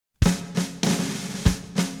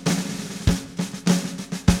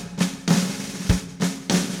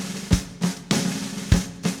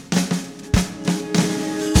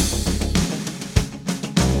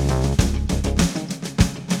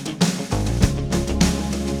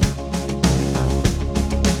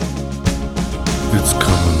It's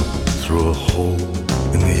coming through a hole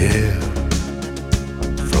in the air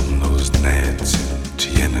from those nads in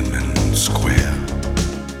Tiananmen Square.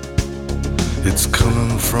 It's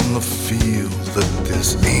coming from the feel that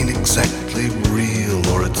this ain't exactly real,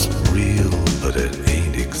 or it's real, but it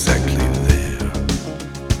ain't exactly there.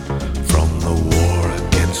 From the war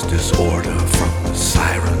against disorder, from the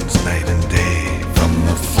sirens night and day, from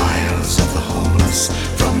the fires of the homeless,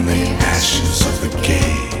 from the ashes of the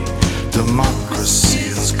gay. Democracy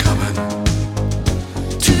is coming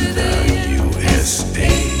to the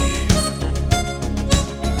USA.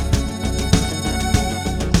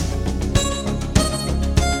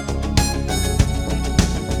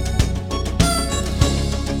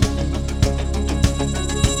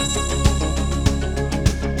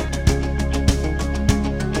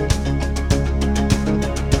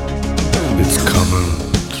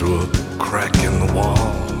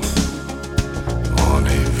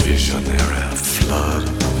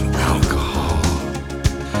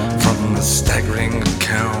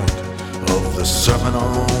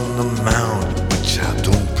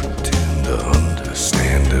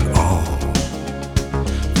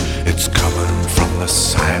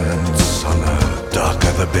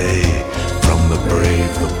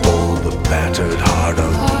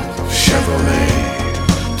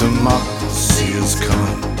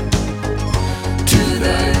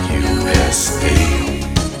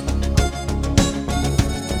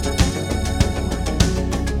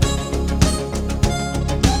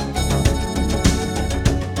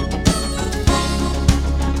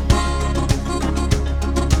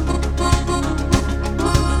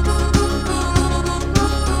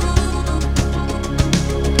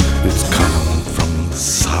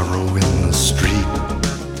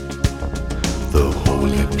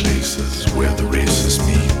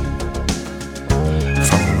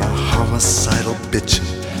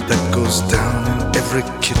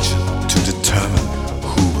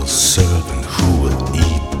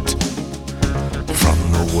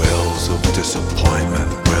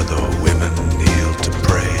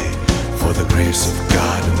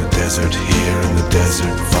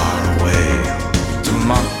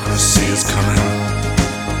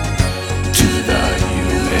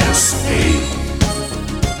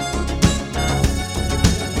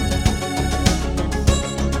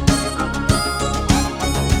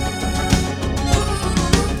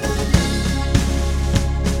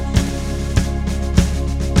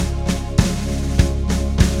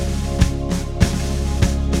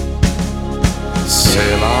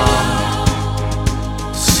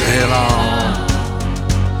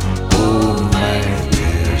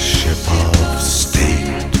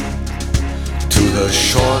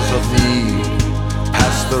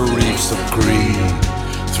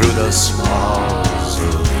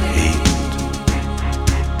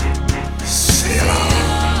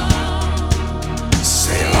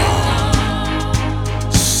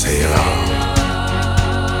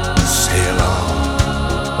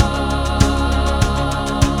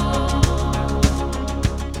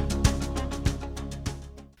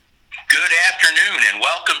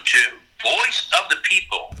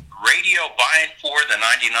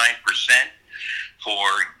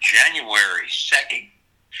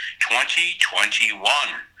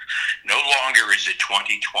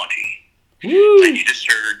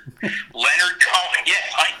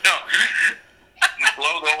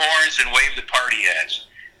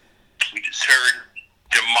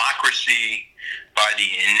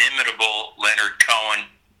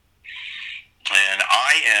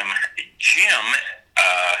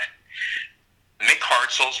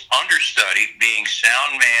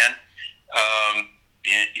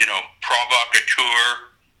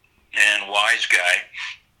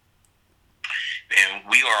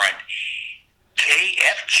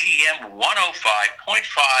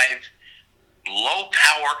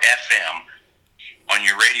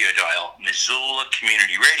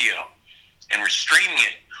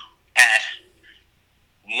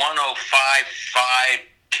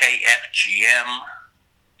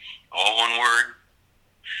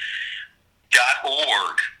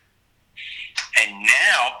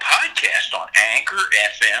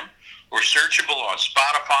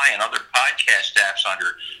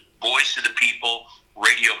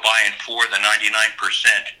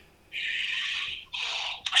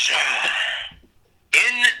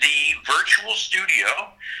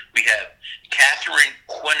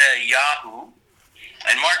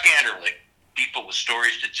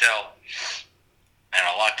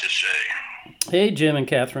 Hey, Jim and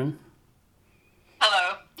Catherine.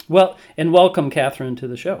 Hello. Well, and welcome, Catherine, to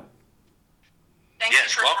the show.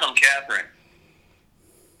 Yes, welcome, Catherine.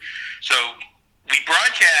 So we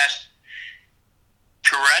broadcast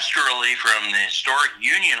terrestrially from the historic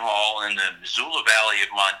Union Hall in the Missoula Valley of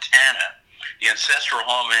Montana, the ancestral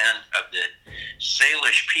homeland of the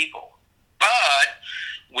Salish people. But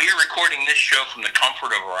we are recording this show from the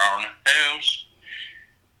comfort of our own homes,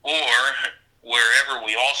 or wherever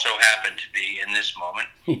we also happen to be in this moment.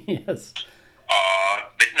 Yes.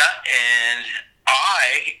 And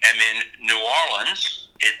I am in New Orleans,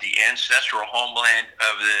 at the ancestral homeland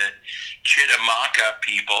of the Chitimacha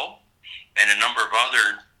people and a number of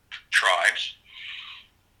other tribes.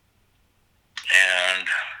 And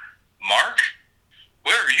Mark,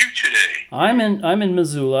 where are you today? I'm in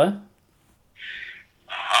Missoula.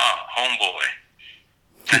 Homeboy.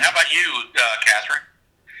 And how about you, Catherine?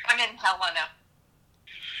 I'm in Helena.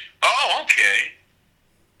 Oh, okay.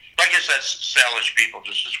 I guess that's Salish people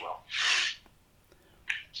just as well.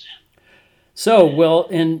 So, well,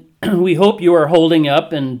 and we hope you are holding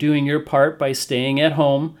up and doing your part by staying at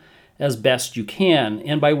home as best you can,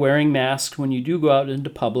 and by wearing masks when you do go out into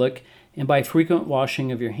public, and by frequent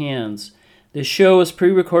washing of your hands. This show is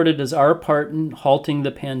pre-recorded as our part in halting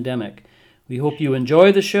the pandemic. We hope you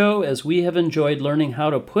enjoy the show, as we have enjoyed learning how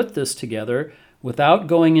to put this together without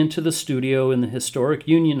going into the studio in the historic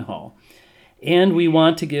Union Hall. And we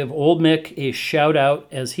want to give old Mick a shout out,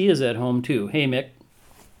 as he is at home too. Hey, Mick.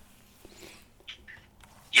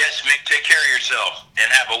 Yes, Mick, take care of yourself and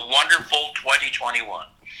have a wonderful 2021.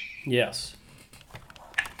 Yes.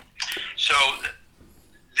 So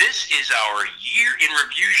this is our year in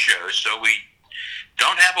review show, so we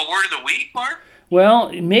don't have a word of the week, Mark?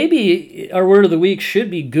 Well, maybe our word of the week should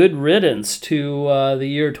be good riddance to the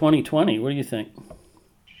year 2020. What do you think?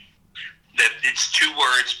 It's two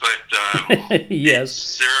words, but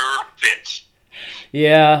yes, it sure fits.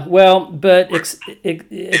 Yeah, well, but it's twice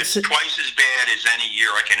as bad as any year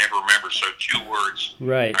I can ever remember, so 2 words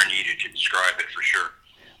right. are needed to describe it for sure.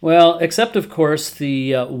 Well, except, of course,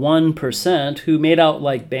 the 1% who made out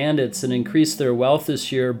like bandits and increased their wealth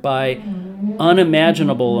this year by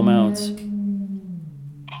unimaginable amounts.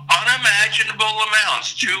 Unimaginable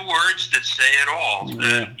amounts. 2 words that say it all.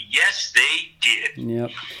 Yeah. Yes, they did.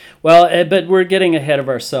 Yep. Well, but we're getting ahead of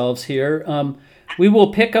ourselves here. We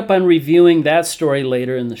will pick up on reviewing that story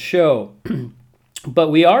later in the show. But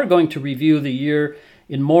we are going to review the year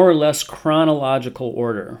in more or less chronological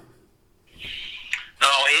order.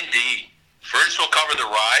 Oh, indeed. First, we'll cover the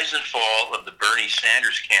rise and fall of the Bernie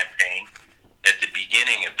Sanders campaign at the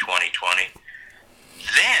beginning of 2020.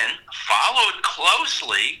 Then, followed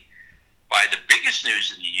closely by the biggest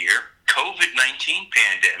news of the year, COVID-19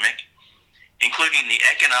 pandemic, including the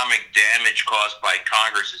economic damage caused by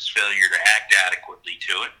Congress's failure to act adequately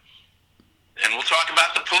to it. And we'll talk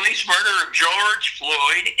about the police murder of George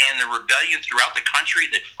Floyd and the rebellion throughout the country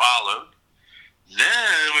that followed.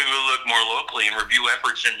 Then we will look more locally and review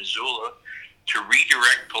efforts in Missoula to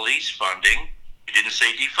redirect police funding. It didn't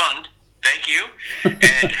say defund. Thank you.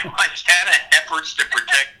 And Montana efforts to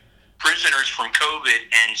protect prisoners from COVID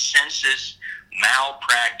and census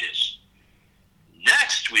malpractice.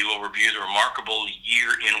 Next, we will review the remarkable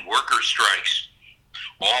year in worker strikes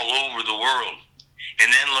all over the world,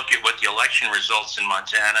 and then look at what the election results in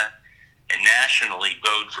Montana and nationally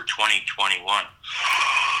bode for 2021.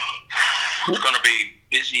 It's going to be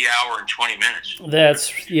a busy hour and 20 minutes.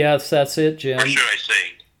 That's it, Jim. Or should I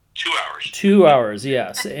say 2 hours? 2 hours,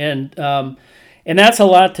 yes. And that's a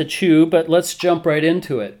lot to chew, but let's jump right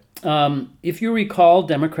into it. If you recall,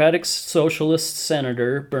 Democratic Socialist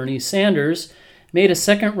Senator Bernie Sanders made a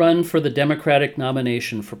second run for the Democratic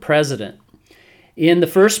nomination for president. In the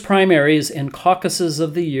first primaries and caucuses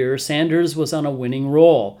of the year, Sanders was on a winning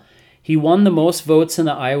roll. He won the most votes in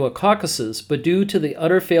the Iowa caucuses, but due to the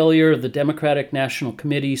utter failure of the Democratic National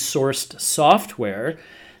Committee sourced software,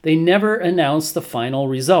 they never announced the final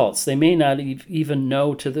results. They may not even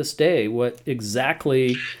know to this day what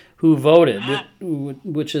exactly who voted,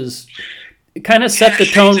 which is kind of set the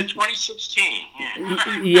tone.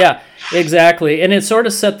 2016. Yeah, exactly. And it sort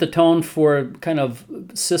of set the tone for kind of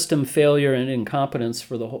system failure and incompetence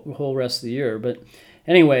for the whole rest of the year. But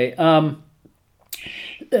anyway,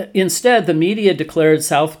 instead, the media declared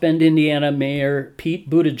South Bend, Indiana Mayor Pete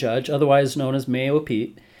Buttigieg, otherwise known as Mayo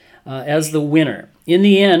Pete, as the winner. In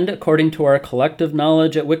the end, according to our collective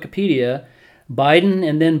knowledge at Wikipedia, Biden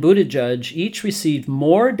and then Buttigieg each received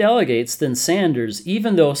more delegates than Sanders,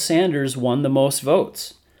 even though Sanders won the most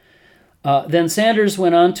votes. Then Sanders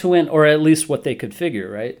went on to win, or at least what they could figure,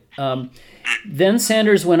 right? Then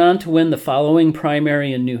Sanders went on to win the following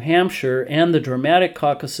primary in New Hampshire and the dramatic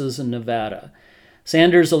caucuses in Nevada.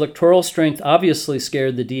 Sanders' electoral strength obviously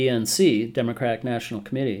scared the DNC, Democratic National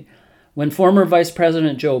Committee, when former Vice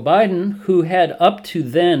President Joe Biden, who had up to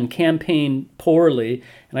then campaigned poorly,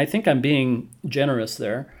 and I think I'm being generous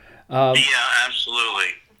there. Yeah, absolutely.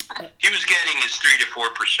 He was getting his 3 to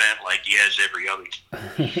 4% like he has every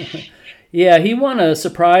other. Yeah, he won a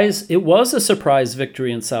surprise. It was a surprise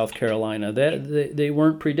victory in South Carolina. They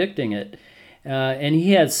weren't predicting it. And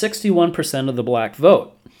he had 61% of the black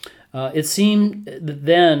vote. It seemed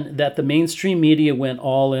then that the mainstream media went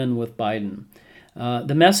all in with Biden.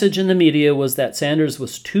 The message in the media was that Sanders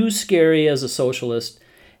was too scary as a socialist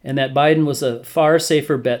and that Biden was a far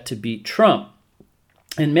safer bet to beat Trump.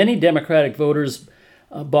 And many Democratic voters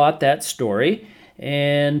bought that story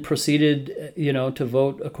and proceeded, to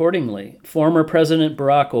vote accordingly. Former President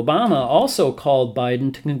Barack Obama also called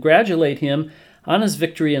Biden to congratulate him on his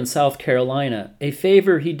victory in South Carolina, a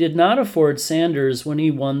favor he did not afford Sanders when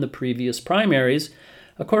he won the previous primaries,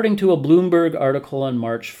 according to a Bloomberg article on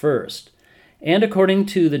March 1st. And according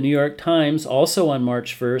to the New York Times, also on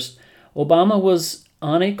March 1st, Obama was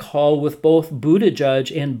on a call with both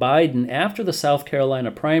Buttigieg and Biden after the South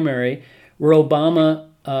Carolina primary, where Obama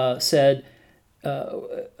said,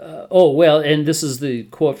 and this is the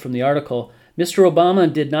quote from the article, Mr.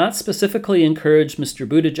 Obama did not specifically encourage Mr.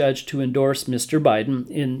 Buttigieg to endorse Mr. Biden,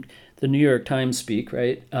 in the New York Times speak,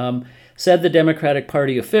 right? Said the Democratic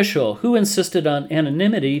Party official, who insisted on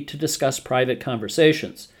anonymity to discuss private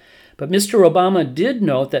conversations. But Mr. Obama did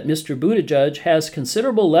note that Mr. Buttigieg has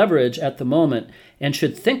considerable leverage at the moment and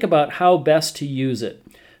should think about how best to use it.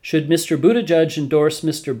 Should Mr. Buttigieg endorse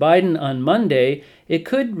Mr. Biden on Monday, it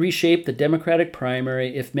could reshape the Democratic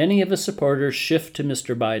primary if many of his supporters shift to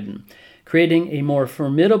Mr. Biden, creating a more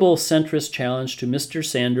formidable centrist challenge to Mr.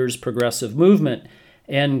 Sanders' progressive movement,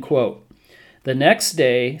 end quote. The next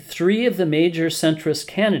day, 3 of the major centrist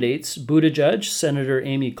candidates, Buttigieg, Senator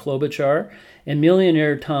Amy Klobuchar, and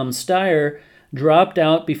millionaire Tom Steyer, dropped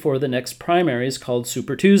out before the next primaries called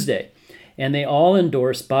Super Tuesday, and they all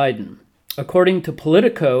endorsed Biden. According to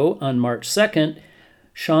Politico on March 2nd,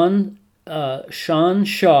 Sean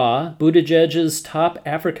Shaw, Buttigieg's top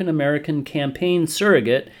African-American campaign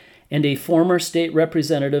surrogate and a former state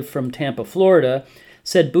representative from Tampa, Florida,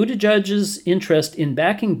 said Buttigieg's interest in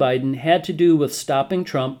backing Biden had to do with stopping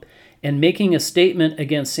Trump and making a statement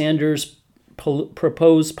against Sanders'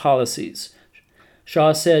 proposed policies.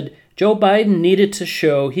 Shaw said, Joe Biden needed to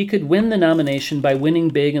show he could win the nomination by winning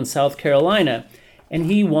big in South Carolina, and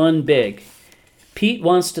he won big. Pete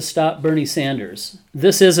wants to stop Bernie Sanders.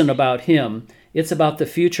 This isn't about him. It's about the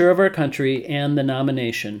future of our country and the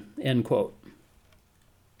nomination, end quote.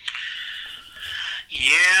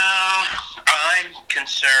 Yeah, I'm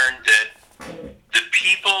concerned that the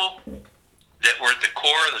people that were at the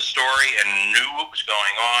core of the story and knew what was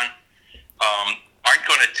going on aren't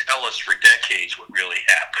going to tell us for decades what really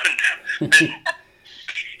happened.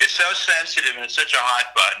 It's so sensitive and it's such a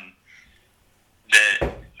hot button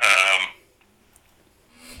that,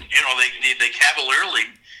 they cavalierly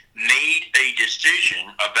made a decision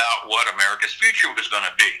about what America's future was going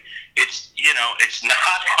to be. It's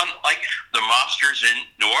not unlike the mobsters in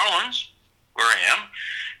New Orleans, where I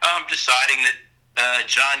am, deciding that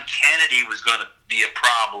John Kennedy was going to be a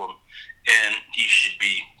problem and he should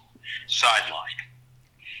be sidelined.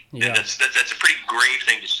 Yeah. That's a pretty grave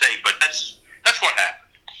thing to say, but that's what happened.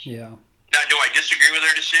 Yeah. Now, do I disagree with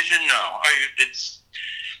their decision? No.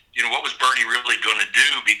 What was Bernie really going to do?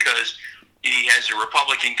 Because he has a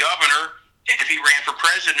Republican governor. If he ran for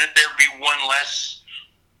president, there'd be one less,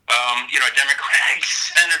 Democratic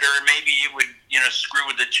senator. Maybe it would, screw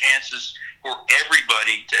with the chances for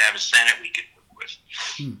everybody to have a Senate we could work with.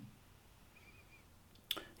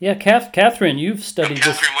 Yeah, Catherine, you've studied this.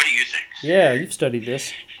 Catherine, what do you think? Yeah, you've studied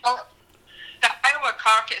this. Well, the Iowa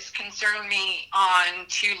caucus concerned me on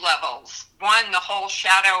 2 levels. One, the whole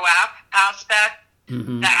shadow aspect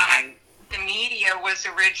that the media was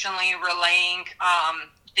originally relaying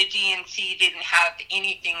the DNC didn't have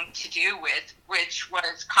anything to do with, which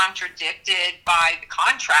was contradicted by the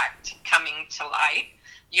contract coming to light.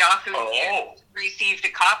 Yahoo News received a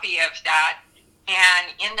copy of that,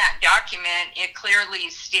 and in that document, it clearly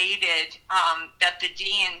stated that the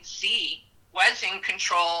DNC was in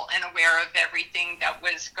control and aware of everything that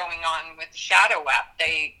was going on with Shadow App.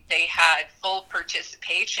 They had full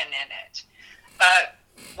participation in it. But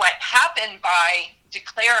what happened by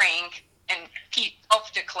declaring, and Pete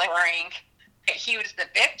self-declaring that he was the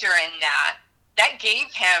victor in that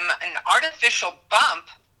gave him an artificial bump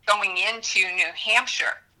going into New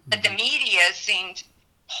Hampshire that the media seemed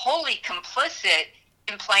wholly complicit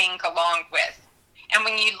in playing along with. And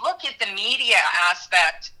when you look at the media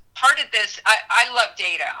aspect part of this, I love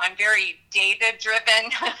data. I'm very data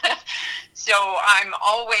driven. So I'm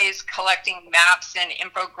always collecting maps and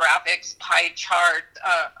infographics, pie charts,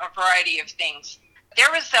 a variety of things.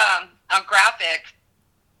 There was a graphic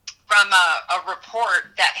from a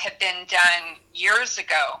report that had been done years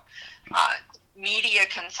ago, media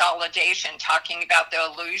consolidation, talking about the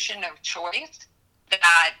illusion of choice,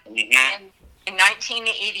 that in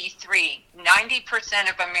 1983, 90%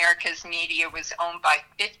 of America's media was owned by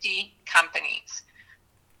 50 companies.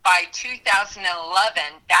 By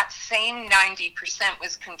 2011, that same 90%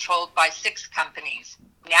 was controlled by 6 companies.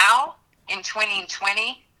 Now, in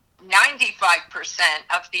 2020, 95%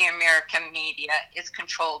 of the American media is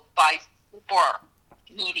controlled by 4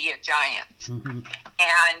 media giants. And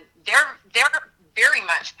they're very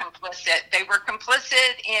much complicit. They were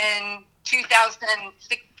complicit in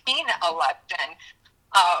 2016 election.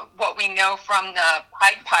 What we know from the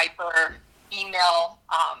Pied Piper email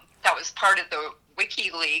that was part of the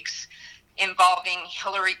WikiLeaks involving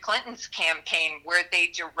Hillary Clinton's campaign, where they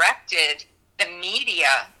directed the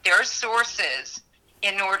media, their sources,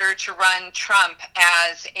 in order to run Trump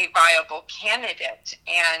as a viable candidate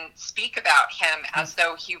and speak about him as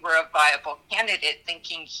though he were a viable candidate,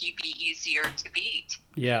 thinking he'd be easier to beat.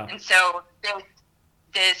 Yeah. And so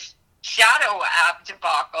this shadow app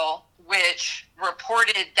debacle, which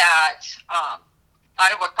reported that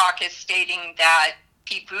Iowa caucus stating that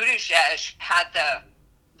Pete Buttigieg had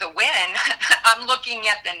the win, I'm looking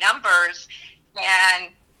at the numbers,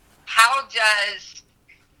 and how does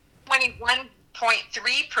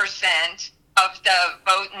 21.3% of the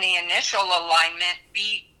vote in the initial alignment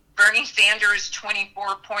beat Bernie Sanders'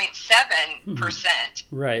 24.7%?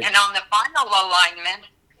 Right. And on the final alignment,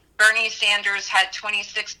 Bernie Sanders had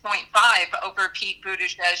 26.5 over Pete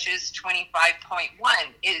Buttigieg's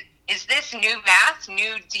 25.1. Is this new math,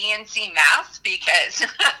 new DNC math? Because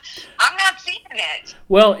I'm not seeing it.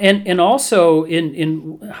 Well, and also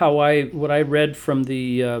in what I read from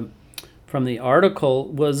the article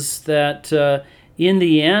was that in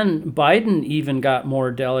the end, Biden even got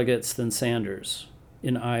more delegates than Sanders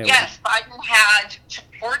in Iowa. Yes, Biden had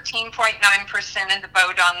 14.9% of the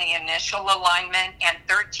vote on the initial alignment and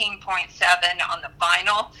 13.7% on the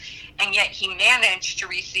final, and yet he managed to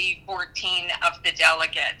receive 14 of the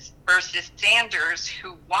delegates versus Sanders,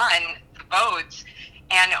 who won the votes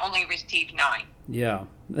and only received 9. Yeah,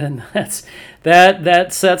 and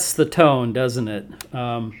that sets the tone, doesn't it?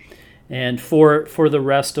 And for the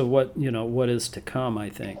rest of what is to come, I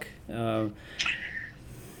think.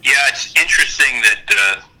 Yeah, it's interesting that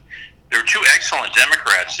there were 2 excellent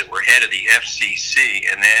Democrats that were head of the FCC,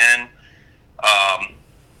 and then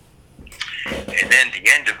the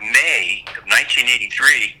end of May of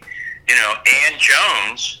 1983, Ann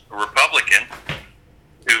Jones, a Republican,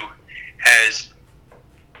 who has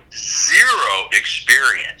 0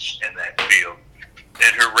 experience in that field,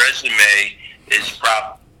 and her resume is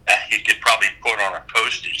you could probably put on a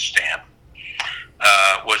postage stamp,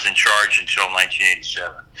 was in charge until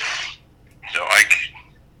 1987. So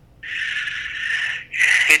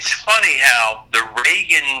it's funny how the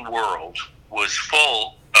Reagan world was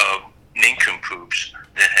full of nincompoops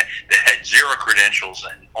that had 0 credentials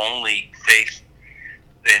and only faith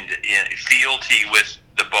and fealty with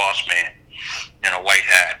the boss man in a white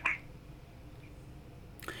hat.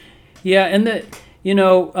 Yeah, and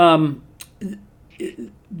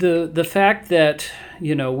the fact that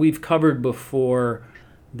we've covered before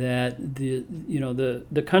that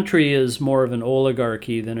the country is more of an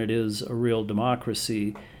oligarchy than it is a real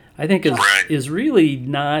democracy, I think is really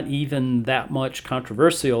not even that much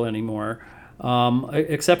controversial anymore,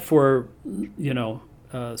 except for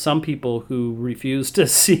some people who refuse to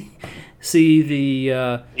see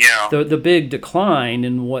the big decline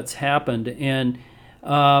in what's happened, and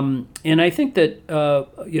I think that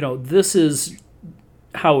this is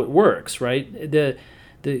how it works, right?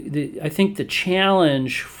 I think the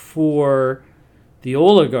challenge for the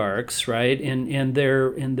oligarchs, right, and their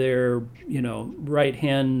right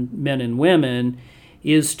hand men and women,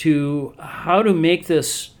 is to how to make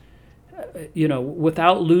this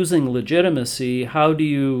without losing legitimacy. How do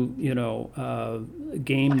you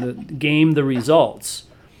game the results?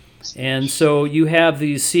 And so you have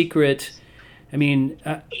these secret. I mean,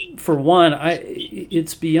 for one,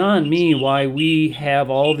 it's beyond me why we have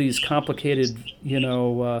all these complicated,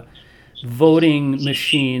 voting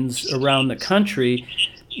machines around the country.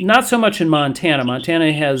 Not so much in Montana.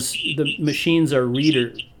 Montana has the machines are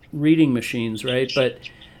reading machines, right? But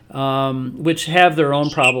which have their own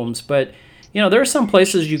problems. But there are some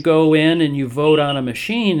places you go in and you vote on a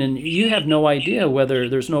machine, and you have no idea whether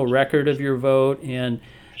there's no record of your vote, and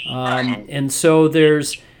so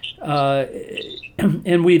there's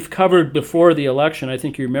and we've covered before the election, I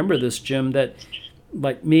think you remember this, Jim, that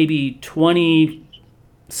like maybe 27%,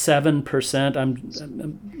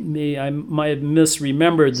 I might have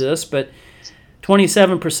misremembered this, but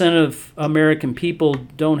 27% of American people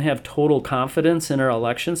don't have total confidence in our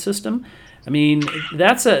election system. I mean,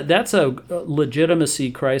 that's a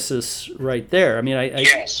legitimacy crisis right there. I mean,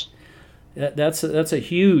 Yes. That's a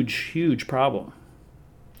huge problem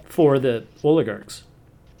for the oligarchs.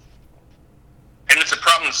 And it's a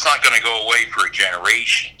problem that's not going to go away for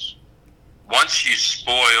generations. Once you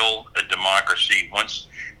spoil a democracy,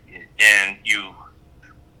 and you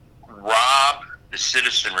rob the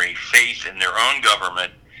citizenry faith in their own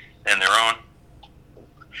government and their own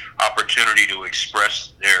opportunity to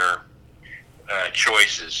express their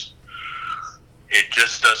choices, it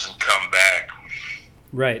just doesn't come back.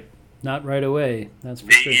 Right. Not right away. That's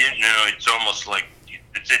for sure. It's almost like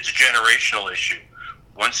it's a generational issue.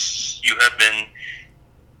 Once you have been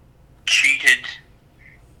cheated,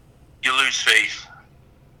 you lose faith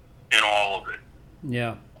in all of it.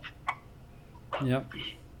 Yeah. Yep.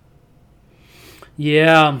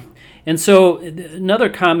 Yeah. And so another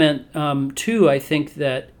comment, too, I think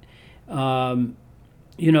that,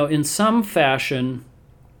 in some fashion,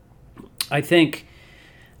 I think,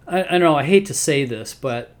 I don't know, I hate to say this,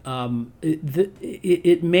 but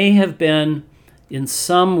it may have been in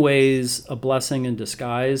some ways a blessing in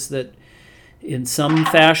disguise that in some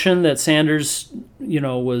fashion that Sanders,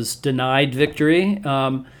 was denied victory.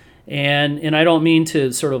 And I don't mean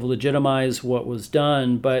to sort of legitimize what was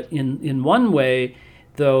done, but in one way,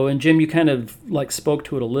 though, and Jim, you kind of like spoke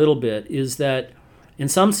to it a little bit, is that in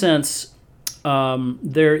some sense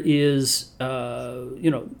there is,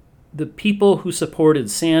 the people who supported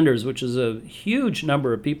Sanders, which is a huge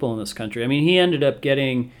number of people in this country. I mean, he ended up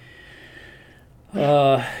getting,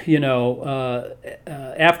 after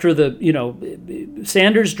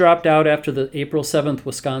Sanders dropped out after the April 7th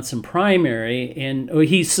Wisconsin primary, and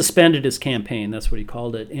he suspended his campaign. That's what he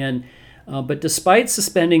called it. And but despite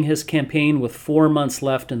suspending his campaign with 4 months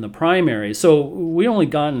left in the primary, so we only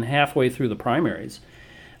gotten halfway through the primaries,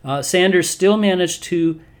 Sanders still managed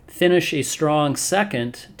to finish a strong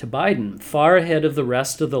second to Biden, far ahead of the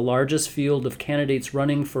rest of the largest field of candidates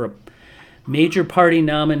running for a major party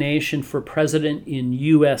nomination for president in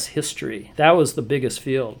U.S. history. That was the biggest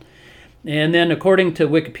field. And then, according to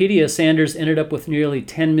Wikipedia, Sanders ended up with nearly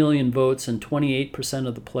 10 million votes and 28%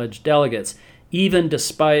 of the pledged delegates, even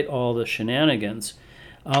despite all the shenanigans.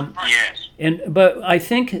 Yes. But I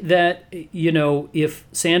think that, if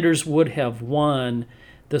Sanders would have won,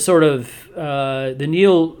 the sort of the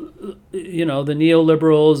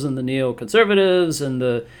neoliberals and the neoconservatives and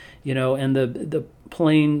the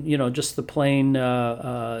plain, just the plain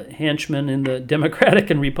henchmen in the Democratic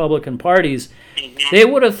and Republican parties, they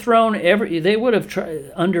would have thrown they would have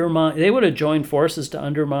joined forces to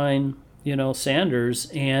undermine, Sanders.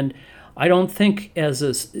 And I don't think this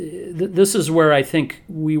is where I think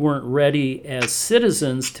we weren't ready as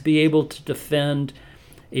citizens to be able to defend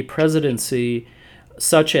a presidency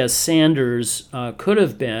such as Sanders could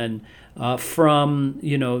have been from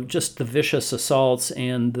just the vicious assaults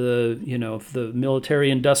and the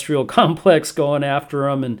military-industrial complex going after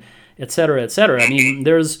him and et cetera, et cetera. I mean,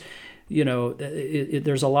 there's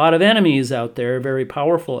there's a lot of enemies out there, very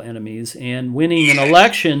powerful enemies, and winning an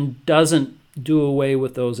election doesn't do away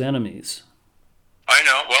with those enemies. I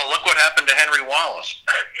know. Well, look what happened to Henry Wallace.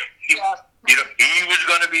 He was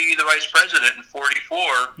going to be the vice president in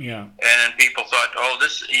 '44, and people thought, "Oh,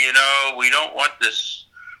 this, we don't want this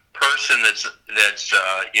person that's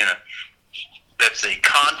a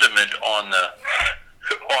condiment on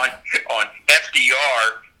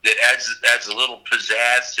FDR that adds a little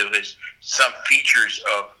pizzazz to some features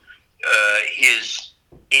of his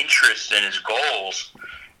interests and his goals.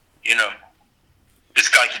 This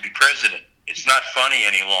guy could be president. It's not funny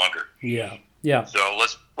any longer. Yeah. So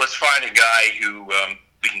let's find a guy who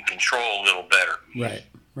we can control a little better.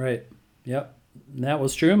 Right. Yep. And that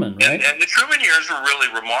was Truman, right? And the Truman years were really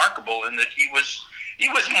remarkable in that he was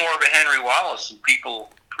more of a Henry Wallace than people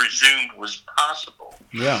presumed was possible.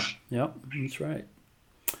 Yeah. Yep. That's right.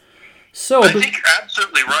 So I think you're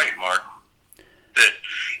absolutely right, Mark, that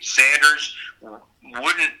Sanders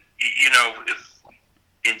wouldn't, if,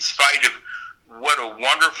 in spite of what a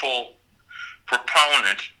wonderful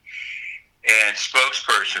proponent and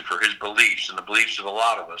spokesperson for his beliefs and the beliefs of a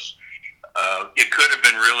lot of us, it could have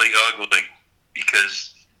been really ugly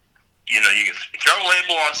because, you throw a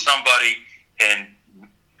label on somebody and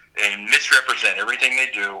misrepresent everything they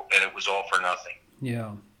do, and it was all for nothing.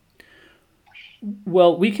 Yeah.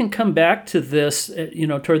 Well, we can come back to this,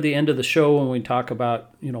 toward the end of the show when we talk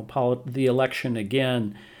about, the election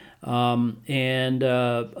again. But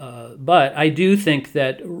I do think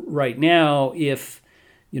that right now, if,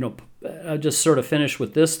 I'll just sort of finish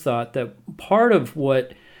with this thought, that part of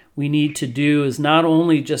what we need to do is not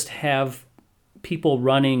only just have people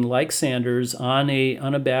running like Sanders on a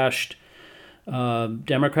unabashed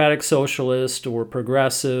democratic socialist or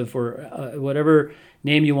progressive or whatever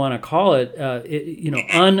name you want to call it,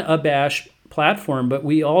 unabashed platform, but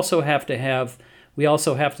we also have to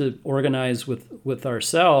organize with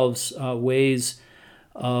ourselves ways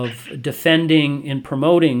of defending and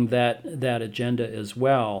promoting that agenda as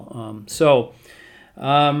well. So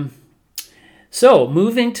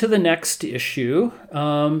moving to the next issue,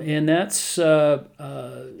 and that's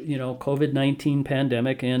COVID-19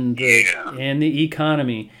 pandemic and the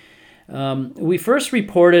economy. We first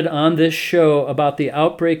reported on this show about the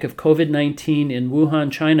outbreak of COVID-19 in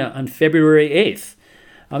Wuhan, China on February 8th.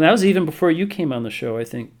 That was even before you came on the show, I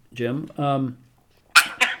think, Jim. And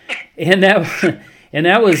that was...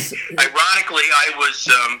 Ironically, I was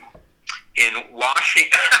in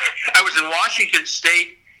Washington. I was in Washington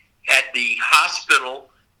State at the hospital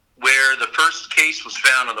where the first case was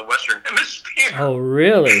found in the Western Hemisphere. Oh,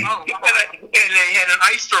 really? And they had an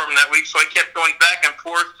ice storm that week, so I kept going back and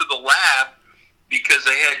forth to the lab because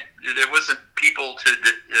there wasn't people to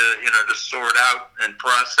sort out and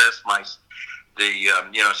process the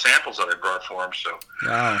samples that I brought for them. So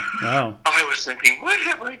wow. I was thinking, what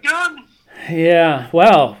have I done? Yeah,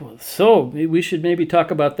 well, so we should maybe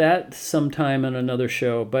talk about that sometime on another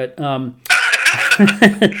show, but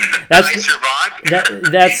that's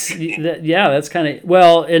kind of,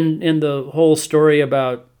 well, in the whole story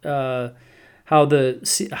about how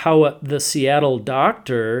the Seattle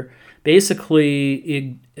doctor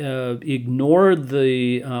basically ignored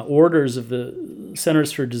the orders of the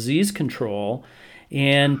Centers for Disease Control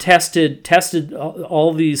and tested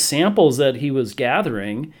all these samples that he was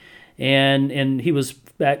gathering, and he was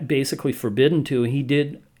basically forbidden to.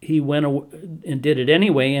 He went and did it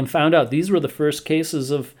anyway and found out these were the first cases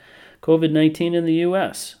of COVID-19 in the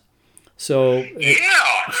U.S. So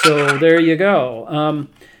there you go.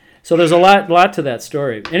 So there's a lot to that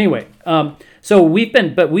story. Anyway, so we've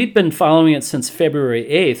been following it since February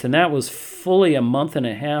 8th, and that was fully a month and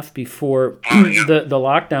a half before the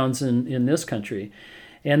lockdowns in this country.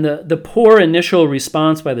 And the poor initial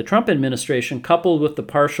response by the Trump administration, coupled with the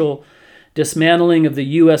partial dismantling of the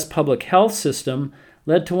U.S. public health system,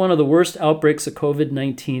 led to one of the worst outbreaks of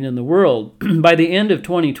COVID-19 in the world. By the end of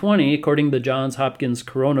 2020, according to the Johns Hopkins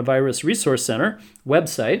Coronavirus Resource Center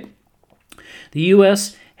website, the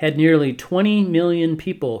U.S. had nearly 20 million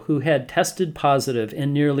people who had tested positive,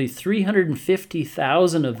 and nearly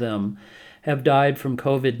 350,000 of them have died from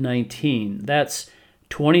COVID-19. That's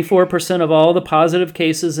 24% of all the positive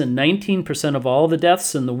cases and 19% of all the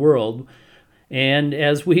deaths in the world. And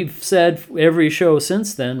as we've said every show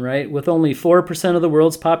since then, right, with only 4% of the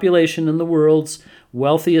world's population in the world's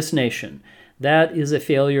wealthiest nation, that is a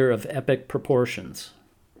failure of epic proportions.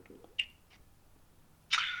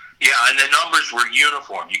 Yeah, and the numbers were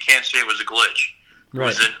uniform. You can't say it was a glitch. It Right.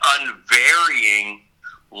 was an unvarying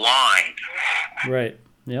line. Right.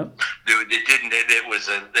 Yep. It was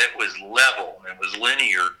level. It was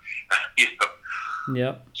linear.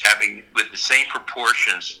 Yep. Having with the same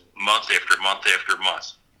proportions month after month after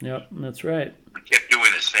month. Yep. That's right. We kept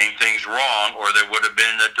doing the same things wrong, or there would have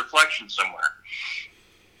been a deflection somewhere.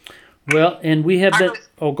 Well, and we have been...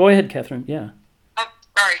 Oh, go ahead, Catherine. Yeah. Oh,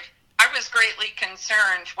 sorry. I was greatly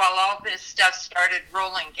concerned while all this stuff started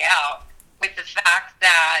rolling out with the fact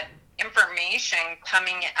that information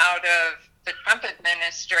coming out of the Trump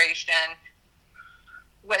administration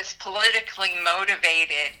was politically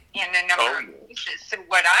motivated in a number of cases. So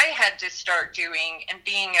what I had to start doing, and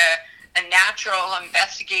being a natural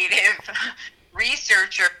investigative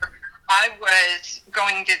researcher, I was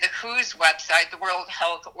going to the WHO's website, the World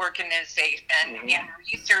Health Organization, and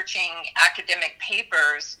researching academic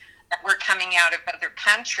papers that were coming out of other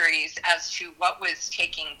countries as to what was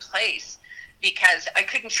taking place, because I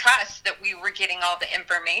couldn't trust that we were getting all the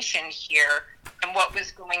information here and what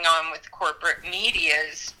was going on with corporate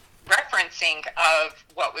media's referencing of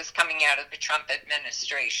what was coming out of the Trump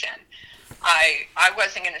administration. I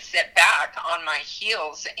wasn't going to sit back on my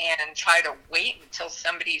heels and try to wait until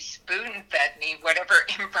somebody spoon-fed me whatever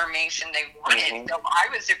information they wanted. So I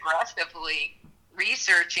was aggressively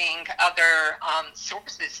researching other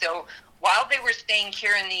sources. So while they were saying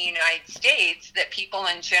here in the United States that people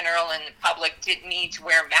in general and the public didn't need to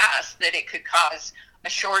wear masks, that it could cause a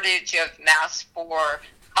shortage of masks for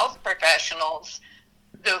health professionals,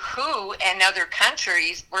 the WHO and other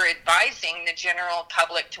countries were advising the general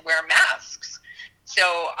public to wear masks.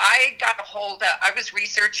 So I got a hold of, I was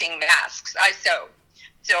researching masks. So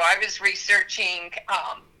I was researching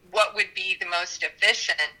what would be the most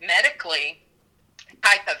efficient medically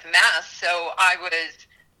type of mask. So I was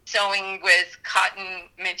sewing with cotton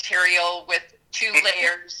material with 2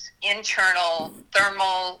 layers, internal,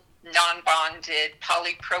 thermal, non-bonded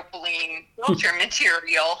polypropylene filter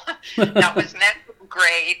material that was medical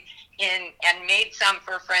grade, and made some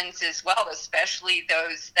for friends as well, especially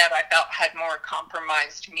those that I felt had more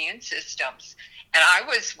compromised immune systems. And I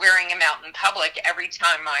was wearing them out in public every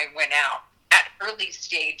time I went out at early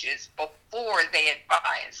stages before they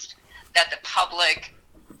advised that the public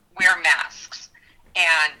wear masks.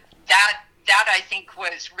 And that I think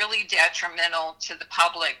was really detrimental to the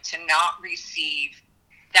public to not receive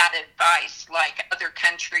that advice like other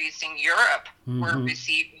countries in Europe were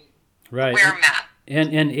receiving. Right. Wear masks.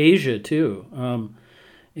 And Asia too.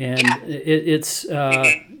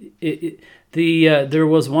 There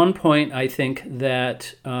was one point, I think,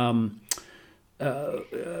 that Dr.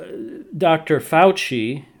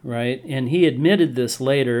 Fauci, right, and he admitted this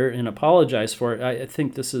later and apologized for it. I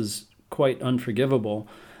think this is quite unforgivable,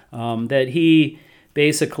 that he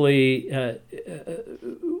basically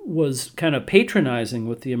was kind of patronizing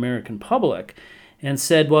with the American public and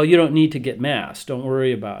said, well, you don't need to get masked. Don't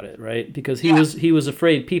worry about it, right? Because he was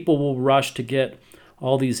afraid people will rush to get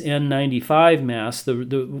all these N95 masks,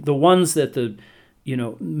 the ones that the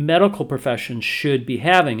medical profession should be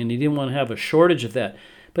having, and he didn't want to have a shortage of that.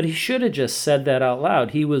 But he should have just said that out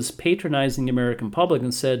loud. He was patronizing the American public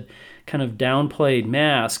and said, kind of downplayed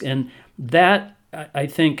mask. And that, I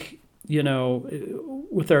think,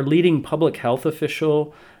 with our leading public health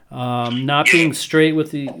official not being straight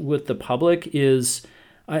with the public is,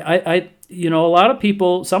 a lot of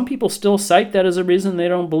people, some people still cite that as a reason they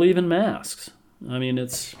don't believe in masks. I mean,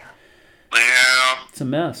 it's a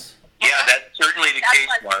mess. Yeah, that's certainly the case,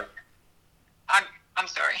 Mark. I'm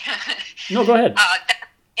sorry. No, go ahead.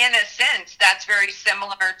 In a sense, that's very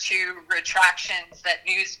similar to retractions that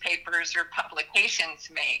newspapers or publications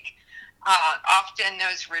make. Often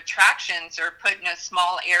those retractions are put in a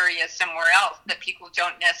small area somewhere else that people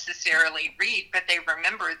don't necessarily read, but they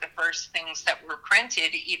remember the first things that were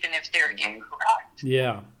printed, even if they're incorrect.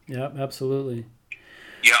 Yeah, absolutely.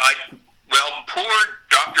 Yeah, poor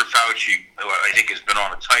Dr. Fauci, who I think has been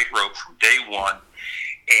on a tightrope from day one,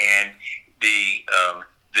 and the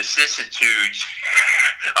vicissitudes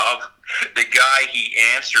of the guy he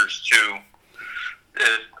answers to,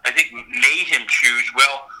 I think made him choose,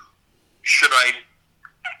 well, should I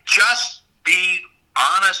just be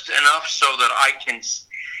honest enough so that I can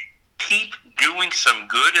keep doing some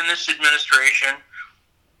good in this administration,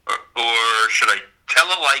 or should I tell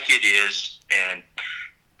it like it is and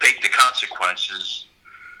take the consequences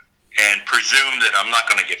and presume that I'm not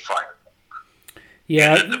going to get fired?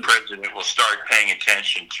 Yeah, and that the president will start paying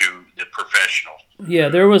attention to the professionals. Yeah,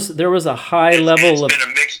 there was a high level of. It's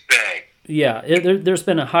been a mixed bag. Yeah, there's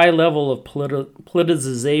been a high level of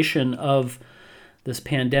politicization of this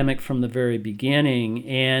pandemic from the very beginning,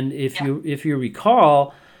 and if you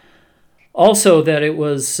recall, also that it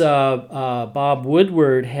was Bob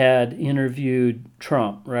Woodward had interviewed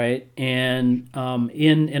Trump, right? And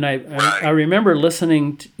I remember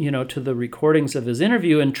listening to the recordings of his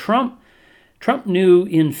interview, and Trump knew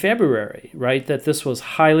in February, right, that this was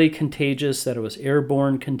highly contagious, that it was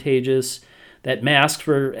airborne contagious, that masks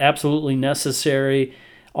were absolutely necessary.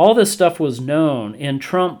 All this stuff was known. And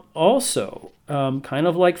Trump also, kind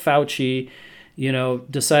of like Fauci,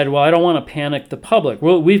 decided, well, I don't want to panic the public.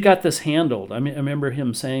 Well, we've got this handled. I remember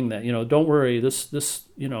him saying that, don't worry, this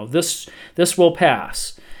will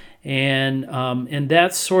pass. And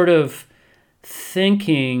that sort of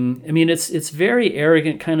thinking, it's very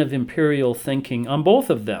arrogant kind of imperial thinking on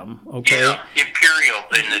both of them, okay? Yeah, imperial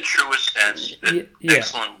in the truest sense.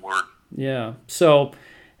 Excellent word. Yeah. So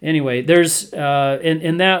anyway, there's these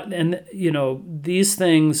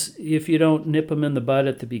things, if you don't nip them in the bud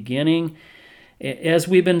at the beginning, as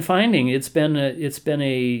we've been finding, it's been a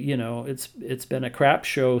crap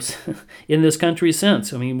show in this country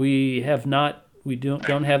since. We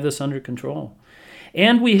don't have this under control.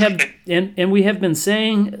 And we have been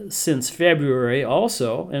saying since February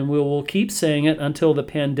also, and we will keep saying it until the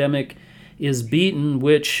pandemic is beaten,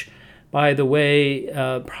 which, by the way,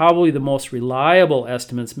 probably the most reliable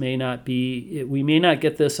estimates we may not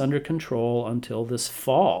get this under control until this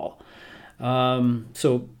fall.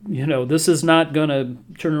 So this is not going to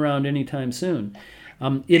turn around anytime soon.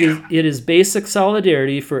 It is basic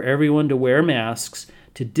solidarity for everyone to wear masks,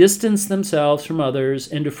 to distance themselves from others,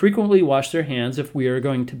 and to frequently wash their hands if we are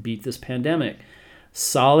going to beat this pandemic.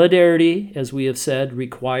 Solidarity, as we have said,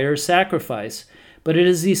 requires sacrifice, but it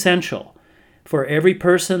is essential. For every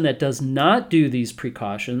person that does not do these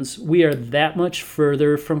precautions, we are that much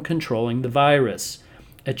further from controlling the virus,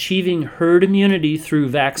 achieving herd immunity through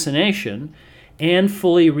vaccination, and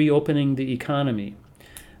fully reopening the economy.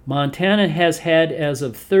 Montana has had, as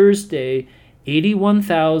of Thursday,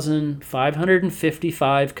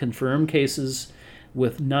 81,555 confirmed cases,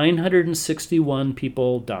 with 961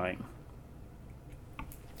 people dying.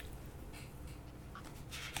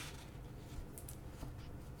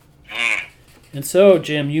 And so,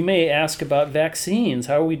 Jim, you may ask about vaccines.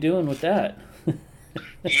 How are we doing with that?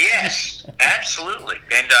 Yes, absolutely.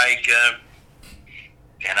 And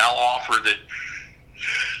I'll offer that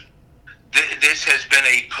this has been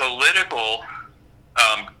a political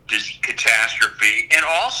catastrophe, and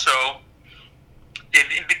also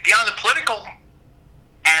beyond the political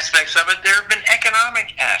aspects of it, there have been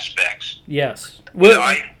economic aspects. Yes,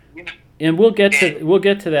 and we'll get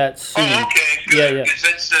to that soon. Oh, okay, good. Yeah.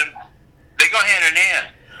 That's, they go hand in hand.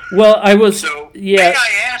 Well, I was. So, yeah. May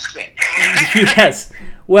I ask then? Yes.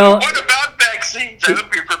 Well. What about vaccines? I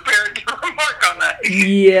hope you're prepared to remark on that.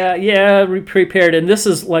 Yeah, prepared. And this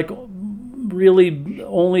is like really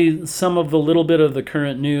only some of the little bit of the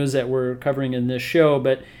current news that we're covering in this show.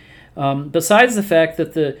 But besides the fact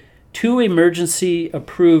that the 2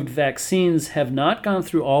 emergency-approved vaccines have not gone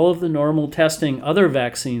through all of the normal testing other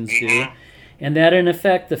vaccines do, and that in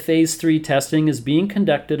effect the phase 3 testing is being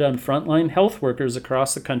conducted on frontline health workers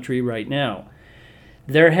across the country right now.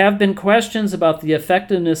 There have been questions about the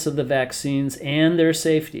effectiveness of the vaccines and their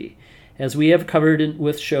safety, as we have covered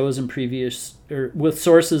with sources in previous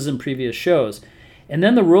shows. And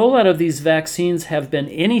then the rollout of these vaccines have been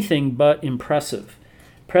anything but impressive.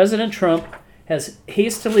 President Trump has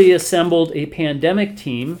hastily assembled a pandemic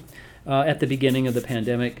team at the beginning of the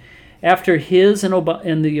pandemic, after his and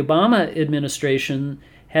the Obama administration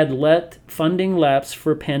had let funding lapse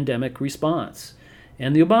for pandemic response.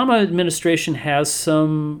 And the Obama administration has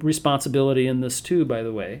some responsibility in this too, by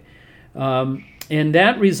the way. And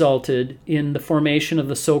that resulted in the formation of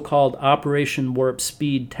the so-called Operation Warp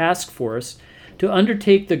Speed Task Force to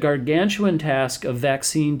undertake the gargantuan task of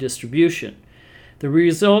vaccine distribution. The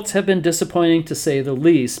results have been disappointing to say the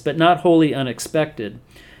least, but not wholly unexpected.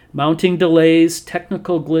 Mounting delays,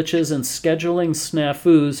 technical glitches, and scheduling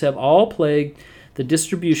snafus have all plagued the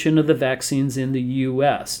distribution of the vaccines in the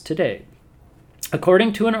U.S. today.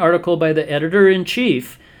 According to an article by the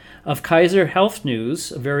editor-in-chief of Kaiser Health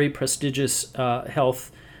News, a very prestigious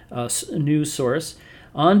health news source,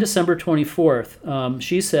 on December 24th,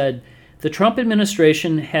 she said, the Trump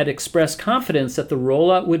administration had expressed confidence that the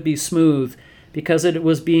rollout would be smooth because it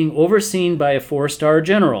was being overseen by a 4-star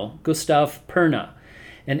general, Gustav Perna,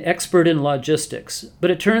 an expert in logistics.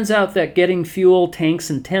 But it turns out that getting fuel,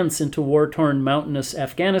 tanks, and tents into war-torn mountainous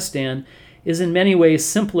Afghanistan is in many ways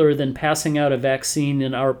simpler than passing out a vaccine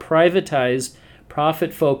in our privatized,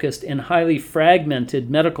 profit-focused, and highly fragmented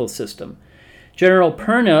medical system. General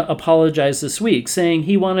Perna apologized this week, saying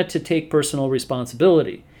he wanted to take personal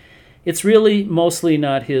responsibility. It's really mostly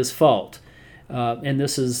not his fault. And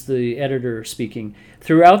this is the editor speaking.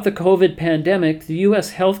 Throughout the COVID pandemic, the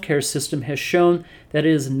U.S. healthcare system has shown that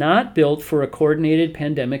it is not built for a coordinated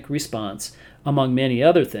pandemic response, among many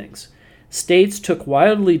other things. States took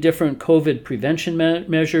wildly different COVID prevention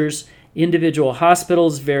measures. Individual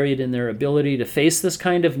hospitals varied in their ability to face this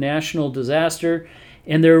kind of national disaster,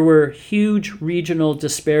 and there were huge regional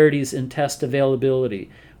disparities in test availability,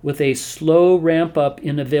 with a slow ramp-up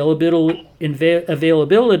in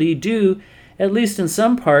availability due, at least in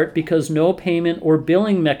some part, because no payment or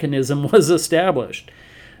billing mechanism was established.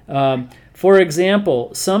 For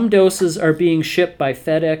example, some doses are being shipped by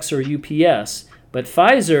FedEx or UPS, but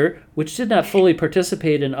Pfizer, which did not fully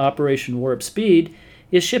participate in Operation Warp Speed,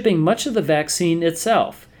 is shipping much of the vaccine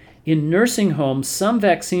itself. In nursing homes, some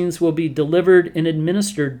vaccines will be delivered and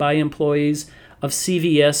administered by employees of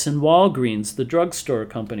CVS and Walgreens, the drugstore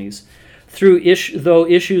companies, though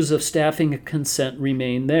issues of staffing and consent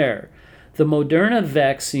remain there. The Moderna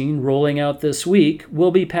vaccine rolling out this week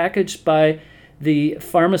will be packaged by the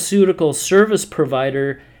pharmaceutical service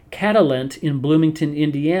provider Catalent in Bloomington,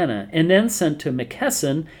 Indiana, and then sent to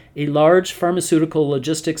McKesson, a large pharmaceutical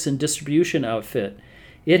logistics and distribution outfit.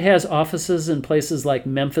 It has offices in places like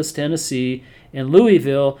Memphis, Tennessee, and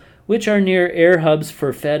Louisville, which are near air hubs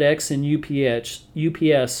for FedEx and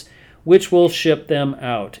UPS, which will ship them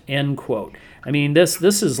out, end quote. I mean, this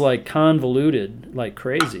is like convoluted like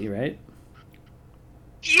crazy, right?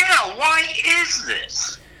 Yeah, why is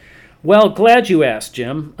this? Well, glad you asked,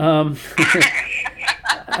 Jim. I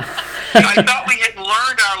thought we had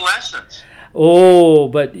learned our lessons. Oh,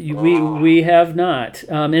 but we have not.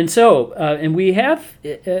 And we have,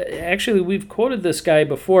 actually, we've quoted this guy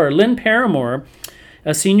before. Lynn Paramore,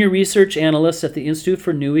 a senior research analyst at the Institute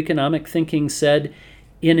for New Economic Thinking, said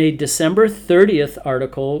in a December 30th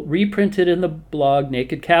article reprinted in the blog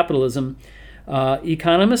Naked Capitalism,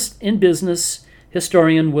 economist and business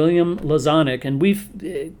historian William Lazonick, and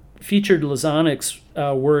we've featured Lazonick's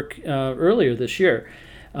work earlier this year.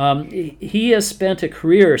 He has spent a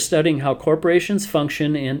career studying how corporations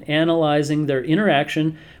function and analyzing their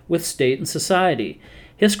interaction with state and society.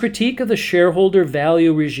 His critique of the shareholder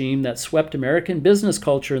value regime that swept American business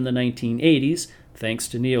culture in the 1980s, thanks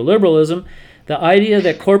to neoliberalism, the idea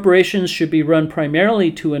that corporations should be run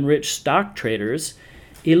primarily to enrich stock traders,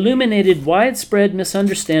 illuminated widespread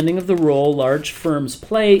misunderstanding of the role large firms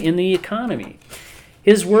play in the economy.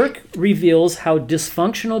 His work reveals how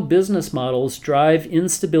dysfunctional business models drive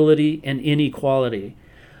instability and inequality.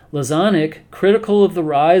 Lazonick, critical of the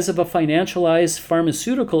rise of a financialized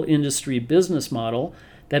pharmaceutical industry business model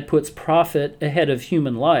that puts profit ahead of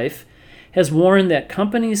human life, has warned that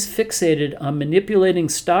companies fixated on manipulating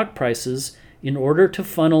stock prices in order to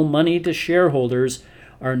funnel money to shareholders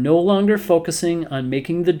are no longer focusing on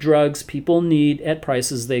making the drugs people need at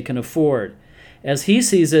prices they can afford. As he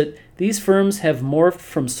sees it, these firms have morphed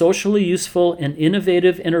from socially useful and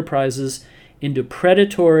innovative enterprises into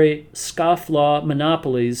predatory, scofflaw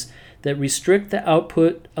monopolies that restrict the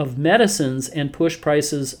output of medicines and push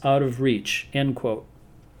prices out of reach, end quote.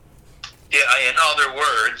 Yeah, in other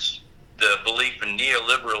words, the belief in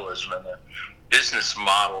neoliberalism and the business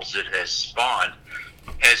models it has spawned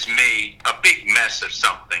has made a big mess of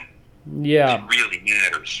something that really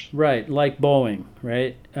matters. Right, like Boeing,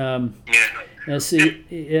 right?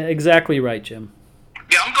 Exactly right, Jim.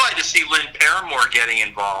 Yeah, I'm glad to see Lynn Paramore getting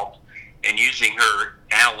involved and using her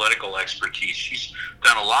analytical expertise. She's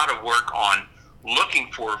done a lot of work on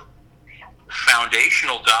looking for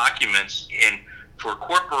foundational documents for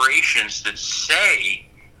corporations that say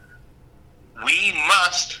we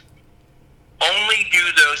must only do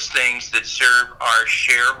those things that serve our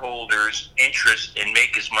shareholders' interest and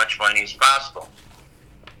make as much money as possible.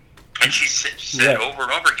 And she said over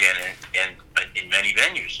and over again in many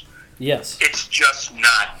venues, yes, it's just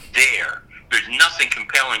not there. There's nothing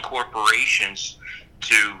compelling corporations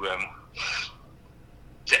to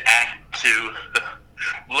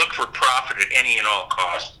look for profit at any and all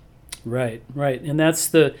cost. Right, and that's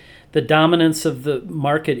the dominance of the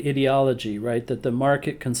market ideology, right? That the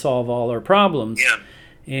market can solve all our problems. Yeah.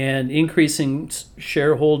 And increasing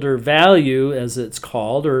shareholder value, as it's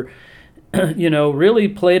called, or really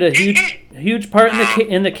played a huge part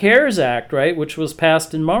in the CARES Act, right, which was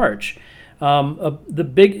passed in March. The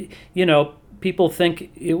big, people think,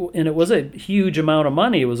 it was a huge amount of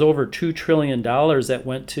money. It was over $2 trillion that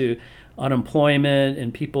went to unemployment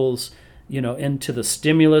and people's, into the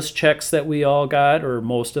stimulus checks that we all got, or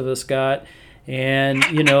most of us got, and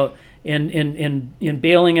in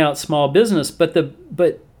bailing out small business. But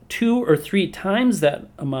 2 or 3 times that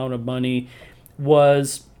amount of money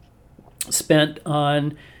was spent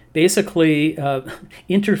on basically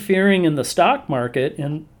interfering in the stock market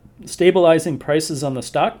and stabilizing prices on the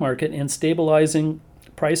stock market and stabilizing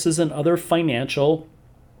prices in other financial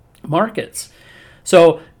markets.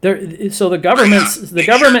 So the government there's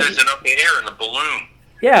enough air in the balloon.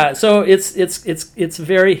 Yeah, so it's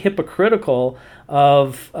very hypocritical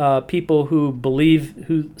of people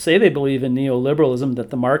who say they believe in neoliberalism,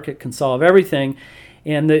 that the market can solve everything,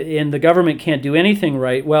 and the government can't do anything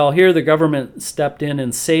right. Well, here the government stepped in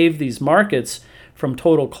and saved these markets from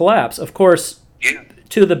total collapse. Of course,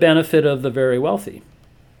 to the benefit of the very wealthy.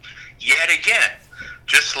 Yet again,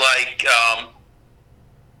 just like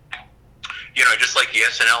the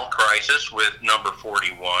S&L crisis with number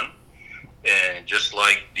 41, and just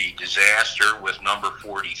like the disaster with number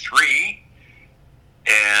 43,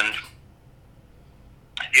 and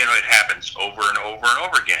it happens over and over and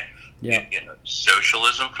over again. Yeah.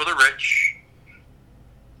 Socialism for the rich,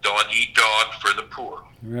 dog eat dog for the poor.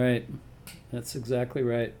 Right. That's exactly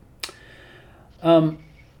right.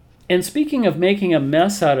 And speaking of making a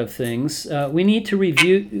mess out of things, we need to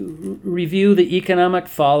review the economic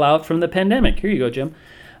fallout from the pandemic. Here you go, Jim.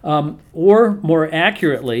 Or more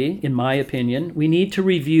accurately, in my opinion, we need to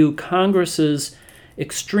review Congress's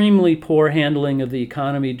extremely poor handling of the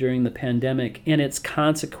economy during the pandemic and its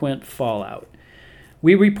consequent fallout.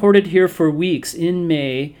 We reported here for weeks in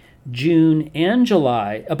May, June, and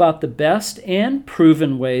July about the best and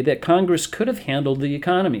proven way that Congress could have handled the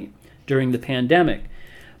economy during the pandemic.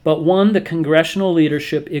 but one the congressional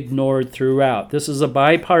leadership ignored throughout. This is a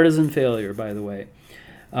bipartisan failure, by the way.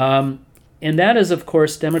 And that is, of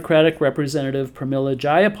course, Democratic Representative Pramila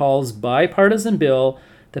Jayapal's bipartisan bill,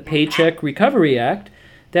 the Paycheck Recovery Act,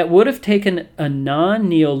 that would have taken a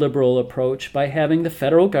non-neoliberal approach by having the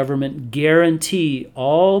federal government guarantee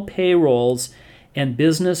all payrolls and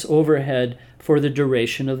business overhead for the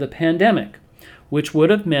duration of the pandemic, which would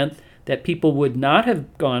have meant that people would not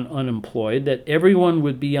have gone unemployed, that everyone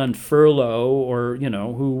would be on furlough, or,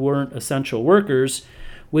 who weren't essential workers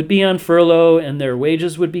would be on furlough, and their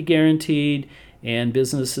wages would be guaranteed, and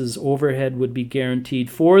businesses' overhead would be guaranteed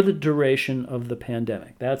for the duration of the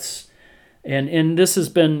pandemic. And this has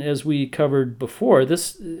been, as we covered before,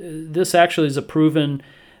 this actually is a proven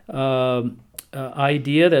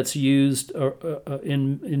idea that's used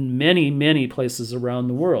in many places around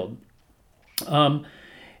the world. Or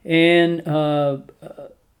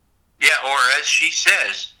as she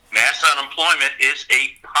says, mass unemployment is a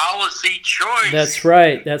policy choice. That's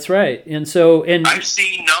right. And I've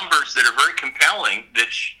seen numbers that are very compelling that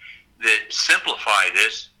simplify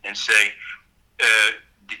this and say,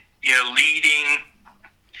 leading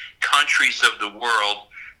countries of the world,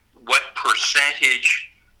 what percentage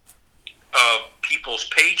of people's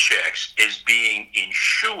paychecks is being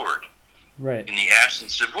insured in the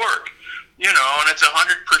absence of work. And it's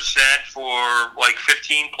 100% for like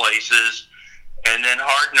 15 places. And then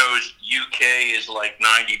hard-nosed UK is like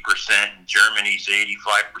 90%, and Germany's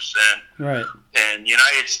 85%. Right. And the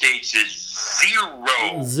United States is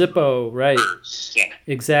 0%. Zippo, right.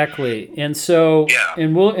 Exactly. And so,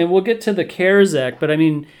 and we'll get to the CARES Act, but I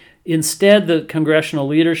mean, instead the congressional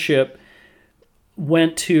leadership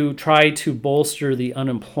went to try to bolster the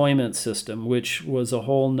unemployment system, which was a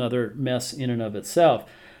whole nother mess in and of itself.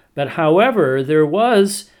 But however, there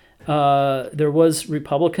was some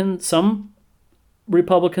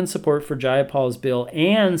Republican support for Jayapal's bill,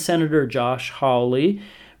 and Senator Josh Hawley,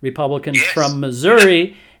 Republican from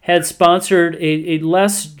Missouri, had sponsored a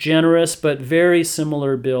less generous but very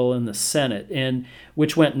similar bill in the Senate, and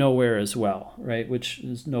which went nowhere as well, right? Which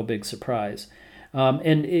is no big surprise.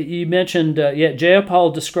 You mentioned,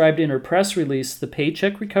 Jayapal described in her press release, the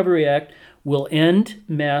Paycheck Recovery Act will end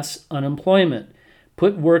mass unemployment,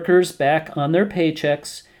 put workers back on their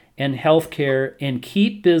paychecks and health care, and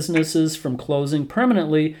keep businesses from closing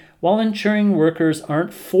permanently while ensuring workers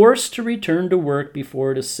aren't forced to return to work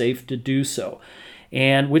before it is safe to do so.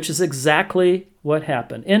 And which is exactly what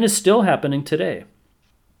happened and is still happening today.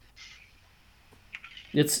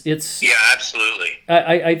 It's absolutely.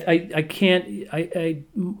 I can't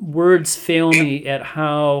words fail me at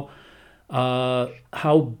how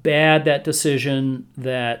bad that decision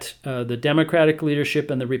that the Democratic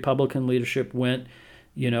leadership and the Republican leadership went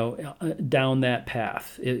down that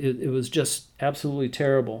path. It was just absolutely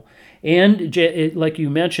terrible. And like you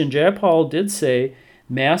mentioned, Jayapal did say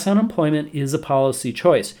mass unemployment is a policy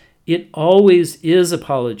choice. It always is a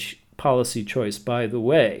policy choice, by the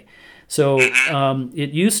way. So and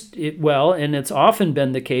it's often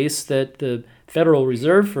been the case that the Federal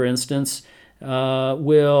Reserve, for instance,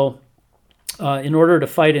 will, in order to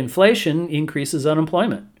fight inflation, increases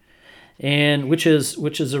unemployment, and which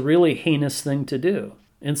is a really heinous thing to do,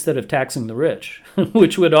 instead of taxing the rich,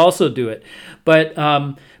 which would also do it. But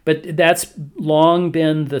that's long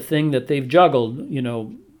been the thing that they've juggled,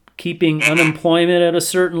 keeping unemployment at a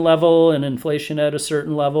certain level and inflation at a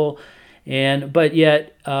certain level. But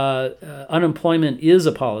yet unemployment is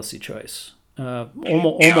a policy choice.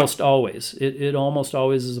 Almost always. It almost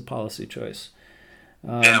always is a policy choice.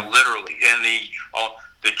 Literally. And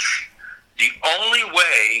the only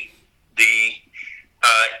way the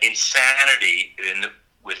insanity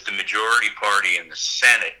with the majority party in the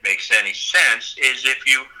Senate makes any sense is if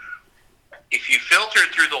you filter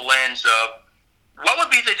it through the lens of what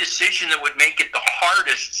would be the decision that would make it the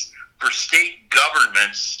hardest for state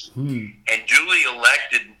governments and duly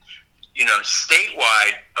elected,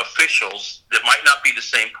 statewide officials that might not be the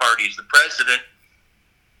same party as the president,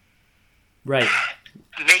 right,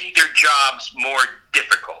 make their jobs more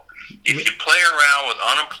difficult. If you play around with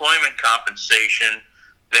unemployment compensation,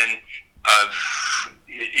 then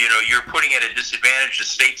you're putting at a disadvantage the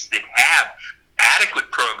states that have adequate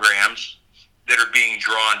programs that are being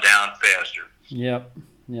drawn down faster. Yep.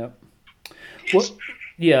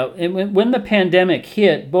 And when the pandemic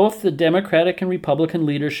hit, both the Democratic and Republican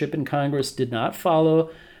leadership in Congress did not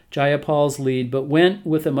follow Jayapal's lead, but went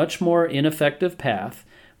with a much more ineffective path,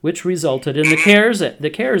 which resulted in the CARES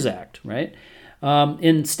Act, right?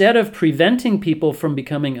 Instead of preventing people from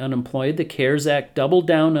becoming unemployed, the CARES Act doubled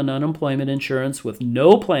down on unemployment insurance with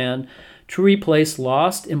no plan to replace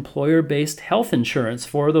lost employer-based health insurance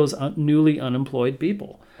for those newly unemployed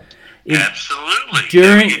people.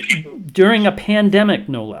 Absolutely. During a pandemic,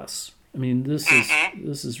 no less. I mean, this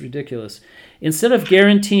is ridiculous. Instead of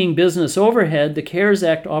guaranteeing business overhead, the CARES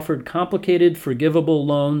Act offered complicated, forgivable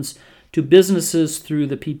loans to businesses through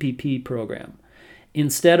the PPP program.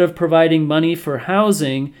 Instead of providing money for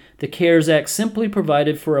housing, the CARES Act simply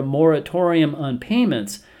provided for a moratorium on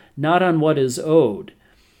payments, not on what is owed.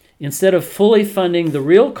 Instead of fully funding the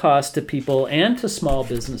real cost to people and to small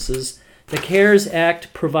businesses, the CARES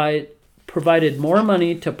Act provided more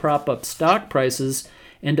money to prop up stock prices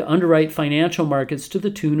and to underwrite financial markets to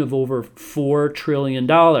the tune of over $4 trillion,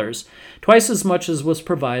 twice as much as was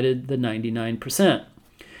provided the 99%.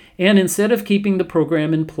 And instead of keeping the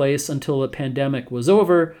program in place until the pandemic was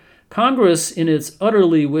over, Congress, in its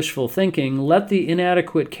utterly wishful thinking, let the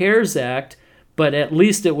inadequate CARES Act, but at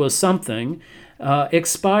least it was something,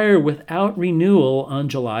 expire without renewal on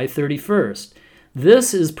July 31st.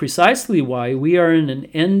 This is precisely why we are in an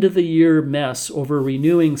end-of-the-year mess over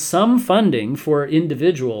renewing some funding for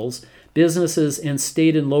individuals, businesses, and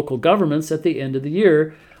state and local governments at the end of the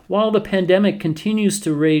year, while the pandemic continues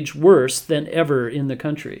to rage worse than ever in the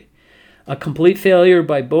country. A complete failure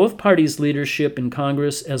by both parties' leadership in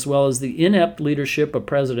Congress, as well as the inept leadership of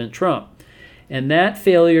President Trump. And that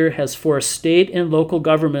failure has forced state and local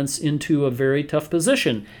governments into a very tough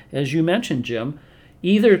position, as you mentioned, Jim.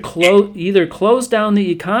 Either close down the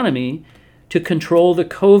economy to control the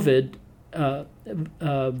COVID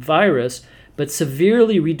virus, but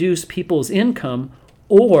severely reduce people's income,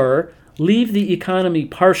 or leave the economy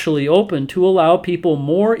partially open to allow people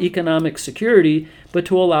more economic security, but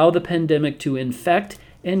to allow the pandemic to infect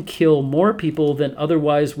and kill more people than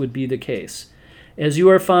otherwise would be the case. As you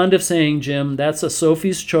are fond of saying, Jim, that's a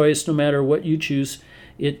Sophie's choice. No matter what you choose,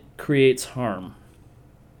 it creates harm.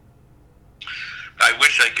 I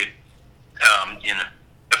wish I could, in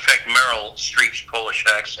effect, Meryl Streep's Polish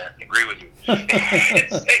accent. Agree with you.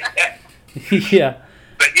 Yeah.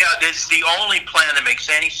 But yeah, this the only plan that makes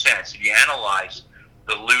any sense. If you analyze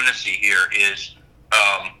the lunacy here, is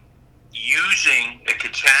using a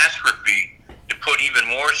catastrophe to put even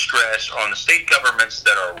more stress on the state governments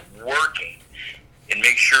that are working, and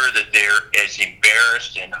make sure that they're as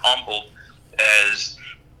embarrassed and humbled as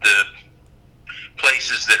the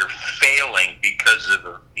places that are failing because of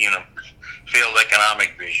a failed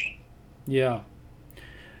economic vision. Yeah,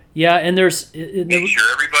 and there's make sure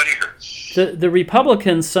everybody hurts. The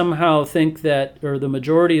Republicans somehow think that, or the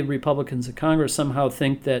majority of Republicans in Congress somehow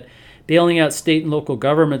think that bailing out state and local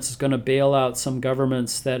governments is going to bail out some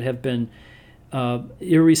governments that have been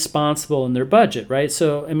irresponsible in their budget, right?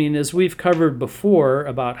 So, I mean, as we've covered before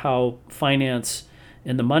about how finance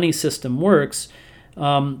and the money system works,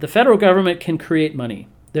 the federal government can create money.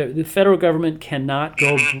 The federal government cannot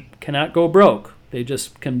go broke. They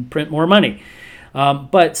just can print more money.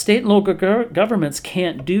 But state and local governments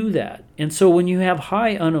can't do that. And so when you have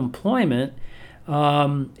high unemployment,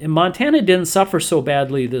 and Montana didn't suffer so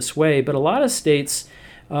badly this way, but a lot of states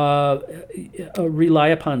rely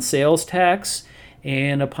upon sales tax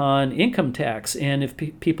and upon income tax. And if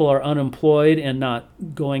people are unemployed and not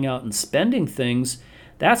going out and spending things,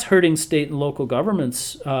 that's hurting state and local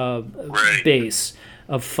governments' base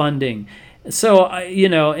of funding. So,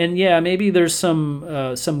 maybe there's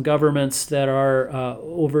some governments that are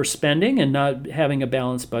overspending and not having a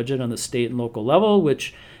balanced budget on the state and local level,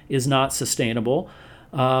 which is not sustainable.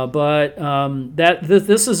 But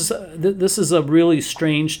this is a really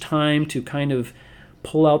strange time to kind of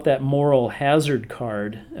pull out that moral hazard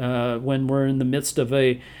card when we're in the midst of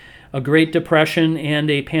a Great Depression and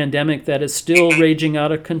a pandemic that is still raging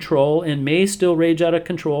out of control and may still rage out of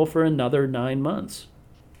control for another 9 months.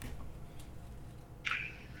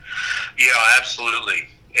 Yeah, absolutely.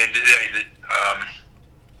 And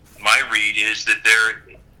my read is that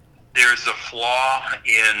there's a flaw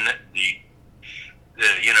in the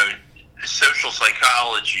social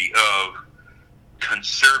psychology of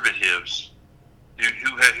conservatives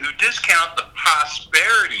who discount the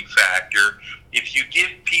prosperity factor if you give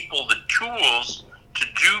people the tools to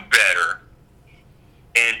do better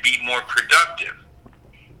and be more productive.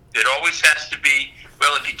 It always has to be,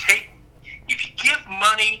 well, if you give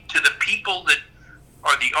money to the people that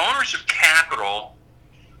are the owners of capital,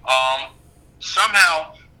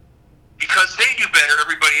 somehow, because they do better,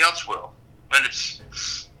 everybody else will. And it's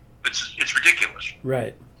ridiculous.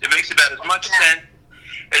 Right. It makes about as much sense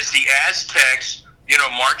as the Aztecs,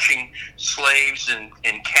 marching slaves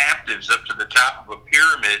and captives up to the top of a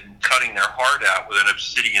pyramid and cutting their heart out with an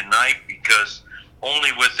obsidian knife, because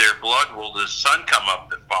only with their blood will the sun come up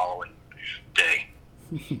the following day.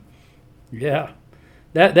 Yeah.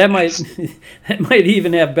 That might that might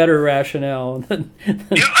even have better rationale than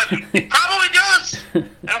It probably does.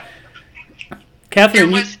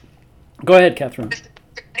 Catherine. Go ahead, Catherine. There's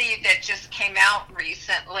a study that just came out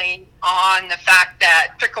recently on the fact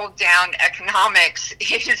that trickle-down economics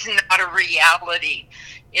is not a reality.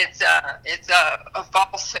 It's a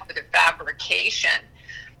falsehood, a fabrication.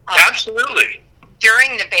 Absolutely.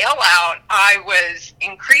 During the bailout, I was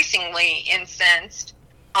increasingly incensed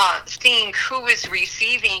seeing who was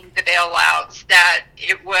receiving the bailouts, that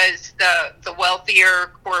it was the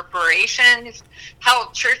wealthier corporations.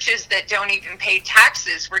 Hell, churches that don't even pay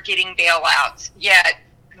taxes were getting bailouts, yet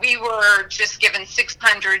we were just given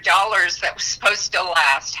 $600 that was supposed to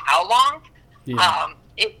last how long? Yeah.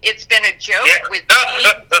 It's been a joke with me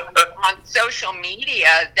on social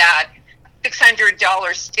media that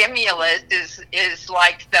 $600 stimulus is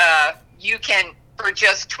like you can, for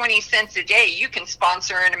just 20 cents a day, you can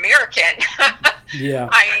sponsor an American. Yeah.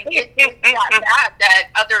 It's not that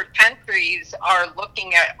other countries are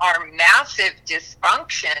looking at our massive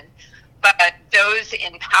dysfunction, but those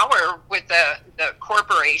in power with the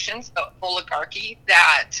corporations, the oligarchy,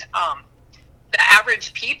 that the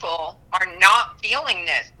average people are not feeling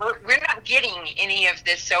this. We're not getting any of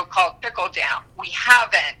this so-called trickle down. We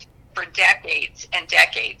haven't for decades and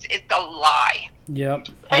decades. It's a lie. Yep.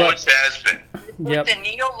 Always has been. Yep. It's a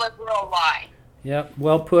neoliberal lie. Yep.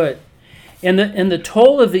 Well put. And the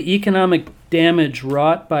toll of the economic damage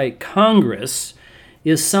wrought by Congress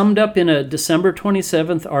is summed up in a December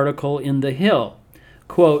 27th article in The Hill.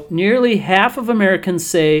 Quote, nearly half of Americans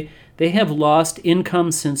say they have lost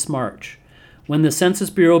income since March, when the Census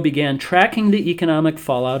Bureau began tracking the economic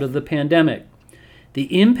fallout of the pandemic.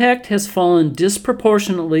 The impact has fallen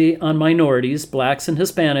disproportionately on minorities. Blacks and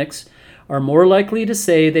Hispanics are more likely to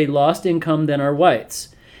say they lost income than are whites,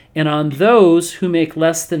 and on those who make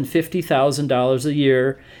less than $50,000 a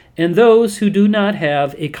year and those who do not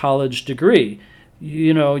have a college degree.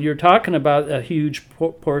 You know, you're talking about a huge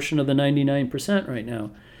portion of the 99% right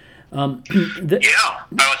now. A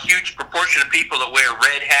huge proportion of people that wear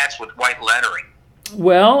red hats with white lettering.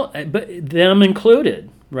 Well, but them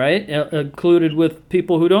included, right? Included with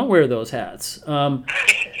people who don't wear those hats.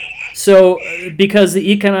 So, because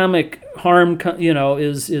the economic harm,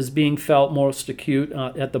 is being felt most acute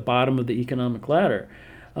at the bottom of the economic ladder.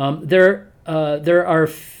 There are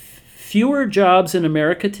fewer jobs in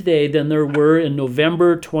America today than there were in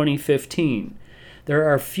November 2015. There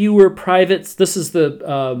are fewer privates. This is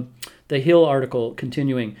the Hill article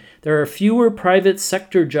continuing. There are fewer private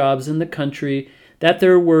sector jobs in the country that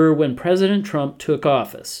there were when President Trump took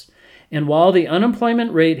office. And while the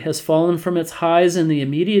unemployment rate has fallen from its highs in the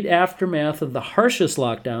immediate aftermath of the harshest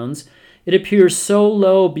lockdowns, it appears so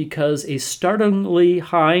low because a startlingly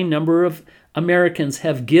high number of Americans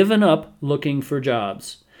have given up looking for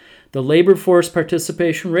jobs. The labor force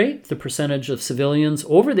participation rate, the percentage of civilians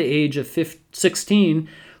over the age of 16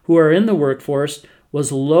 who are in the workforce,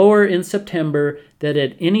 was lower in September than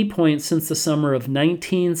at any point since the summer of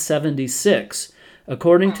 1976,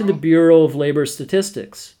 according to the Bureau of Labor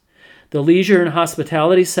Statistics. The leisure and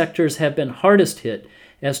hospitality sectors have been hardest hit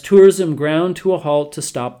as tourism ground to a halt to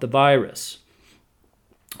stop the virus.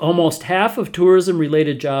 Almost half of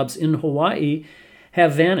tourism-related jobs in Hawaii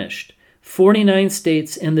have vanished. 49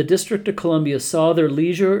 states and the District of Columbia saw their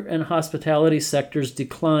leisure and hospitality sectors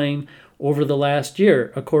decline over the last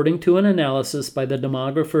year, according to an analysis by the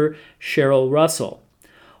demographer Cheryl Russell.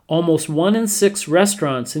 Almost 1 in 6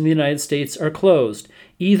 restaurants in the United States are closed,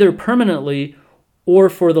 either permanently or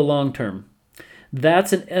for the long term.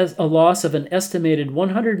 That's a loss of an estimated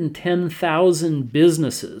 110,000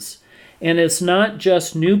 businesses. And it's not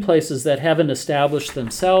just new places that haven't established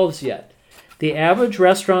themselves yet. The average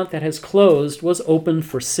restaurant that has closed was open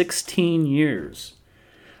for 16 years,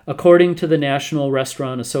 according to the National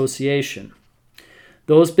Restaurant Association.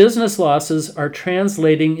 Those business losses are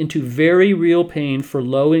translating into very real pain for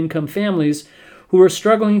low-income families who are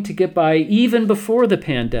struggling to get by even before the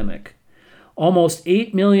pandemic. Almost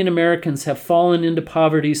 8 million Americans have fallen into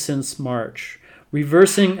poverty since March,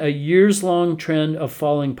 reversing a years-long trend of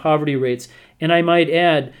falling poverty rates. And I might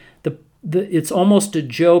add, it's almost a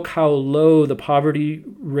joke how low the poverty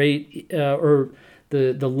rate the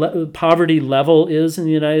poverty level is in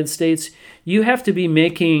the United States. You have to be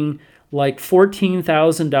making like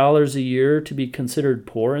 $14,000 a year to be considered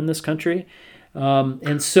poor in this country.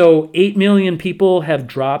 And so 8 million people have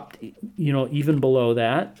dropped, even below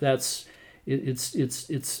that.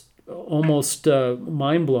 It's almost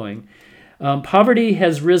mind-blowing. Poverty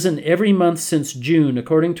has risen every month since June,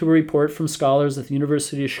 according to a report from scholars at the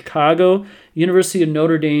University of Chicago, University of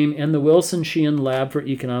Notre Dame, and the Wilson Sheehan Lab for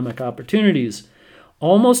Economic Opportunities.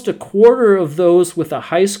 Almost a quarter of those with a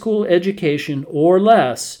high school education or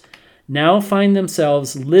less now find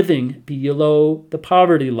themselves living below the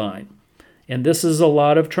poverty line. And this is a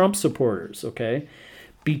lot of Trump supporters, okay?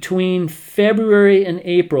 Between February and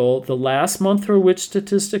April, the last month for which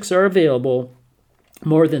statistics are available,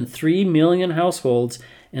 more than 3 million households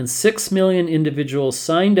and 6 million individuals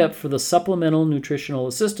signed up for the Supplemental Nutritional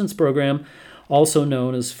Assistance Program, also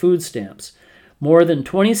known as food stamps. More than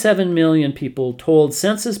 27 million people told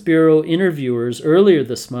Census Bureau interviewers earlier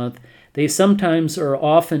this month they sometimes or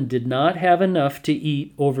often did not have enough to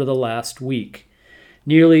eat over the last week.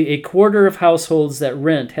 Nearly a quarter of households that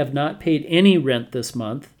rent have not paid any rent this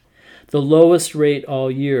month, the lowest rate all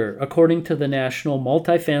year, according to the National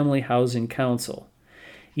Multifamily Housing Council.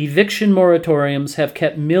 Eviction moratoriums have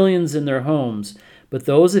kept millions in their homes, but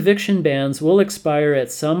those eviction bans will expire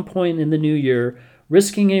at some point in the new year,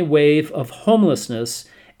 risking a wave of homelessness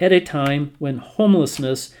at a time when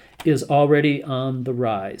homelessness is already on the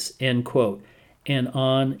rise, end quote, and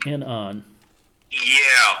on and on.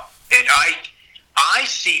 Yeah, and I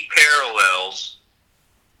see parallels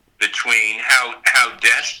between how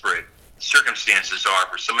desperate circumstances are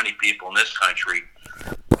for so many people in this country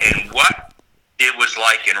and what it was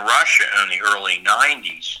like in Russia in the early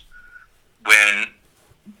 90s when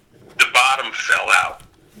the bottom fell out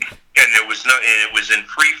and it was in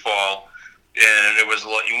free fall, and it was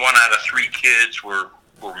 1 out of 3 kids were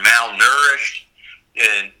malnourished,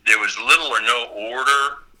 and there was little or no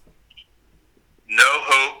order, no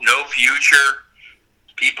hope, no future.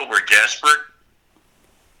 People were desperate,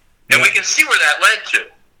 and we can see where that led to.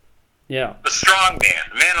 Yeah, the strong man,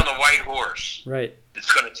 the man on the white horse, right?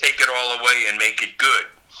 It's going to take it all away and make it good.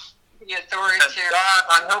 The authoritarian.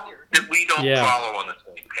 I hope that we don't follow on the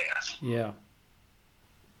same path. Yeah.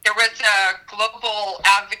 There was a global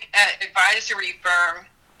advisory firm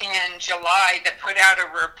in July that put out a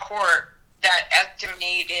report that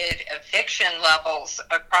estimated eviction levels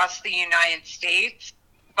across the United States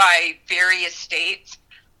by various states.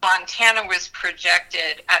 Montana was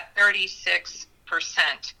projected at 36%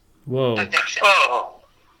 Whoa. eviction. Oh.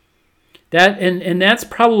 That and that's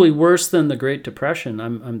probably worse than the Great Depression,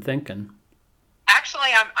 I'm thinking.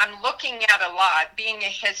 Actually, I'm looking at a lot. Being a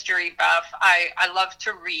history buff, I love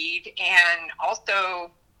to read and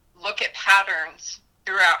also look at patterns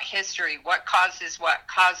throughout history. What causes what,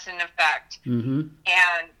 cause and effect. Mm-hmm.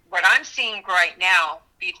 And what I'm seeing right now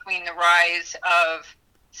between the rise of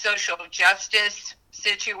social justice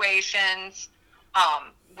situations,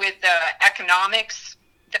 with the economics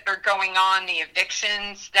that are going on, the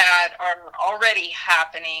evictions that are already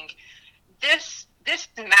happening, this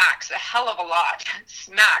smacks a hell of a lot.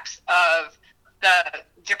 Smacks of the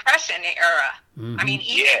Depression era. Mm-hmm. I mean,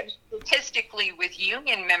 even statistically with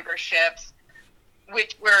union memberships,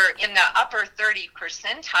 which were in the upper 30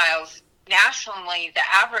 percentiles, nationally, the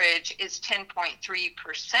average is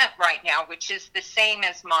 10.3% right now, which is the same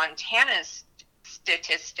as Montana's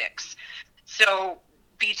statistics. So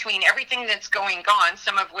between everything that's going on,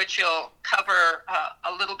 some of which you'll cover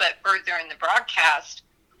a little bit further in the broadcast,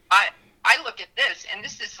 I look at this, and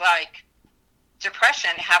this is like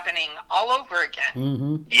depression happening all over again.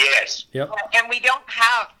 Mm-hmm. Yes. Yep. And we don't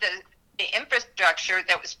have the infrastructure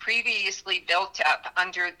that was previously built up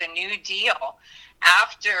under the New Deal.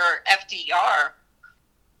 After FDR,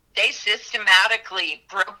 they systematically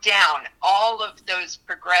broke down all of those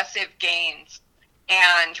progressive gains,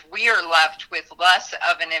 and we are left with less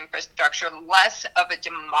of an infrastructure, less of a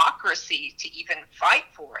democracy to even fight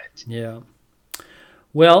for it. Yeah.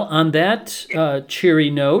 Well, on that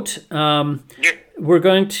cheery note, we're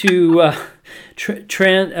going to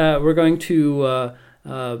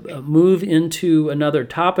move into another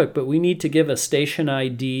topic, but we need to give a station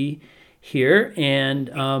ID here,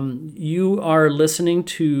 and you are listening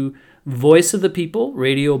to Voice of the People,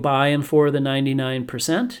 radio by and for the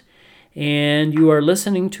 99%, and you are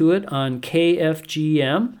listening to it on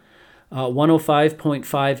KFGM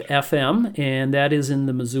 105.5 FM, and that is in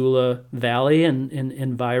the Missoula Valley and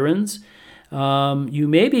environs. You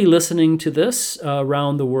may be listening to this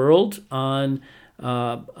around the world on...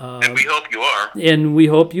 and we hope you are. And we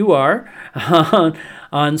hope you are.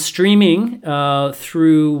 On streaming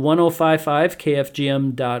through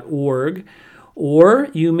 1055kfgm.org, or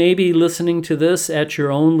you may be listening to this at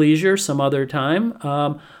your own leisure some other time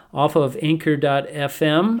off of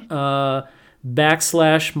anchor.fm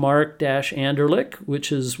 /Mark-Anderlich,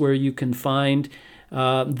 which is where you can find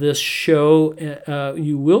This show,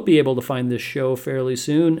 you will be able to find this show fairly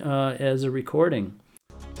soon as a recording.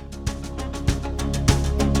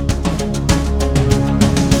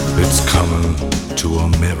 It's coming to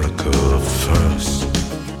America first,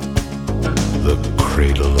 the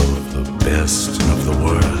cradle of the best and of the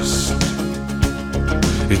worst.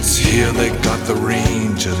 It's here they got the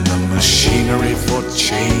range and the machinery for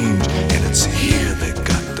change, and it's here they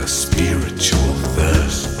got the spiritual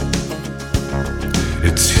thirst.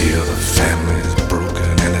 It's here the family's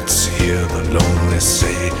broken, and it's here the lonely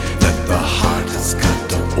say that the heart has got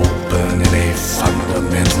to open in a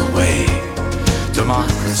fundamental way.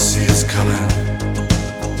 Democracy is coming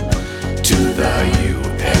to the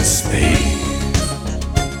USA.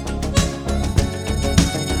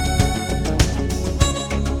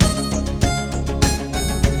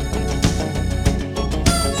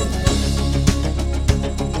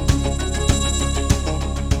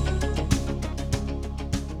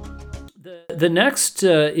 The next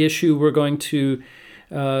issue we're going to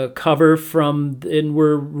cover and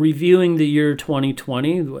we're reviewing the year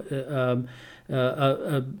 2020,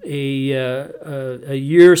 a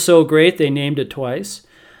year so great they named it twice,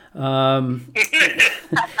 and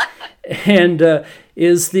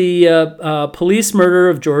is the police murder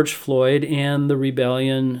of George Floyd and the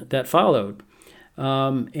rebellion that followed.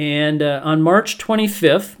 And on March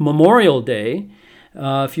 25th, Memorial Day,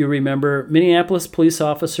 if you remember, Minneapolis police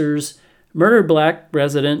officers murdered black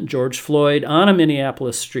resident George Floyd on a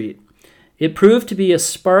Minneapolis street. It proved to be a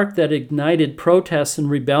spark that ignited protests and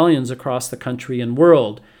rebellions across the country and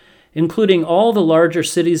world, including all the larger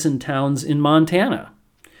cities and towns in Montana,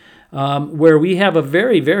 where we have a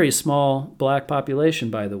very, very small black population,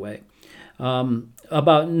 by the way.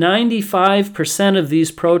 About 95% of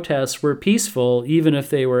these protests were peaceful, even if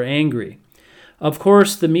they were angry. Of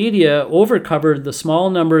course, the media overcovered the small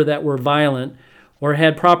number that were violent or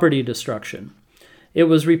had property destruction. It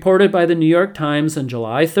was reported by the New York Times on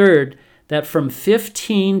July 3rd that from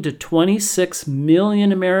 15 to 26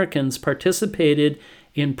 million Americans participated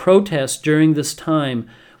in protests during this time,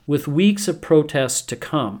 with weeks of protests to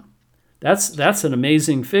come. That's an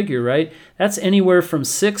amazing figure, right? That's anywhere from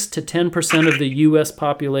 6 to 10% of the U.S.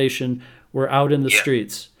 population were out in the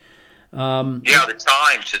streets. The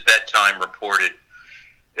Times at that time reported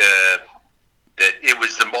that it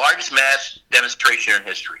was the largest mass demonstration in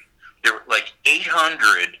history. There were like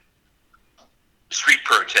 800 street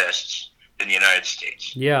protests in the United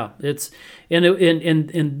States. Yeah,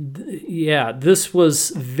 this was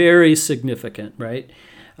very significant, right?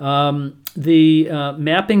 The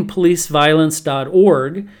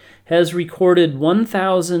mappingpoliceviolence.org has recorded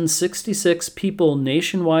 1,066 people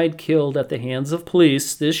nationwide killed at the hands of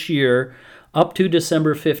police this year up to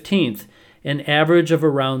December 15th, an average of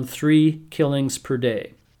around 3 killings per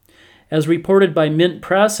day. As reported by Mint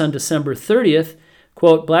Press on December 30th,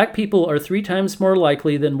 quote, black people are 3 times more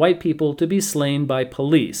likely than white people to be slain by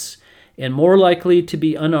police, and more likely to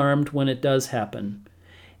be unarmed when it does happen.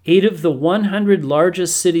 8 of the 100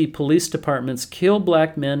 largest city police departments kill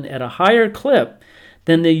black men at a higher clip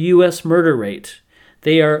than the U.S. murder rate.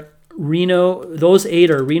 Those 8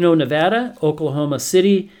 are Reno, Nevada, Oklahoma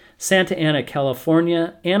City, Santa Ana,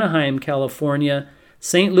 California, Anaheim, California,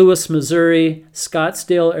 St. Louis, Missouri,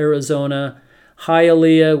 Scottsdale, Arizona,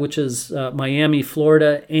 Hialeah, which is Miami,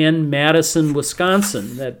 Florida, and Madison,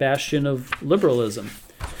 Wisconsin, that bastion of liberalism.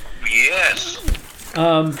 Yes.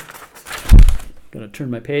 I'm going to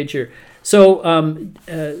turn my page here. So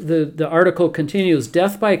the article continues,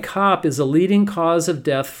 death by cop is a leading cause of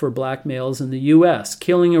death for black males in the U.S.,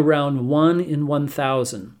 killing around 1 in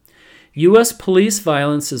 1,000. U.S. police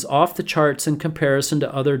violence is off the charts in comparison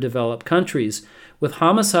to other developed countries, with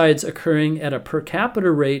homicides occurring at a per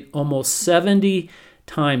capita rate almost 70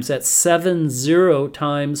 times, that's 70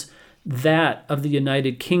 times that of the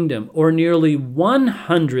United Kingdom, or nearly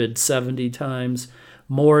 170 times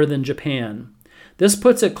more than Japan. This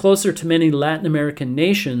puts it closer to many Latin American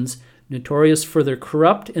nations, notorious for their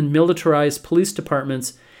corrupt and militarized police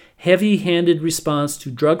departments, heavy-handed response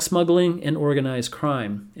to drug smuggling and organized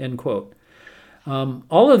crime, end quote.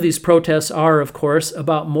 All of these protests are, of course,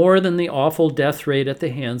 about more than the awful death rate at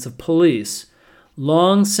the hands of police.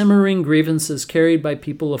 Long simmering grievances carried by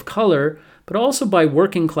people of color, but also by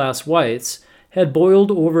working-class whites, had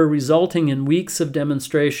boiled over, resulting in weeks of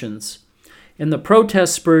demonstrations. And the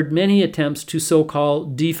protests spurred many attempts to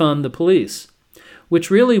so-called defund the police,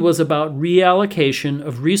 which really was about reallocation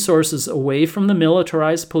of resources away from the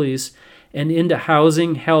militarized police and into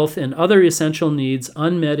housing, health, and other essential needs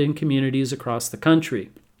unmet in communities across the country.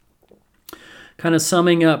 Kind of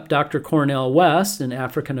summing up, Dr. Cornel West, an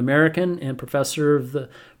African American and professor of the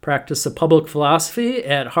practice of public philosophy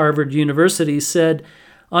at Harvard University, said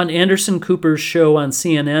on Anderson Cooper's show on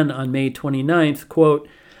CNN on May 29th, quote,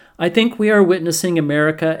 "I think we are witnessing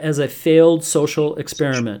America as a failed social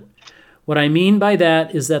experiment. What I mean by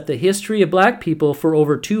that is that the history of black people for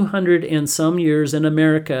over 200 and some years in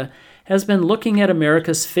America has been looking at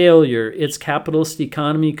America's failure. Its capitalist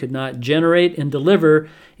economy could not generate and deliver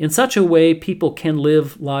in such a way people can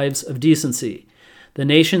live lives of decency. The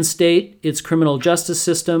nation state, its criminal justice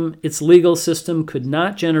system, its legal system could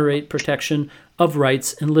not generate protection of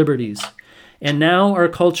rights and liberties. And now our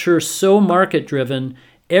culture so market-driven,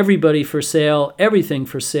 everybody for sale, everything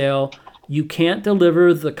for sale, you can't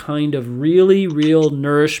deliver the kind of really real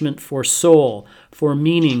nourishment for soul, for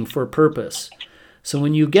meaning, for purpose. So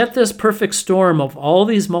when you get this perfect storm of all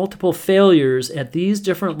these multiple failures at these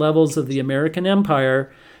different levels of the American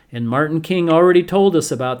empire, and Martin King already told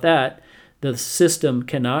us about that, the system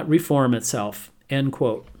cannot reform itself." End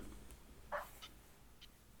quote.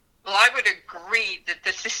 Well, I would agree that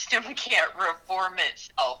the system can't reform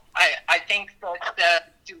itself. I think that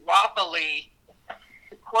the duopoly,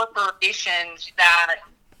 the corporations that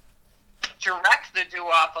direct the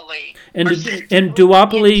duopoly. And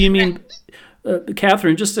duopoly, you mean,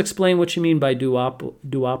 Catherine, just explain what you mean by duopoly.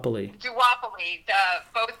 Duopoly,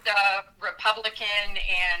 both the Republican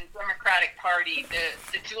and Democratic Party,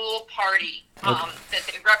 the dual party, that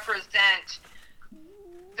they represent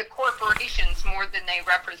the corporations more than they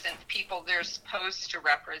represent the people they're supposed to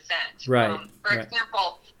represent. Right. For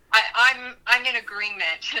example, I'm in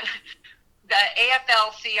agreement. The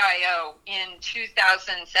AFL-CIO in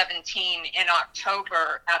 2017 in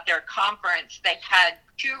October at their conference, they had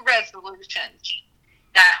 2 resolutions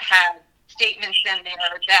that had statements in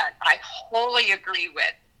there that I wholly agree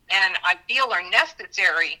with and I feel are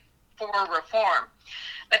necessary for reform.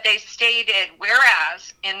 But they stated,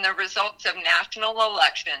 whereas in the results of national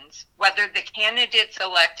elections, whether the candidates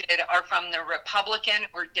elected are from the Republican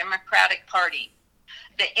or Democratic Party,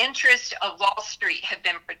 the interests of Wall Street have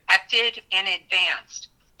been protected and advanced,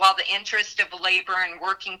 while the interests of labor and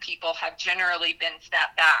working people have generally been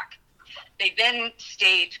set back. They then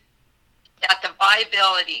state that the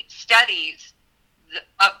viability studies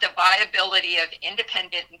of the viability of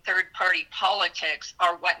independent and third-party politics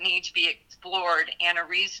are what need to be explored and a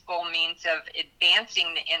reasonable means of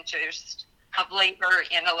advancing the interests of labor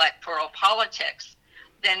in electoral politics.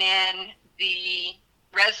 Then in the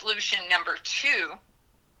resolution number 2,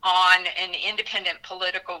 on an independent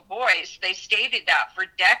political voice, they stated that for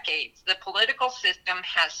decades, the political system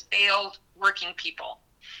has failed working people,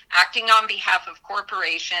 acting on behalf of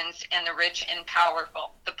corporations and the rich and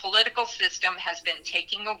powerful. The political system has been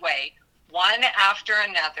taking away, one after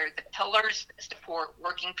another, the pillars that support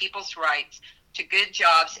working people's rights to good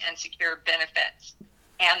jobs and secure benefits.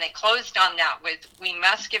 And they closed on that with, we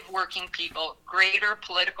must give working people greater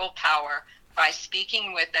political power by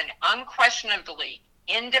speaking with an unquestionably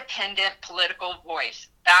independent political voice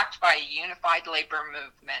backed by a unified labor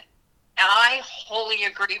movement. And I wholly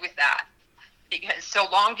agree with that, because so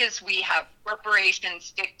long as we have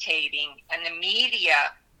corporations dictating and the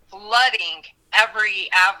media flooding every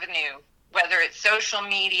avenue, whether it's social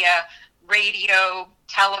media, radio,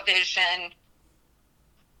 television,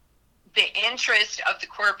 the interest of the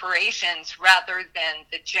corporations rather than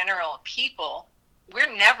the general people,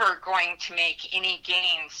 we're never going to make any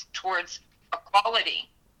gains towards equality.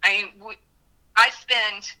 I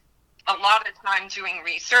spend a lot of time doing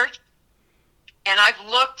research, and I've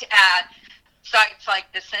looked at sites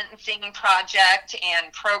like the Sentencing Project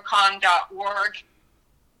and procon.org.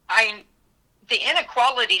 The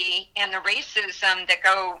inequality and the racism that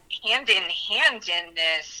go hand in hand in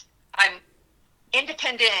this. I'm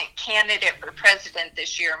independent candidate for president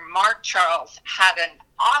this year. Mark Charles had an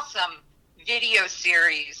awesome video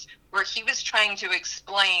series where he was trying to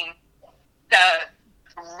explain the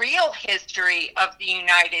real history of the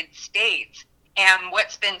United States and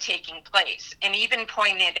what's been taking place, and even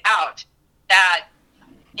pointed out that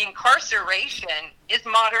incarceration is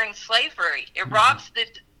modern slavery. It robs the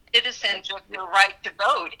citizens of their right to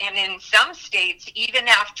vote, and in some states, even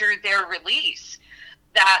after their release,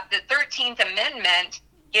 that the 13th Amendment,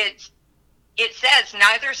 it says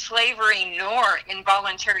neither slavery nor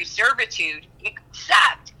involuntary servitude,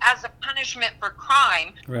 except as a punishment for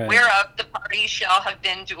crime, right, whereof the parties shall have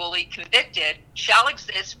been duly convicted, shall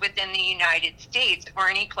exist within the United States or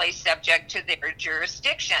any place subject to their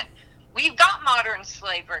jurisdiction. We've got modern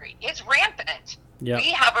slavery. It's rampant. Yep.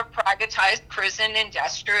 We have a privatized prison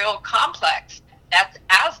industrial complex. that's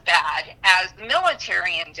as bad as the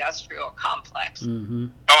military-industrial complex. Mm-hmm.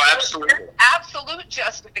 Oh, absolutely. There's absolute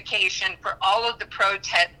justification for all of the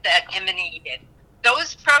protests that emanated.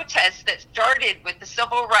 Those protests that started with the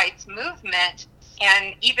civil rights movement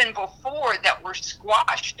and even before that were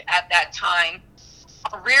squashed at that time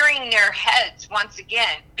are rearing their heads once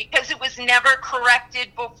again because it was never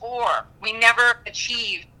corrected before. We never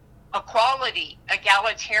achieved equality,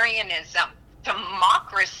 egalitarianism,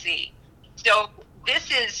 democracy. So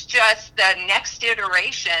this is just the next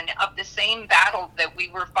iteration of the same battle that we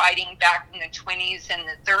were fighting back in the 20s and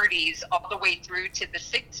the 30s all the way through to the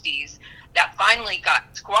 60s that finally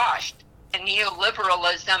got squashed. And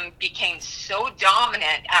neoliberalism became so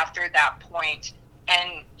dominant after that point.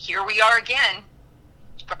 And here we are again,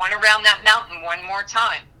 going around that mountain one more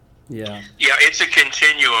time. Yeah. Yeah, it's a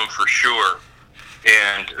continuum for sure.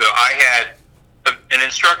 And I had an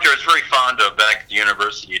instructor I was very fond of back at the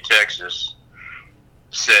University of Texas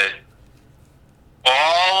said,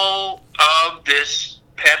 all of this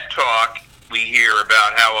pep talk we hear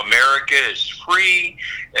about how America is free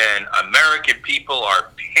and American people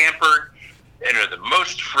are pampered and are the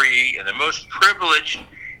most free and the most privileged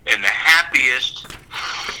and the happiest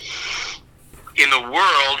in the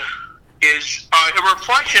world is a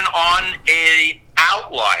reflection on an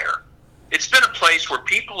outlier. It's been a place where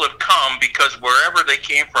people have come because wherever they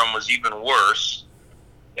came from was even worse,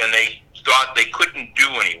 and they thought they couldn't do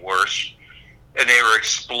any worse, and they were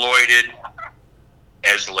exploited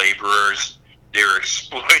as laborers. They were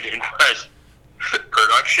exploited as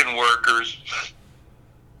production workers.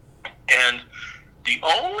 And the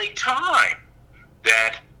only time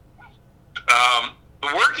that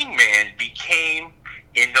the working man became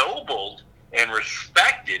ennobled and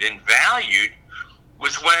respected and valued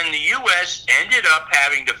was when the U.S. ended up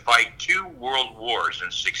having to fight 2 world wars in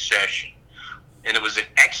succession. And it was an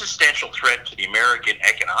existential threat to the American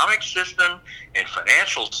economic system and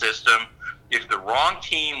financial system if the wrong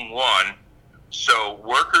team won. So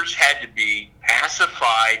workers had to be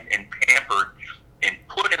pacified and pampered and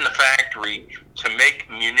put in the factory to make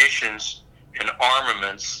munitions and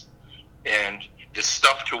armaments and the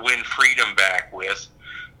stuff to win freedom back with.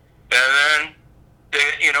 And then,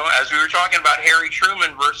 as we were talking about Harry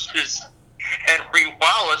Truman versus Henry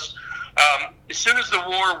Wallace, as soon as the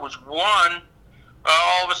war was won,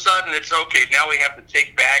 all of a sudden it's okay, now we have to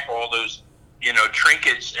take back all those,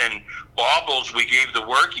 trinkets and baubles we gave the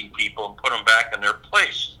working people and put them back in their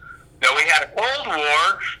place. Now, we had a Cold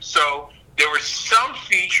War, so there were some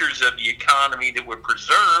features of the economy that were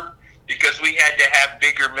preserved because we had to have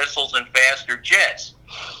bigger missiles and faster jets.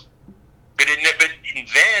 But then,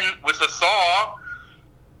 with the thaw,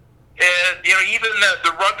 even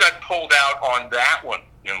the rug got pulled out on that one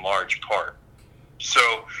in large part.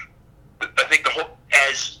 So I think the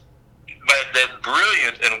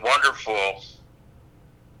brilliant and wonderful,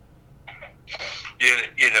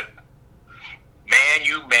 man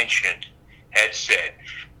you mentioned had said,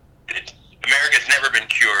 America's never been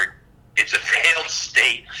cured. It's a failed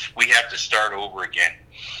state. We have to start over again.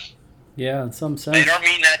 Yeah, in some sense. They don't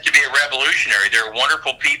mean that to be a revolutionary. They're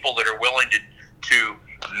wonderful people that are willing to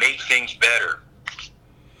make things better.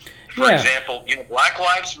 For example, Black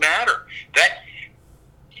Lives Matter. That,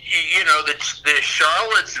 the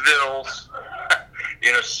Charlottesville,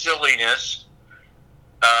 silliness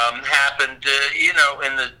happened,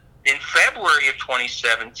 in February of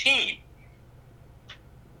 2017.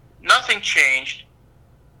 Nothing changed.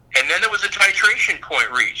 And then there was a titration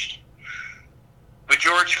point reached with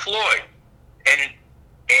George Floyd.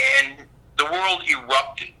 And the world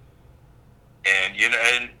erupted. And,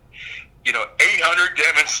 800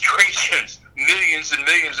 demonstrations, millions and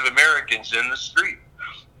millions of Americans in the street.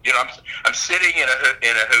 I'm sitting in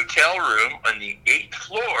a hotel room on the 8th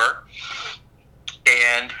floor,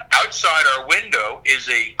 and outside our window is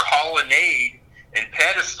a colonnade and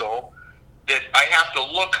pedestal that I have to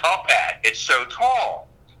look up at. It's so tall.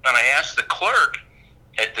 And I asked the clerk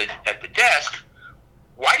at the desk,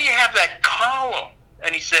 why do you have that column?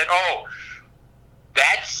 And he said, oh,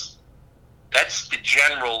 that's the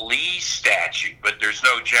General Lee statue, but there's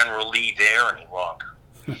no General Lee there any longer.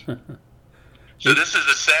 So this is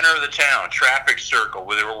the center of the town, traffic circle,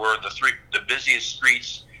 where the busiest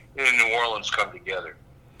streets in New Orleans come together.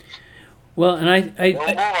 Well, and I think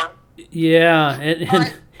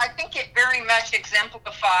it very much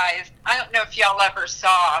exemplifies. I don't know if y'all ever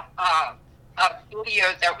saw a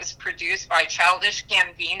video that was produced by Childish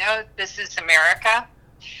Gambino, This Is America.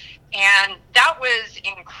 And that was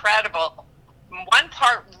incredible. One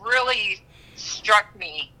part really struck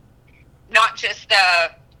me, not just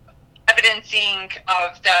the evidencing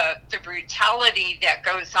of the brutality that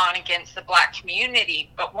goes on against the Black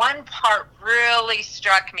community. But one part really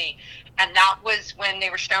struck me, and that was when they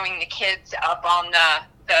were showing the kids up on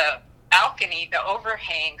the balcony, the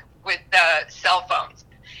overhang, with the cell phones.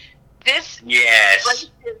 This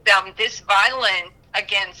racism, this violence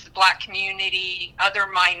against the Black community, other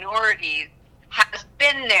minorities, has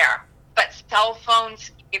been there, but cell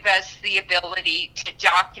phones give us the ability to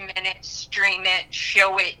document it, stream it,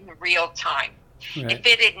 show it in real time. Right. If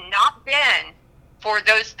it had not been for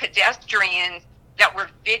those pedestrians that were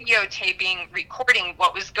videotaping, recording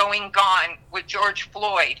what was going on with George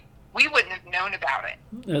Floyd, we wouldn't have known about it.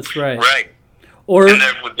 That's right. Right. Or and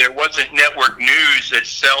there wasn't network news at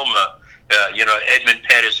Selma, Edmund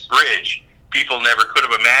Pettus Bridge. People never could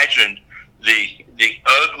have imagined the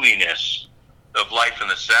ugliness of life in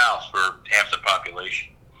the South for half the population.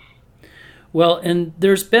 well, and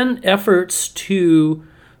there's been efforts to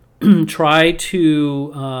try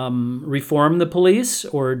to reform the police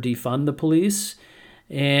or defund the police,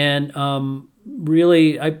 and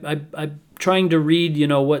really, I'm trying to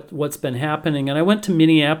read, what's been happening. And I went to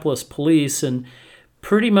Minneapolis Police, and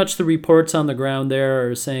pretty much the reports on the ground there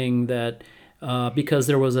are saying that because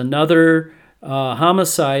there was another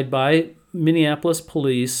homicide by Minneapolis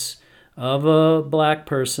Police of a Black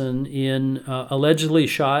person allegedly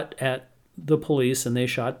shot at the police, and they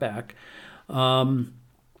shot back. And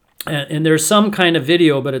there's some kind of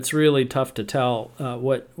video, but it's really tough to tell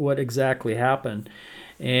what exactly happened.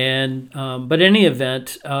 And but in any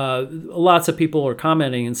event, lots of people are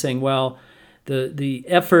commenting and saying, well, the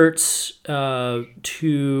efforts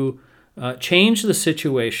to change the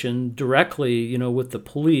situation directly, with the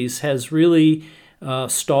police has really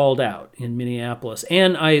stalled out in Minneapolis,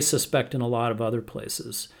 and I suspect in a lot of other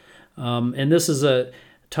places. And this is a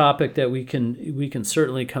topic that we can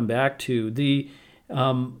certainly come back to.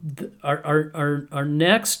 Our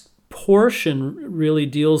next portion really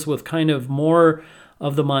deals with kind of more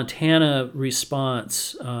of the Montana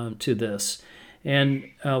response to this, and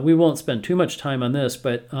we won't spend too much time on this,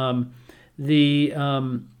 but we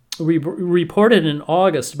reported in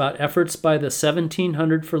August about efforts by the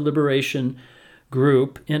 1700 for Liberation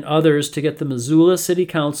group and others to get the Missoula City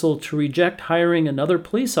Council to reject hiring another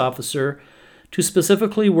police officer to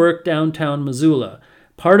specifically work downtown Missoula,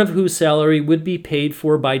 part of whose salary would be paid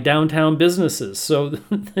for by downtown businesses. So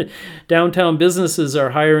downtown businesses are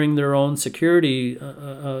hiring their own security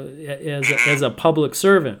as a public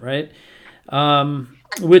servant, right?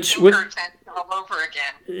 Which Pinkertons all over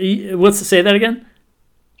again. Say that again?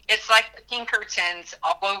 It's like the Pinkertons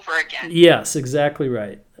all over again. Yes, exactly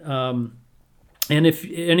right. And if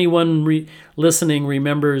anyone listening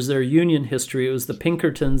remembers their union history, it was the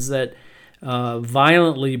Pinkertons that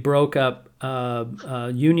violently broke up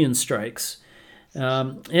union strikes.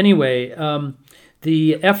 Anyway,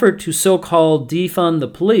 the effort to so-called defund the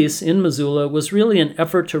police in Missoula was really an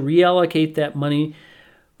effort to reallocate that money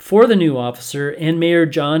for the new officer and Mayor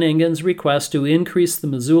John Engen's request to increase the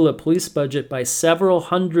Missoula police budget by several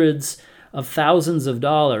hundreds of thousands of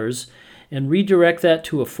dollars and redirect that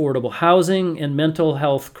to affordable housing and mental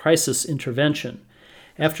health crisis intervention.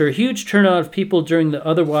 After a huge turnout of people during the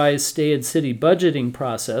otherwise staid city budgeting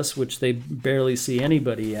process, which they barely see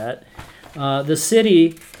anybody at, the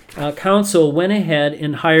city council went ahead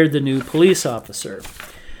and hired the new police officer.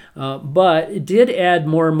 But it did add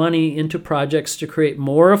more money into projects to create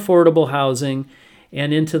more affordable housing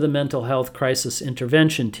and into the mental health crisis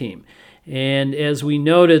intervention team. And as we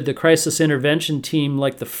noted, the crisis intervention team,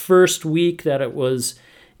 like the first week that it was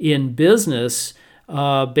in business,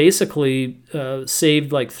 basically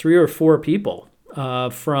saved like 3 or 4 people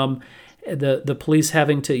from the police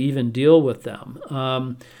having to even deal with them.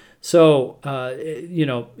 The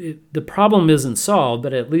problem isn't solved,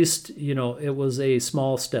 but at least, it was a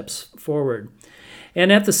small steps forward.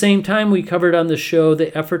 And at the same time, we covered on the show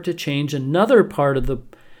the effort to change another part of the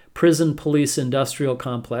prison police industrial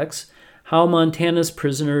complex, how Montana's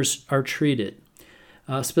prisoners are treated.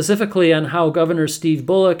 Specifically on how Governor Steve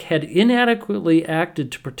Bullock had inadequately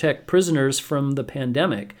acted to protect prisoners from the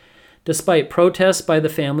pandemic, despite protests by the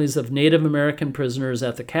families of Native American prisoners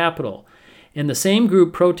at the Capitol. And the same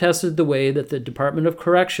group protested the way that the Department of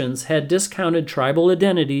Corrections had discounted tribal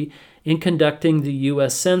identity in conducting the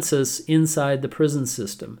U.S. Census inside the prison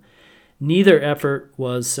system. Neither effort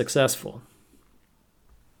was successful.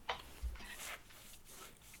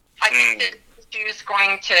 I think the issue is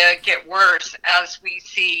going to get worse as we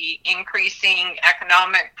see increasing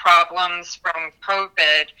economic problems from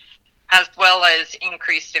COVID, as well as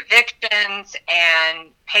increased evictions and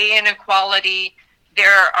pay inequality.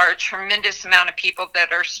 there are a tremendous amount of people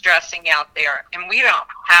that are stressing out there, and we don't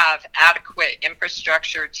have adequate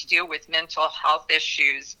infrastructure to deal with mental health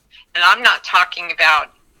issues. And I'm not talking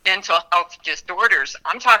about mental health disorders.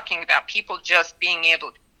 I'm talking about people just being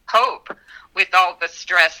able to cope with all the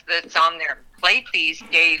stress that's on their plate these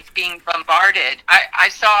days, being bombarded. I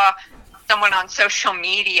saw someone on social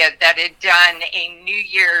media that had done a New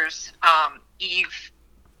Year's Eve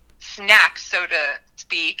snack, so to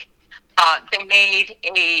speak. They made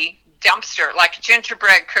a dumpster, like a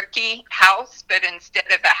gingerbread cookie house, but instead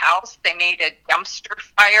of a house, they made a dumpster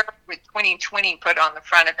fire with 2020 put on the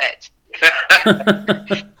front of it.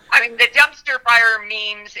 I mean, the dumpster fire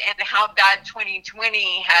memes and how bad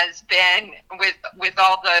 2020 has been with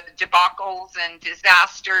all the debacles and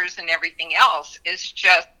disasters and everything else is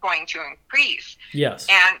just going to increase. Yes.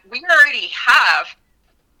 And we already have,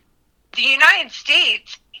 the United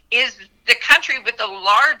States is the country with the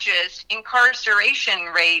largest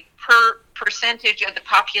incarceration rate per percentage of the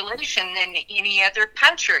population than any other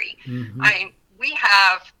country. Mm-hmm. I mean, we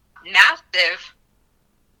have massive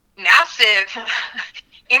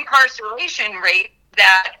incarceration rate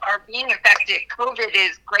that are being affected. COVID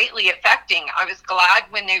is greatly affecting. I was glad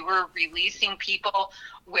when they were releasing people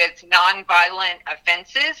with nonviolent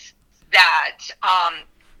offenses that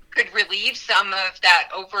could relieve some of that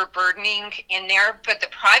overburdening in there, but the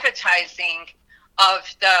privatizing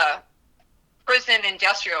of the prison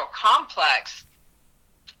industrial complex,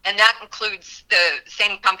 and that includes the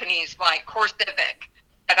same companies like CoreCivic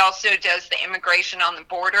that also does the immigration on the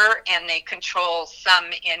border, and they control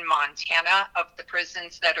some in Montana of the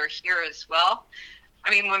prisons that are here as well.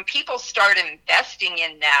 I mean, when people start investing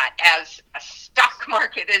in that as a stock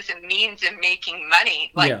market, as a means of making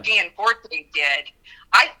money, like Gianforte did,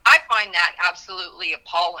 I find that absolutely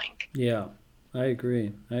appalling. Yeah, I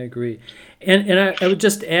agree. And I would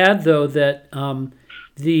just add, though, that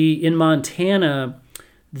in Montana,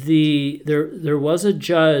 there was a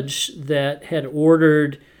judge that had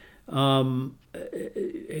ordered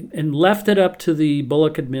and left it up to the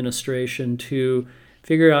Bullock administration to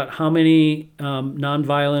figure out how many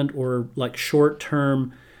nonviolent or like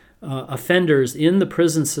short-term offenders in the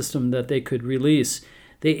prison system that they could release.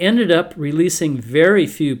 They ended up releasing very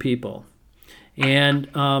few people, and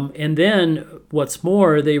then what's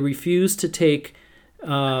more, they refused to take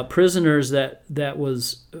prisoners that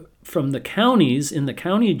was from the counties in the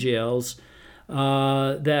county jails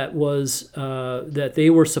that they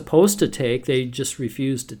were supposed to take. They just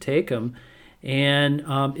refused to take them, and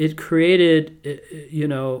it created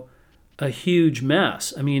a huge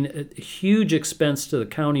mess. I mean, a huge expense to the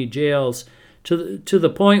county jails. To the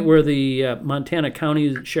point where the Montana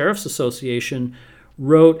County Sheriff's Association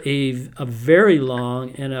wrote a very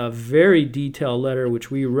long and a very detailed letter,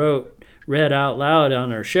 which we read out loud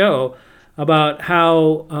on our show, about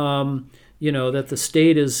how that the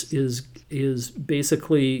state is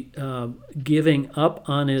basically giving up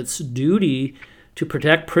on its duty to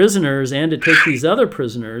protect prisoners and to take these other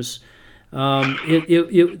prisoners.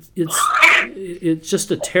 It's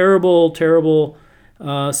just a terrible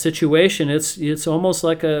situation. It's almost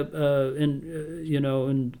like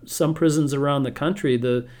in some prisons around the country,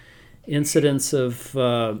 the incidence of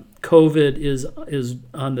COVID is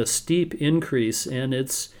on the steep increase, and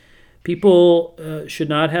it's people should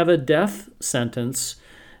not have a death sentence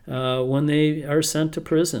when they are sent to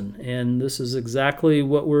prison, and this is exactly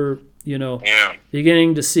what we're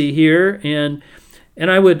beginning to see here. And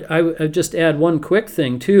I would just add one quick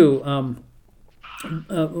thing too.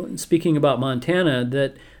 Speaking about Montana,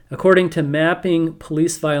 that according to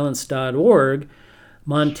mappingpoliceviolence.org,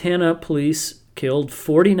 Montana police killed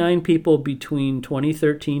 49 people between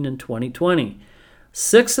 2013 and 2020.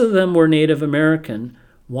 6 of them were Native American,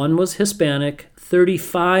 1 was Hispanic,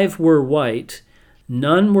 35 were white,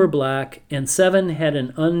 none were black, and 7 had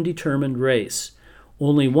an undetermined race.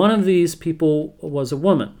 Only 1 of these people was a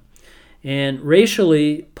woman. And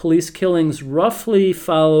racially, police killings roughly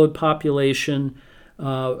followed population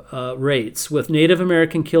rates, with Native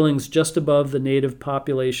American killings just above the Native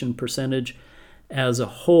population percentage as a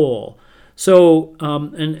whole. So,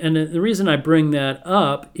 and the reason I bring that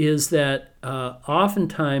up is that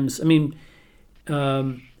oftentimes, I mean,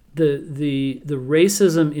 the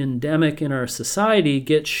racism endemic in our society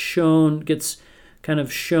gets kind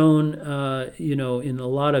of shown, in a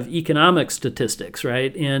lot of economic statistics,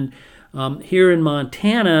 right? And here in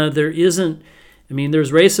Montana, there isn't. I mean,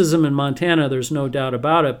 there's racism in Montana, there's no doubt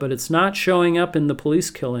about it, but it's not showing up in the police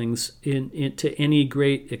killings to any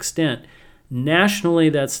great extent. Nationally,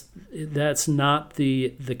 that's not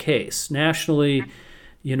the case. Nationally,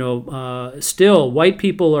 still white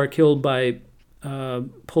people are killed by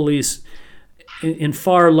police in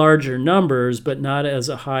far larger numbers, but not as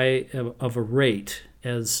a high of a rate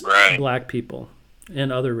as black people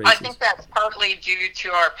and other races. I think that's partly due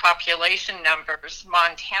to our population numbers.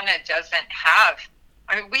 Montana doesn't have,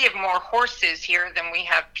 we have more horses here than we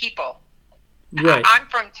have people. Right. I'm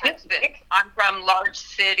from Texas. I'm from large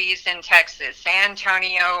cities in Texas, San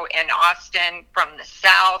Antonio and Austin, from the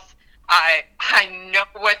South. I know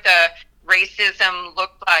what the racism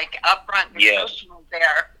looked like up front and personal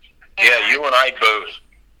there. And you and I both.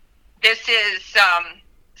 This is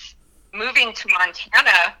moving to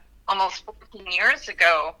Montana almost 14 years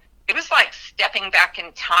ago. It was like stepping back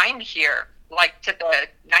in time here, like to the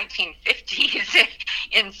 1950s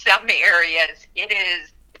in some areas.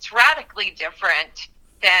 It's radically different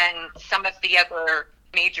than some of the other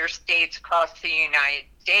major states across the United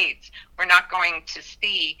States. We're not going to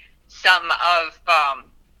see some of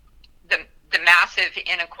the massive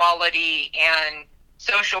inequality and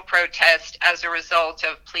social protest as a result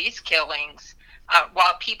of police killings.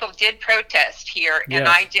 While people did protest here, and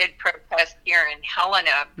I did protest here in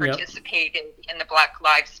Helena, participated in the Black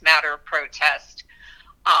Lives Matter protest,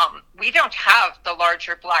 we don't have the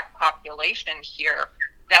larger black population here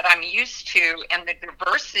that I'm used to, and the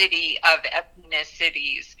diversity of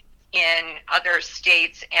ethnicities in other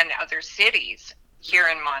states and other cities here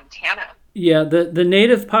in Montana. Yeah, the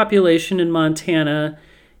native population in Montana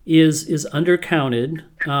is undercounted,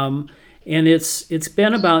 and it's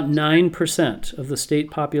been about 9% of the state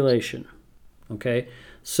population. Okay,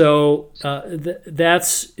 so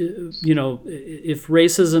that's if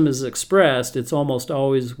racism is expressed, it's almost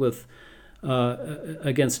always with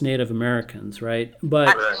against Native Americans, right?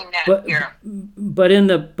 But in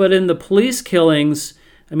the police killings,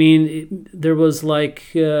 I mean, there was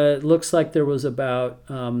looks like there was about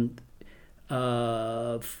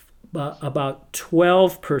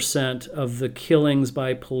 12% of the killings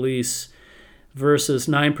by police versus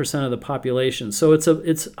 9% of the population. So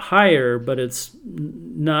it's higher, but it's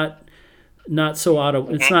not so out of.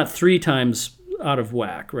 It's not 3 times out of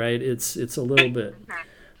whack, right? It's a little bit.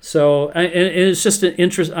 So and it's just an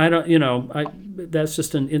interest. That's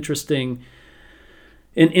just an interesting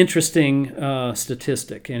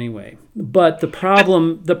statistic anyway. But the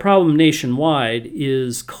problem nationwide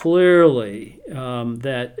is clearly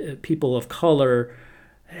that people of color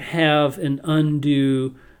have an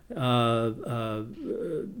undue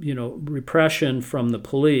repression from the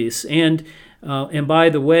police. And by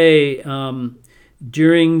the way,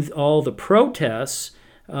 during all the protests,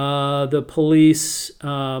 the police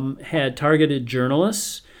had targeted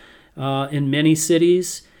journalists in many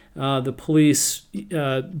cities. The police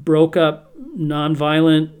broke up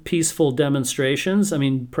nonviolent, peaceful demonstrations. I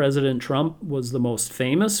mean, President Trump was the most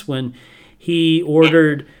famous when he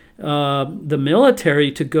ordered the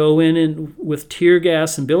military to go in and with tear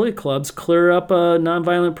gas and billy clubs clear up a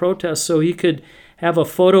nonviolent protest so he could have a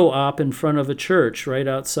photo op in front of a church right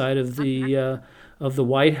outside of the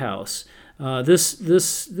White House.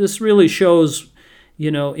 This really shows,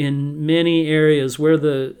 in many areas where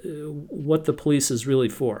what the police is really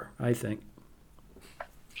for, I think.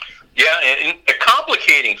 Yeah, and a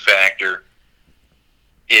complicating factor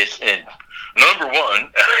is, number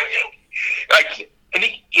one,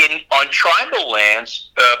 on tribal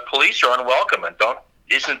lands, police are unwelcome, and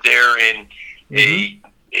isn't there a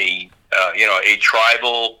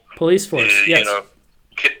tribal police force? Yes.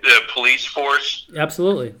 Police force.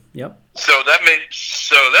 Absolutely. Yep. So that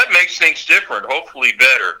makes things different, hopefully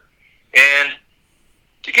better. And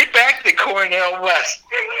to get back to Cornel West,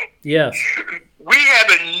 yes, we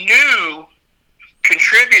have a new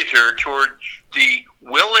contributor toward the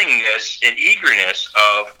willingness and eagerness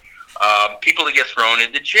of people to get thrown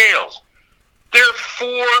into jails. They're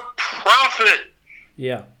for-profit.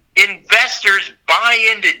 Yeah. Investors buy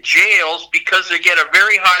into jails because they get a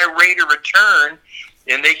very high rate of return,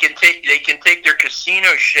 and they can take their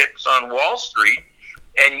casino chips on Wall Street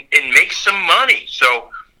and make some money. So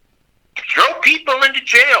throw people into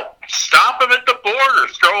jail, stop them at the border,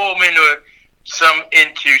 throw them into some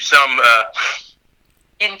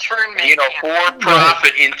internment,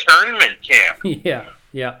 for-profit internment camp.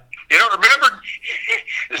 Yeah. Remember,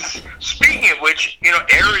 speaking of which,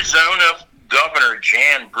 Arizona Governor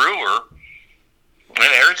Jan Brewer,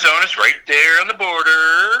 and Arizona's right there on the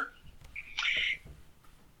border.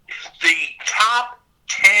 The top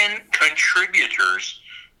 10 contributors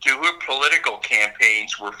to her political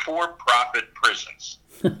campaigns were for-profit prisons.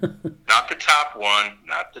 Not the top 1,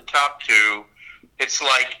 not the top 2. It's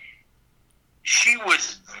like she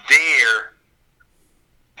was their,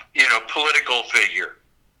 political figure.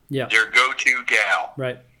 Yeah. Their go-to gal.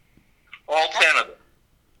 Right. All 10 of them.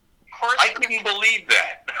 I couldn't believe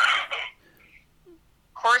that.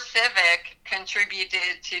 CoreCivic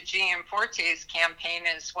contributed to Gianforte's campaign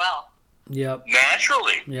as well. Yep.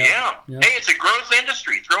 Naturally, yeah. Hey, it's a growth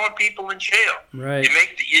industry, throwing people in jail. Right. You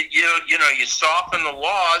make you soften the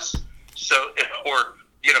laws or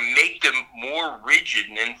make them more rigid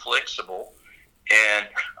and inflexible, and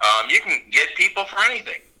you can get people for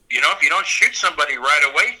anything. If you don't shoot somebody right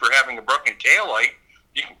away for having a broken taillight,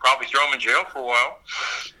 you can probably throw them in jail for a while.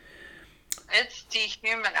 It's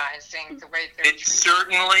dehumanizing the way they're treated. It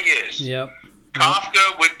certainly is. Yep.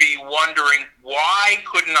 Kafka would be wondering, why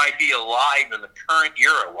couldn't I be alive in the current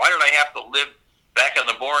era? Why did I have to live back in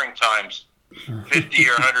the boring times 50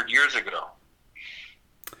 or 100 years ago?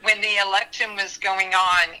 When the election was going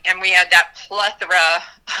on and we had that plethora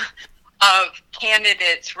of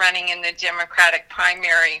candidates running in the Democratic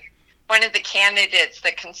primary, one of the candidates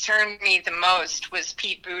that concerned me the most was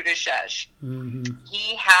Pete Buttigieg. Mm-hmm.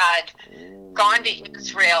 He had gone to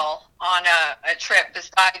Israel on a trip.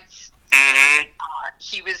 Besides,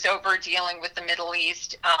 he was over dealing with the Middle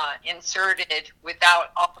East, inserted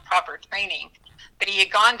without all the proper training. But he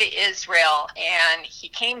had gone to Israel, and he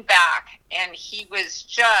came back, and he was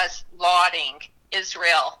just lauding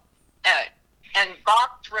Israel. And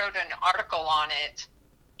Vox wrote an article on it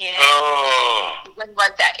when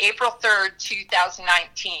was that? April 3rd,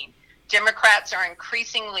 2019. Democrats are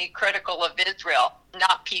increasingly critical of Israel,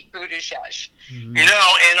 not Pete Buttigieg. Mm-hmm. And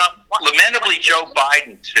lamentably Joe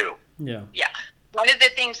Biden, too. Yeah. One of the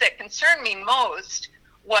things that concerned me most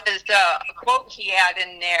was a quote he had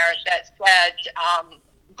in there that said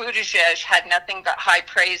Buttigieg had nothing but high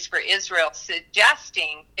praise for Israel,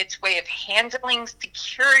 suggesting its way of handling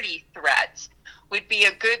security threats would be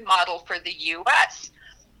a good model for the U.S.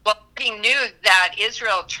 Well, he knew that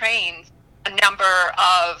Israel trains a number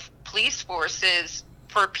of police forces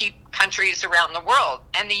for countries around the world,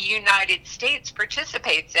 and the United States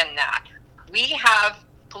participates in that. We have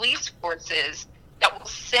police forces that will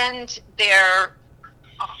send their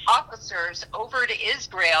officers over to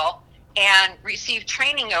Israel and receive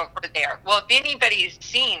training over there. Well, if anybody's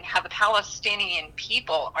seen how the Palestinian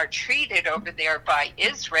people are treated over there by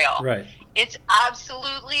Israel, right, it's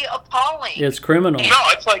absolutely appalling. It's criminal. No,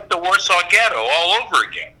 it's like the Warsaw Ghetto all over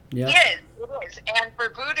again. Yeah. It is. And for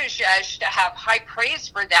Buttigieg to have high praise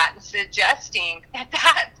for that and suggesting that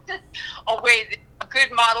that's a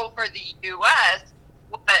good model for the U.S.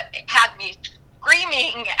 Had me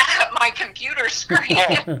screaming at my computer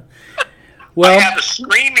screen. Well, I have a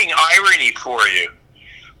screaming irony for you.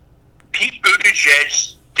 Pete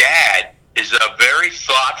Buttigieg's dad is a very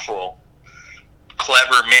thoughtful,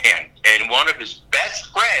 clever man, and one of his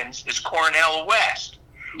best friends is Cornel West.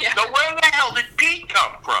 Yeah. So where the hell did Pete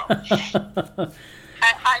come from?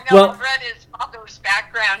 I know. I read his father's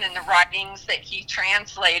background in the writings that he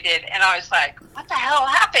translated, and I was like, what the hell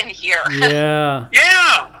happened here? Yeah.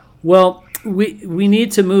 Yeah. Well, we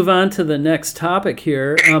need to move on to the next topic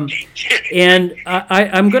here, and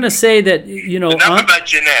I'm going to say that enough about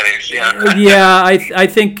genetics. Yeah. Yeah, I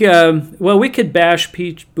think we could bash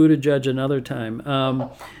Pete Buttigieg another time,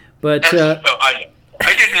 but I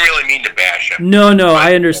didn't really mean to bash him. No,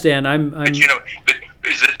 I understand. But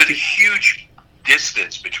there's a huge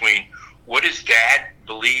distance between what his dad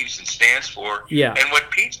believes and stands for, and what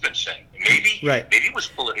Pete's been saying. Maybe it was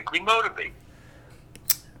politically motivated.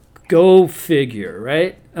 Go figure,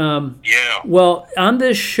 right? Yeah. Well, on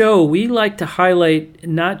this show, we like to highlight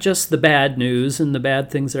not just the bad news and the bad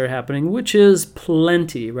things that are happening, which is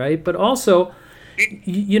plenty, right? But also,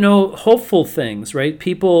 hopeful things, right?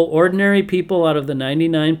 Ordinary people out of the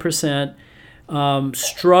 99%,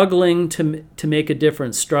 struggling to make a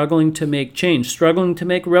difference, struggling to make change, struggling to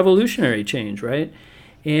make revolutionary change, right?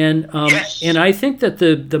 And and I think that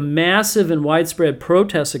the massive and widespread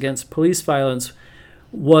protests against police violence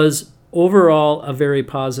was overall a very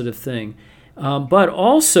positive thing. But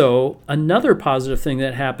also, another positive thing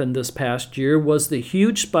that happened this past year was the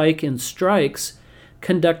huge spike in strikes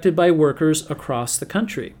conducted by workers across the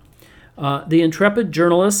country. The intrepid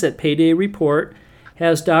journalist at Payday Report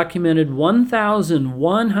has documented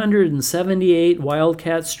 1,178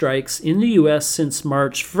 wildcat strikes in the U.S. since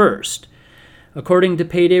March 1st. According to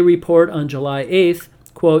Payday Report on July 8th,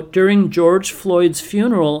 quote, during George Floyd's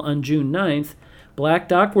funeral on June 9th, Black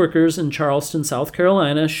dock workers in Charleston, South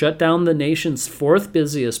Carolina, shut down the nation's fourth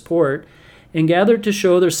busiest port and gathered to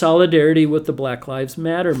show their solidarity with the Black Lives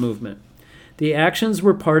Matter movement. The actions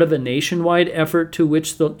were part of a nationwide effort to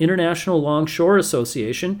which the International Longshore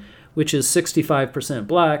Association, which is 65%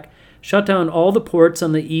 black, shut down all the ports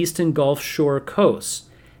on the East and Gulf Shore coasts.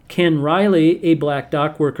 Ken Riley, a black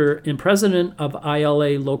dock worker and president of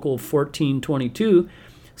ILA Local 1422,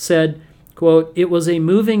 said, quote, "It was a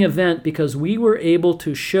moving event because we were able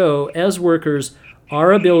to show, as workers,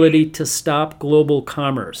 our ability to stop global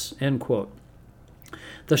commerce," end quote.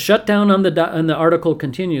 The shutdown on and the article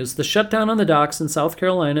continues, the shutdown on the docks in South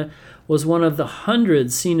Carolina was one of the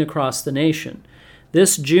hundreds seen across the nation.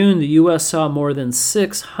 This June, the U.S. saw more than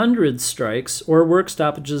 600 strikes or work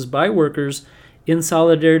stoppages by workers in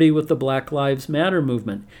solidarity with the Black Lives Matter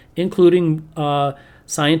movement, including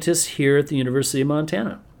scientists here at the University of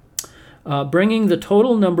Montana, bringing the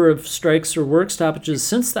total number of strikes or work stoppages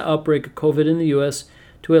since the outbreak of COVID in the U.S.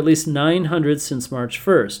 to at least 900 since March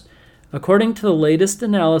 1st. According to the latest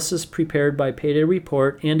analysis prepared by Payday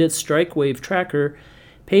Report and its strike wave tracker,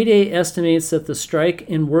 Payday estimates that the strike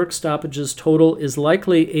and work stoppages total is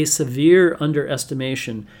likely a severe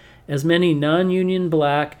underestimation, as many non-union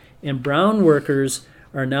Black and brown workers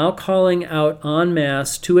are now calling out en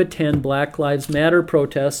masse to attend Black Lives Matter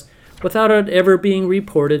protests without it ever being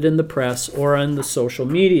reported in the press or on the social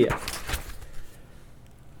media.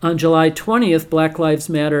 On July 20th, Black Lives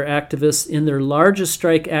Matter activists, in their largest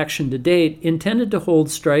strike action to date, intended to hold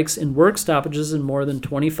strikes and work stoppages in more than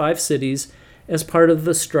 25 cities as part of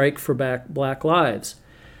the Strike for Black Lives.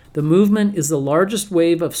 The movement is the largest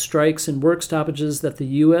wave of strikes and work stoppages that the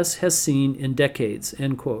U.S. has seen in decades,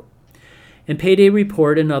 end quote. And Payday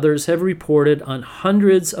Report and others have reported on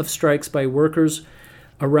hundreds of strikes by workers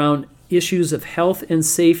around issues of health and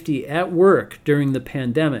safety at work during the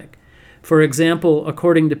pandemic. For example,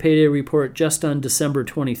 according to Payday Report, just on December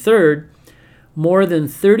 23rd, more than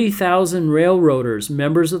 30,000 railroaders,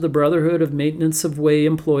 members of the Brotherhood of Maintenance of Way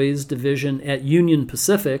Employees Division at Union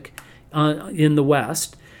Pacific in the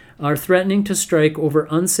West, are threatening to strike over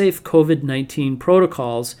unsafe COVID-19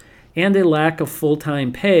 protocols and a lack of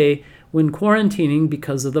full-time pay when quarantining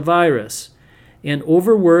because of the virus. And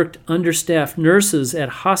overworked, understaffed nurses at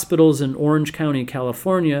hospitals in Orange County,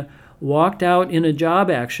 California, walked out in a job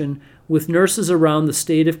action with nurses around the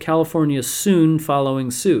state of California soon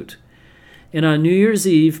following suit. And on New Year's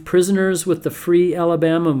Eve, prisoners with the Free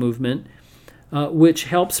Alabama movement, which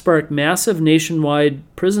helped spark massive nationwide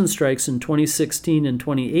prison strikes in 2016 and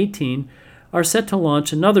 2018, are set to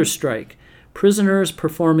launch another strike. Prisoners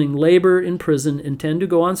performing labor in prison intend to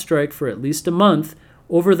go on strike for at least a month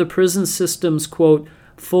over the prison system's, quote,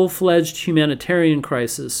 full-fledged humanitarian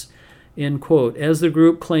crisis, end quote, as the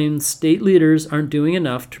group claims state leaders aren't doing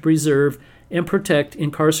enough to preserve and protect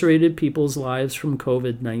incarcerated people's lives from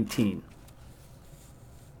COVID-19.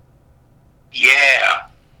 Yeah.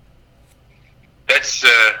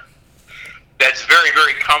 That's very,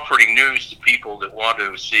 very comforting news to people that want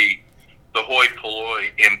to see the hoi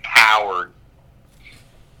polloi empowered.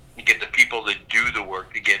 You get the people that do the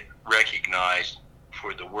work to get recognized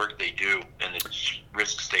for the work they do and the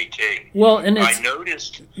risks they take. Well, and I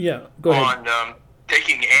noticed go ahead. On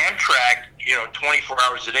taking Amtrak, 24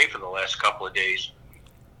 hours a day for the last couple of days,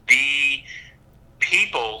 the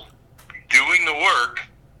people doing the work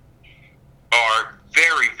are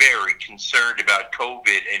very, very concerned about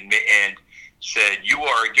COVID and said, you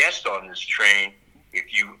are a guest on this train.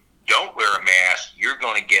 If you don't wear a mask, you're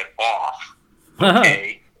going to get off.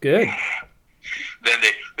 Okay? Good. Then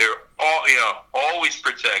they're all, always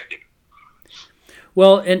protected.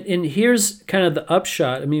 Well, and here's kind of the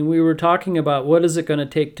upshot. I mean, we were talking about what is it going to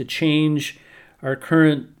take to change our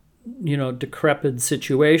current, decrepit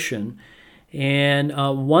situation. And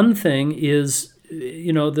one thing is,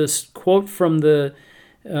 this quote from the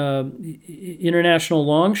International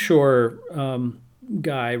Longshore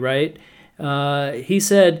guy, right? He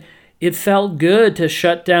said, it felt good to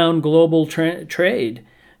shut down global trade,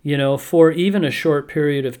 for even a short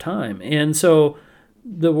period of time. And so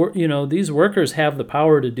these workers have the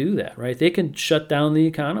power to do that, right? They can shut down the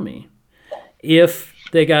economy if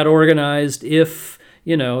they got organized, if,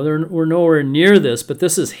 we're nowhere near this, but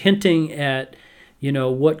this is hinting at,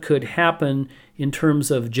 what could happen in terms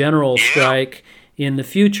of general strike in the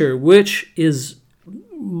future, which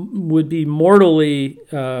would be mortally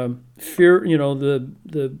the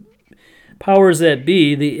powers that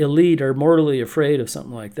be, the elite, are mortally afraid of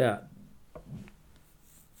something like that.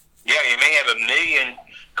 Yeah, you may have 1 million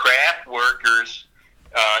craft workers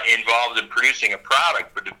involved in producing a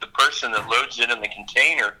product, but if the person that loads it in the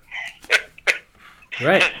container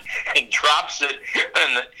right. and drops it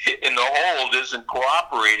in the hold isn't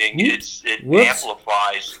cooperating, it Whoops.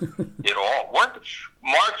 Amplifies it all.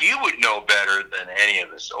 Mark, you would know better than any of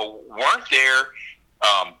us. Weren't there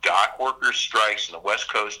dock workers strikes in the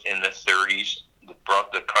West Coast in the 30s that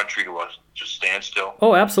brought the country to a standstill?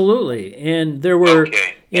 Oh, absolutely. And there were,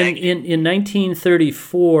 in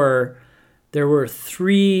 1934, there were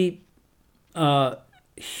 3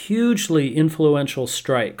 hugely influential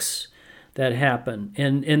strikes that happened.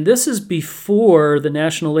 And this is before the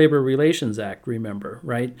National Labor Relations Act, remember,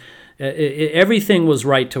 right? Everything was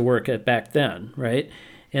right to work at back then, right?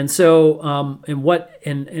 And so,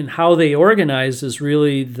 and how they organized is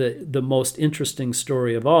really the most interesting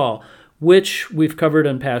story of all, which we've covered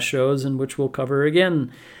on past shows and which we'll cover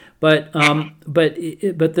again. But the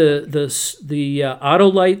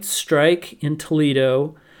Autolite strike in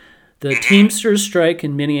Toledo, the Teamsters strike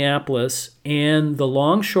in Minneapolis, and the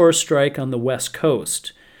Longshore strike on the West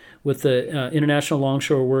Coast with the International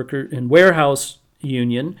Longshore Worker and Warehouse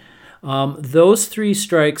Union, those three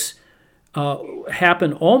strikes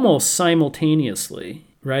happened almost simultaneously,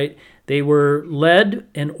 right? They were led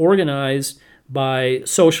and organized by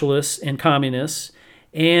socialists and communists,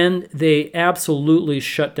 and they absolutely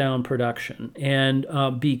shut down production and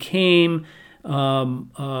became a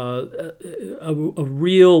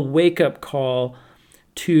real wake-up call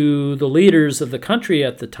to the leaders of the country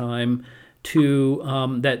at the time to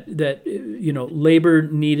that labor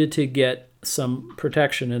needed to get some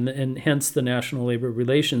protection, and hence the National Labor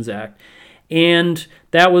Relations Act. And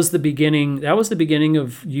that was the beginning. That was the beginning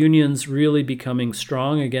of unions really becoming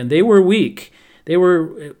strong again. They were weak. They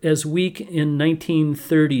were as weak in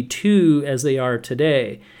 1932 as they are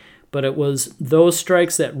today. But it was those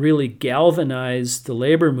strikes that really galvanized the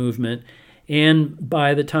labor movement. And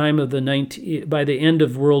by the time of by the end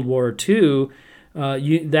of World War II,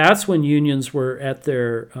 that's when unions were at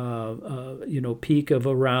their peak of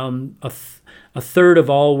around a third of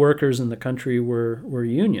all workers in the country were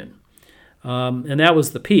union. And that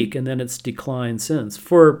was the peak, and then it's declined since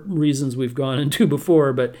for reasons we've gone into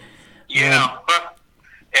before. But yeah,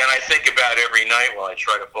 and I think about it every night while I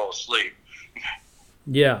try to fall asleep.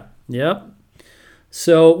 Yeah, yep.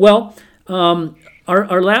 So, well,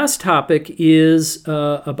 our last topic is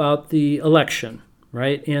about the election,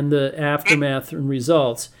 right, and the aftermath and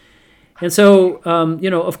results. And so,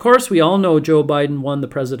 of course, we all know Joe Biden won the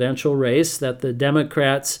presidential race, that the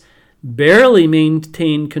Democrats barely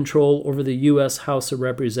maintained control over the U.S. House of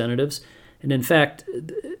Representatives. And in fact,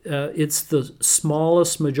 it's the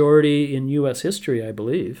smallest majority in U.S. history, I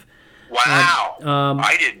believe. Wow.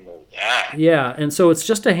 I didn't know that. Yeah, and so it's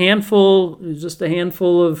just a handful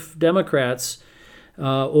of Democrats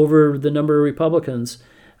over the number of Republicans.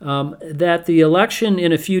 That the election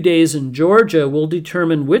in a few days in Georgia will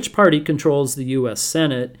determine which party controls the U.S.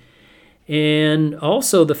 Senate, and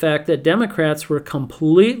also the fact that Democrats were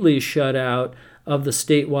completely shut out of the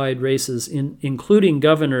statewide races, including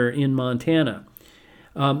governor in Montana.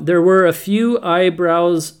 There were a few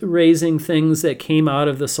eyebrows-raising things that came out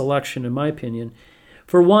of this election, in my opinion.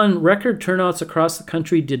 For one, record turnouts across the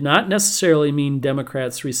country did not necessarily mean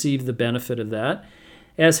Democrats received the benefit of that,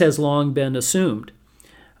 as has long been assumed.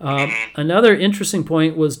 Another interesting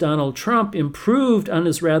point was Donald Trump improved on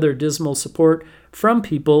his rather dismal support from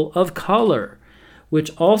people of color, which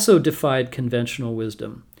also defied conventional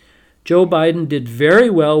wisdom. Joe Biden did very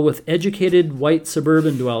well with educated white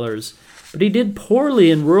suburban dwellers, but he did poorly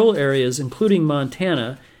in rural areas, including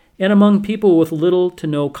Montana, and among people with little to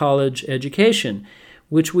no college education,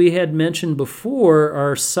 which we had mentioned before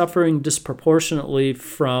are suffering disproportionately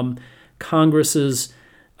from Congress's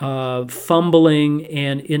fumbling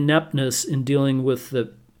and ineptness in dealing with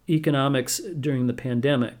the economics during the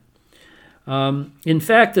pandemic. In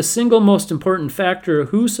fact, the single most important factor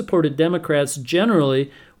who supported Democrats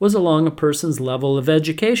generally was along a person's level of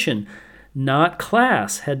education, not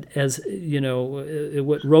class. What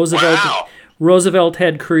Roosevelt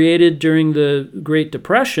had created during the Great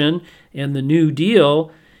Depression and the New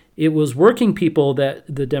Deal, it was working people that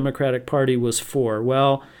the Democratic Party was for.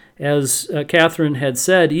 Well, as Catherine had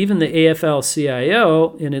said, even the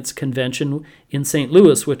AFL-CIO in its convention in St.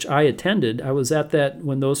 Louis, which I attended, I was at that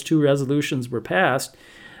when those two resolutions were passed,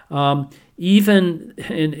 and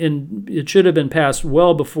it should have been passed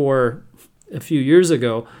well before a few years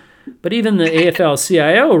ago, but even the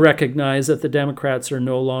AFL-CIO recognized that the Democrats are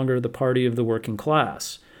no longer the party of the working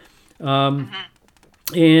class. And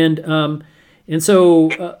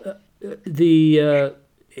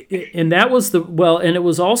that was and it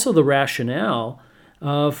was also the rationale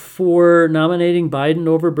for nominating Biden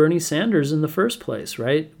over Bernie Sanders in the first place,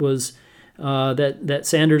 right? Was that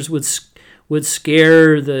Sanders would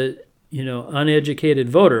scare the uneducated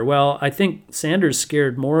voter. Well, I think Sanders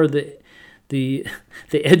scared more the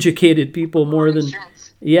educated people more than.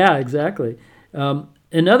 Yeah, exactly.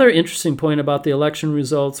 Another interesting point about the election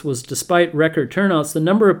results was, despite record turnouts, the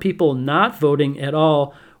number of people not voting at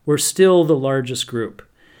all were still the largest group,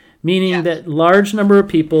 meaning that large number of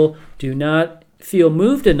people do not feel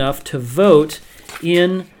moved enough to vote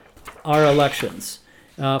in our elections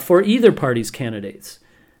for either party's candidates.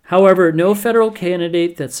 However, no federal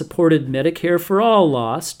candidate that supported Medicare for all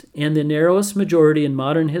lost, and the narrowest majority in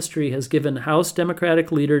modern history has given House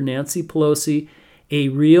Democratic leader Nancy Pelosi a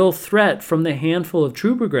real threat from the handful of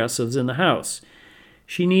true progressives in the House.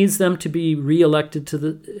 She needs them to be reelected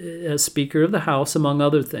as Speaker of the House, among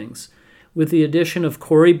other things. With the addition of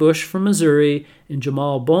Cori Bush from Missouri and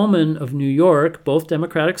Jamal Bowman of New York, both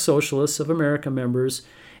Democratic Socialists of America members,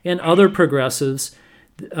 and other progressives,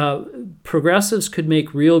 progressives could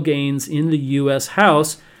make real gains in the U.S.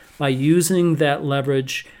 House by using that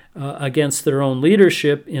leverage against their own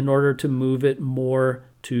leadership in order to move it more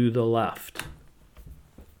to the left.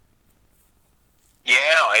 Yeah,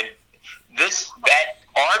 and that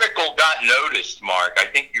article got noticed, Mark. I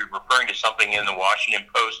think you're referring to something in the Washington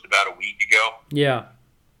Post about a week ago. Yeah.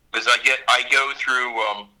 Because I go through,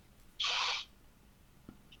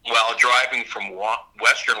 while driving from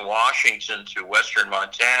western Washington to western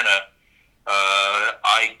Montana,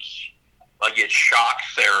 I get shock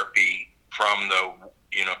therapy from the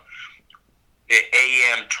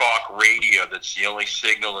AM talk radio. That's the only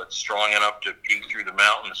signal that's strong enough to peek through the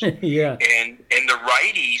mountains. Yeah. And the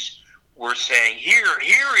righties were saying, here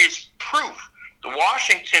is proof. The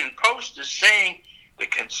Washington Post is saying the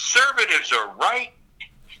conservatives are right.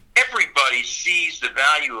 Everybody sees the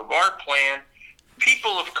value of our plan.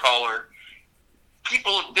 People of color,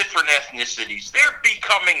 people of different ethnicities, they're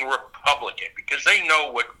becoming Republican because they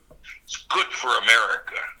know what's good for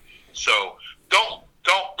America. So don't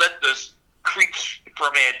let the creeps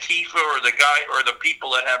from Antifa or the guy or the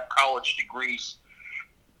people that have college degrees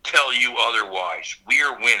tell you otherwise. We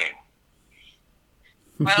are winning.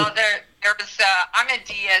 Well, there was. I'm a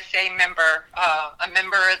DSA member, a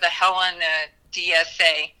member of the Helena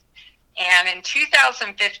DSA, and in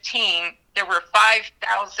 2015 there were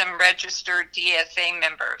 5,000 registered DSA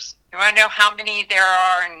members. You want to know how many there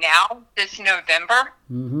are now this November?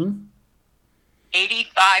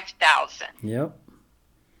 85,000. Yep.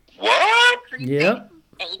 What? Yep.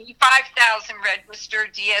 85,000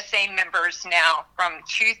 registered DSA members now from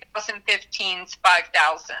 2015's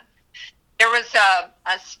 5,000. There was a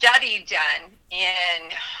study done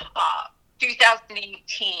in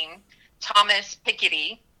 2018, Thomas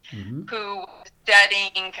Piketty, who was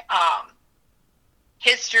studying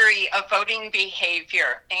history of voting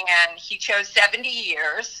behavior, and he chose 70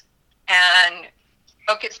 years and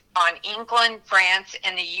focused on England, France,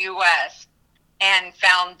 and the U.S., and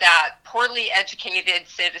found that poorly educated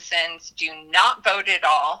citizens do not vote at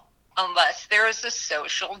all unless there is a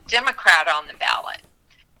social democrat on the ballot.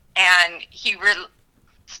 And he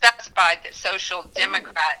specified that social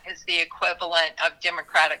democrat is the equivalent of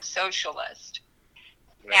democratic socialist.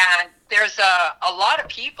 And there's a lot of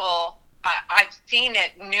people, I've seen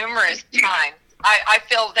it numerous times. I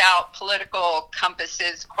filled out Political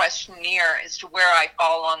Compass's questionnaire as to where I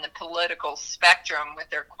fall on the political spectrum with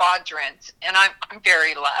their quadrants, and I'm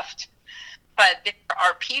very left. But there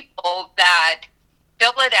are people that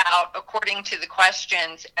fill it out according to the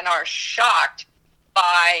questions and are shocked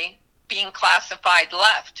by being classified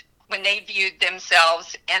left when they viewed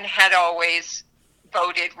themselves and had always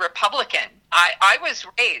voted Republican. I was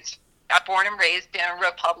born and raised in a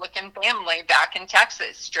Republican family back in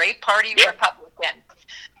Texas, straight party Republican.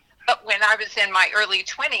 But when I was in my early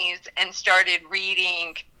 20s and started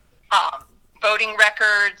reading voting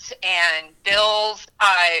records and bills,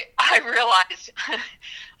 I realized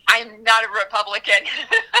I'm not a Republican.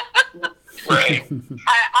 Right.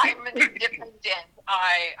 I'm an independent.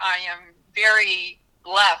 I am very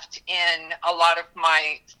left in a lot of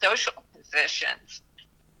my social positions.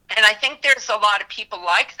 And I think there's a lot of people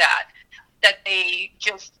like that they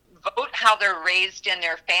just vote how they're raised in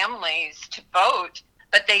their families to vote,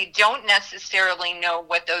 but they don't necessarily know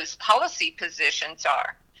what those policy positions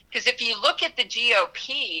are. Because if you look at the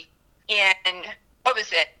GOP in,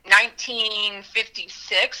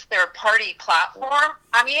 1956, their party platform,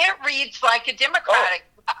 I mean, it reads like a Democratic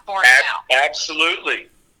platform now. Absolutely.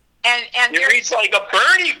 And it reads like a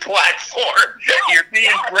Bernie platform. Yes, You're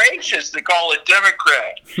being gracious to call it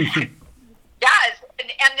Democrat. Yes,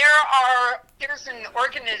 and there's an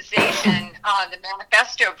organization, the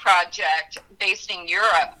Manifesto Project, based in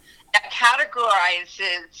Europe, that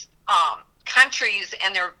categorizes countries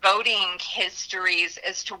and their voting histories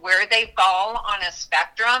as to where they fall on a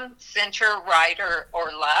spectrum, center, right,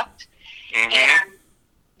 or left. And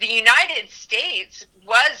the United States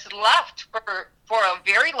was left for a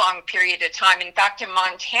very long period of time. In fact, in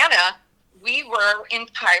Montana, we were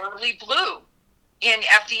entirely blue in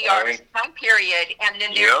FDR's time period, and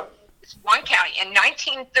then there was one county. In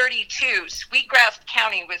 1932, Sweetgrass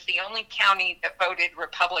County was the only county that voted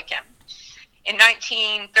Republican. In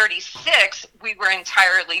 1936, we were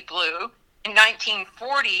entirely blue. In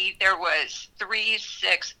 1940, there was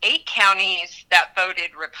 8 counties that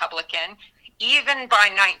voted Republican. Even by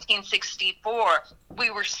 1964,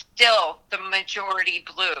 we were still the majority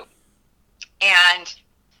blue. And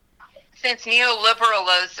since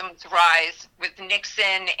neoliberalism's rise with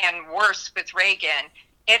Nixon and worse with Reagan,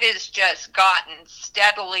 it has just gotten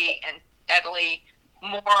steadily and steadily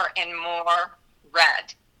more and more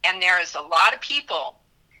red. And there is a lot of people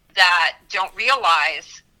that don't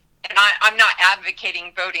realize, and I'm not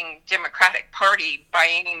advocating voting Democratic Party by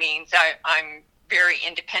any means. I'm very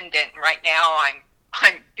independent right now.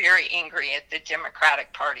 I'm very angry at the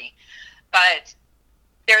Democratic Party. But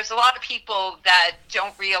there's a lot of people that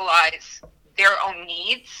don't realize their own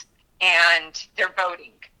needs, and they're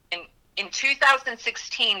voting. In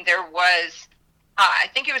 2016, there was, I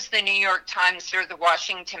think it was the New York Times or the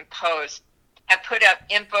Washington Post, had put up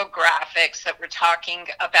infographics that were talking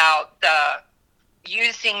about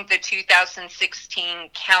using the 2016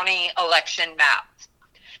 county election maps.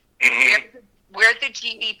 Mm-hmm. Where the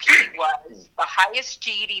GDP was, the highest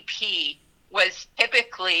GDP was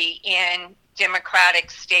typically in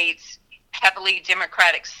Democratic states, heavily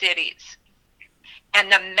Democratic cities. And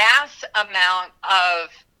the mass amount of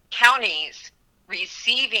counties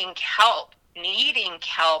receiving help, needing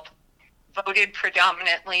help, voted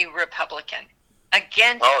predominantly Republican.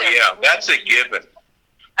 Against that's a given.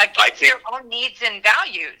 Against their own needs and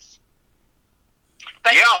values.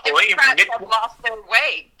 But Democrats have lost their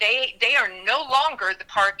way. They are no longer the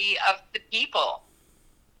party of the people.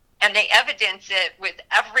 And they evidence it with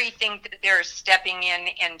everything that they're stepping in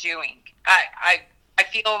and doing. I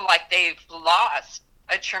feel like they've lost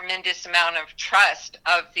a tremendous amount of trust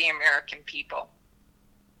of the American people.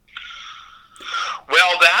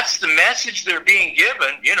 Well, that's the message they're being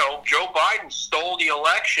given. You know, Joe Biden stole the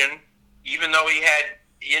election, even though he had,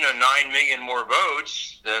 9 million more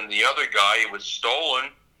votes than the other guy. It was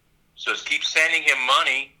stolen. So keep sending him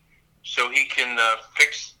money so he can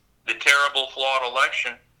fix the terrible, flawed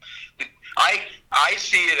election. I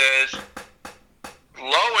see it as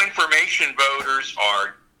low information voters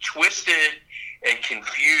are twisted and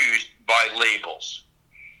confused by labels.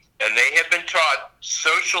 And they have been taught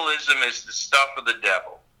socialism is the stuff of the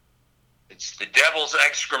devil. It's the devil's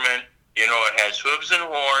excrement. It has hooves and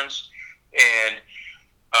horns. And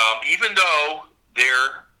even though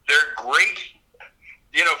their great,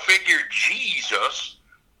 figure Jesus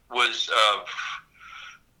was,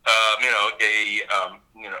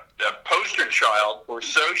 a poster child for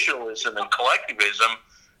socialism and collectivism,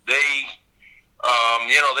 they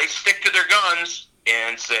stick to their guns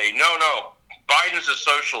and say, no, Biden's a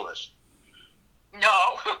socialist.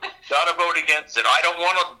 No. Gotta vote against it. I don't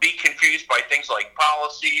want to be confused by things like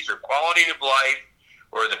policies or quality of life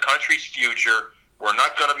or the country's future. We're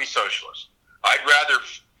not going to be socialists. I'd rather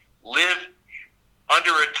live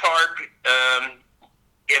under a tarp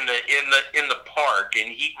in the park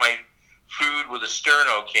and eat my food with a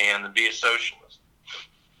Sterno can than be a socialist.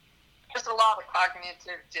 There's a lot of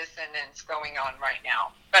cognitive dissonance going on right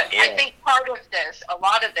now. But yeah. I think a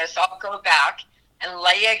lot of this, I'll go back and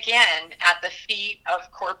lay again at the feet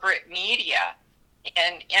of corporate media.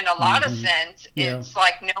 And in a lot of sense, it's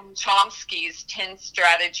like Noam Chomsky's 10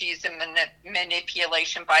 strategies of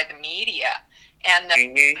manipulation by the media. And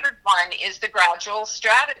the third one is the gradual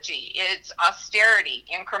strategy. It's austerity,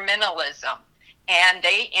 incrementalism. And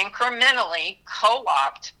they incrementally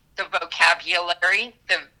co-opt the vocabulary,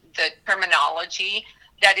 the terminology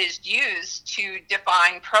that is used to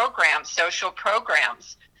define programs, social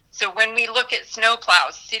programs. So when we look at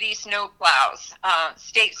snowplows, city snowplows,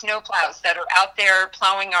 state snowplows that are out there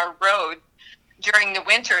plowing our road during the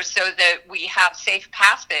winter so that we have safe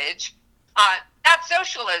passage, that's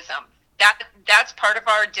socialism. That's part of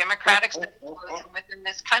our democratic socialism within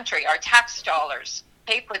this country. Our tax dollars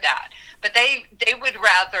pay for that. But they would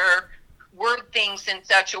rather word things in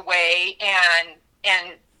such a way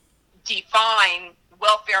and define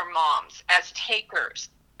welfare moms as takers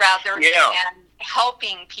rather than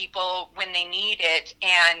helping people when they need it,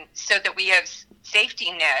 and so that we have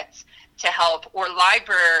safety nets to help, or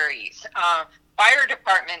libraries, fire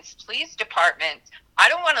departments, police departments. I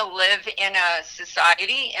don't want to live in a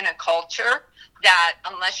society, in a culture that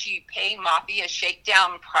unless you pay mafia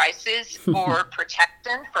shakedown prices for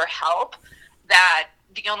protection, for help, that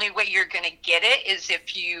the only way you're going to get it is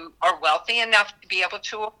if you are wealthy enough to be able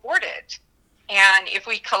to afford it. And if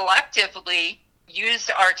we collectively use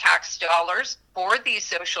our tax dollars for these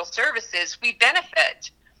social services, we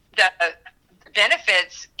benefit. The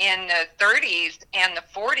benefits in the 30s and the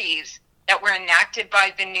 40s that were enacted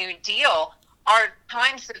by the New Deal are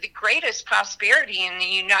times of the greatest prosperity in the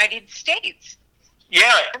United States.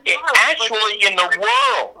 Yeah, actually in the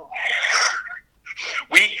world.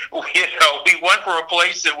 We went for a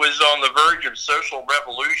place that was on the verge of social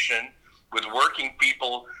revolution with working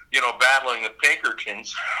people, battling the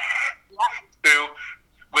Pinkertons, who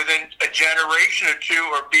within a generation or two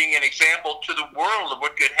are being an example to the world of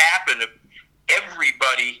what could happen if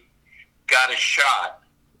everybody got a shot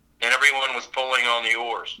and everyone was pulling on the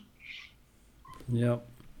oars. Yep.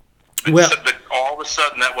 But all of a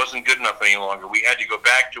sudden that wasn't good enough any longer. We had to go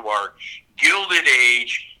back to our Gilded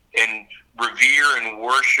Age and revere and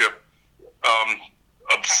worship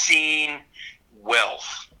obscene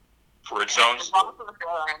wealth for its own.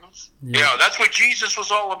 Yeah, that's what Jesus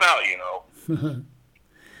was all about,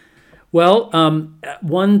 Well,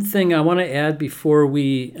 one thing I want to add before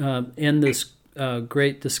we end this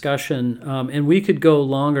great discussion, and we could go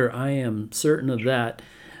longer, I am certain of that,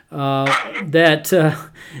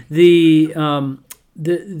 the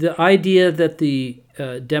idea that the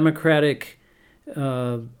Democratic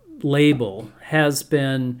label has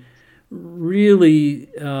been really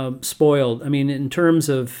spoiled. I mean, in terms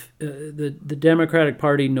of the Democratic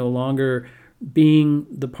Party no longer being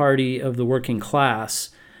the party of the working class,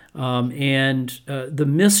 and the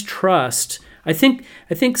mistrust. I think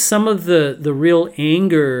some of the real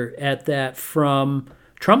anger at that from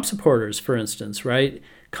Trump supporters, for instance, right,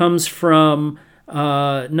 comes from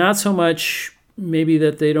not so much maybe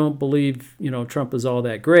that they don't believe Trump is all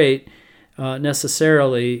that great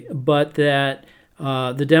necessarily, but that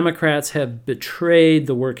the Democrats have betrayed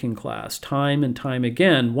the working class time and time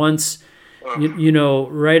again. Once,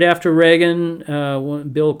 right after Reagan, when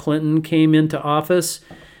Bill Clinton came into office,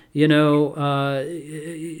 I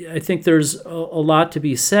think there's a lot to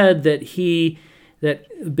be said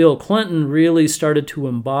that Bill Clinton really started to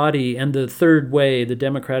embody, and the third way, the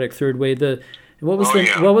Democratic third way. What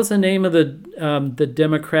was the name of the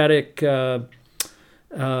Democratic? There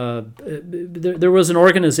was an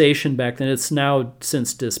organization back then. It's now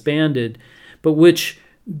since disbanded, but which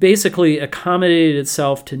basically accommodated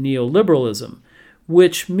itself to neoliberalism,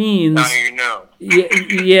 which means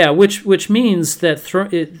which means that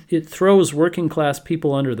it throws working class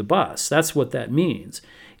people under the bus. That's what that means,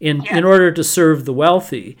 in order to serve the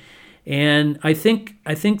wealthy. And I think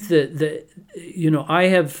that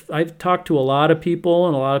I've talked to a lot of people,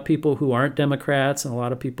 and a lot of people who aren't Democrats, and a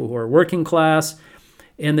lot of people who are working class,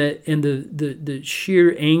 and the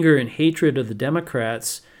sheer anger and hatred of the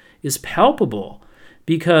Democrats is palpable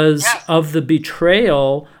because of the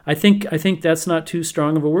betrayal. I think that's not too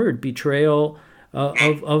strong of a word. Betrayal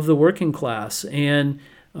of the working class, and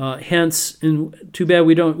hence, and too bad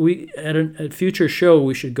we at a future show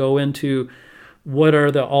we should go into what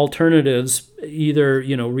are the alternatives, either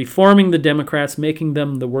reforming the Democrats, making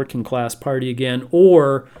them the working class party again,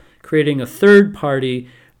 or creating a third party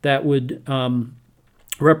that would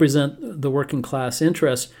represent the working class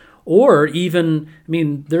interest. Or even,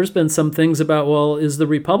 there's been some things about, well, is the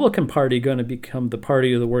Republican Party going to become the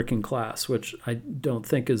party of the working class, which I don't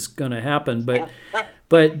think is going to happen. But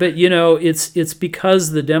it's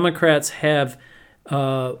because the Democrats have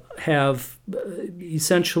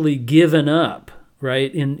essentially given up,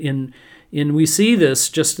 right? In we see this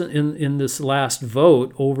just in this last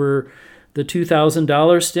vote over the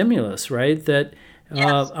 $2,000 stimulus, right? That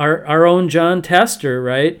our own Jon Tester,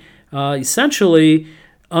 right, essentially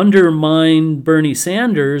undermined Bernie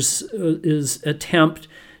Sanders' attempt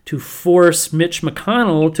to force Mitch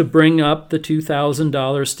McConnell to bring up the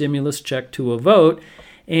 $2,000 stimulus check to a vote.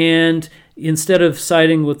 And instead of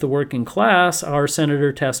siding with the working class, our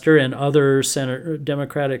Senator Tester and other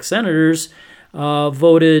Democratic senators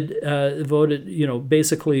voted,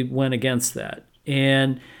 basically went against that.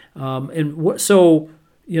 So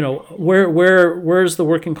where's the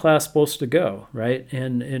working class supposed to go, right?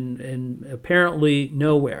 And apparently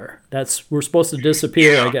nowhere. We're supposed to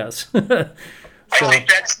disappear, I guess. I think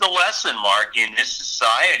that's the lesson, Mark, in this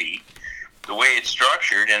society, the way it's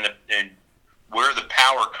structured and where the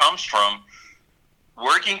power comes from.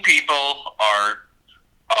 Working people are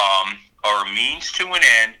a means to an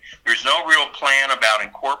end. There's no real plan about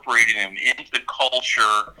incorporating them into the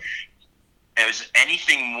culture as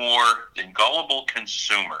anything more than gullible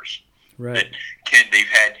consumers. Right. They've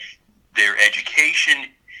had their education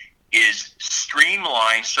is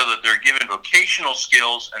streamlined so that they're given vocational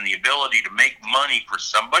skills and the ability to make money for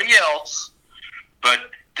somebody else,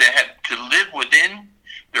 but to live within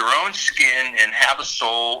their own skin and have a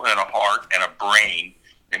soul and a heart and a brain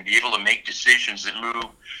and be able to make decisions that move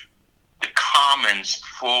the commons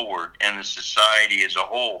forward and the society as a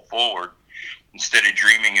whole forward, instead of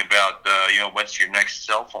dreaming about, what's your next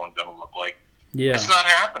cell phone going to look like. Yeah. It's not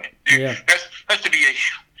happening. Yeah. Has to be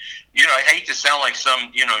I hate to sound like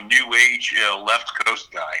some, new age left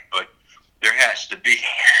coast guy, but there has to be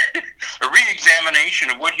a re-examination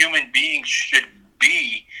of what human beings should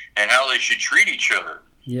be and how they should treat each other.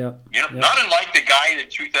 Yeah. Not unlike the guy that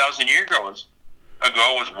 2,000 years ago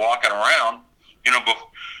was walking around,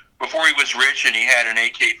 before he was rich and he had an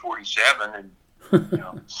AK-47, and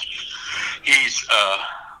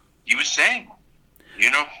he was saying,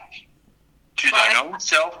 to thine own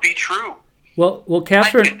self be true. Well,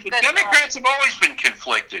 Catherine. The Democrats have always been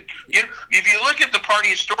conflicted. If you look at the party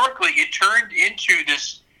historically, it turned into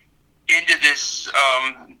this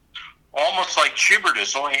almost like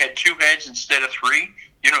Chibertus, only had two heads instead of three.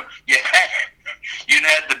 You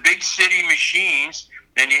had the big city machines,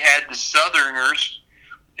 and you had the Southerners,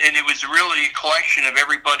 and it was really a collection of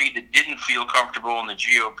everybody that didn't feel comfortable in the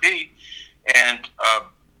GOP, and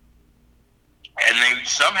they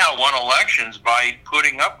somehow won elections by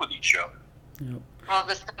putting up with each other. Yep. Well,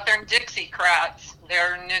 the Southern Dixiecrats,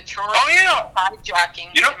 they're notorious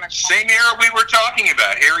hijacking. Same era we were talking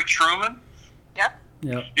about, Harry Truman. Yep.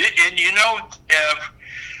 Yep.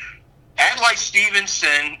 Adlai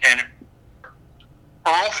Stevenson and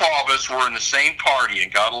Earl Faubus were in the same party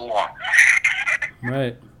and got along.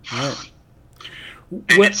 Right.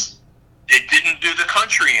 It didn't do the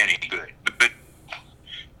country any good. But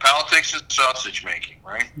politics is sausage making,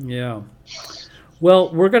 right? Yeah.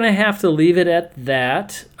 Well, we're going to have to leave it at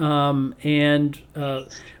that, and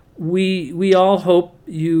we all hope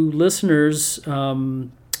you listeners,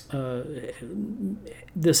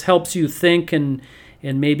 this helps you think and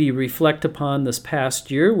maybe reflect upon this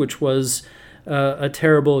past year, which was a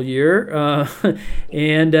terrible year.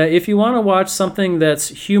 And if you want to watch something that's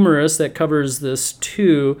humorous that covers this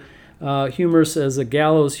too, humorous as a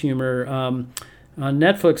gallows humor. On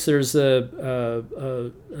Netflix, there's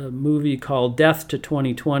a movie called Death to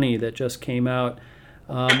 2020 that just came out.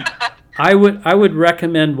 I would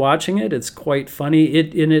recommend watching it. It's quite funny.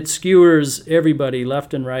 It skewers everybody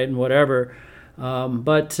left and right and whatever.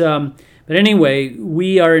 But anyway,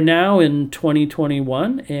 we are now in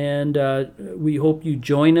 2021, and we hope you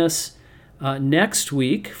join us next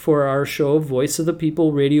week for our show, Voice of the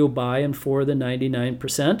People, radio by and for the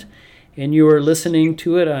 99%. And you are listening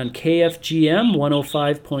to it on KFGM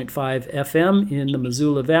 105.5 FM in the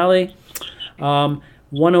Missoula Valley,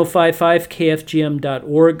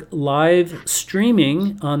 1055kfgm.org, live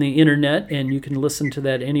streaming on the internet, and you can listen to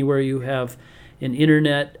that anywhere you have an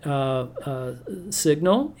internet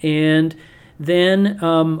signal. And then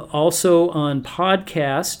also on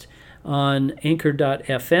podcast on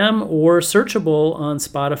anchor.fm or searchable on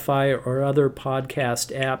Spotify or other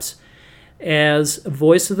podcast apps as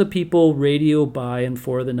Voice of the People, radio by and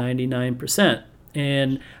for the 99%.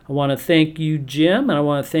 And I want to thank you, Jim, and I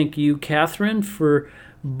want to thank you, Catherine, for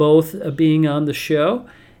both being on the show.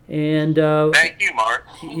 And thank you, Mark.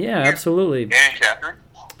 Yeah, absolutely. And Catherine.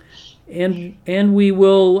 And we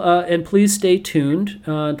will, and please stay tuned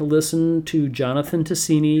to listen to Jonathan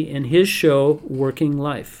Tassini and his show, Working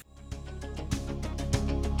Life.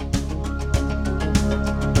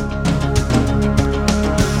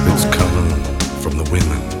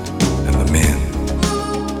 Women and the men.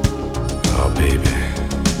 Oh baby,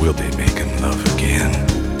 we'll be making love again.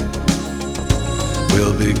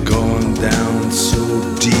 We'll be going down so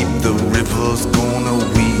deep the river's gonna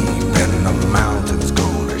weep and the mountain's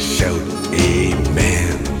gonna shout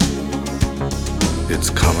amen. It's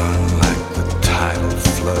coming like the tidal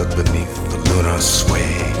flood beneath the lunar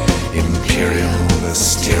sway, imperial,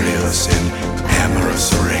 mysterious, in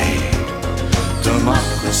amorous array.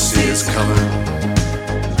 Democracy is coming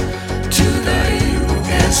to the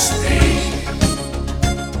USA.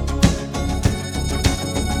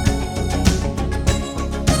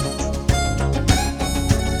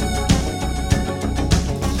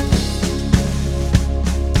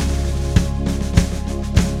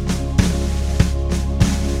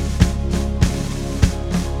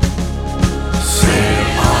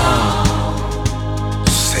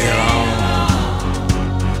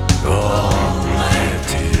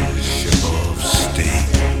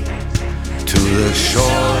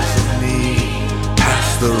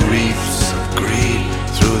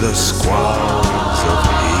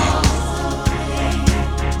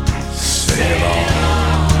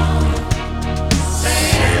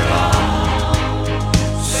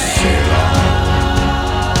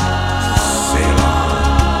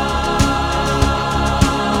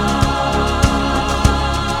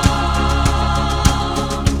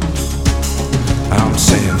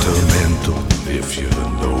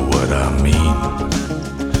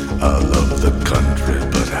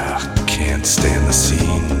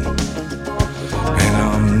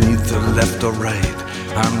 to left or right.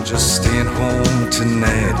 I'm just staying home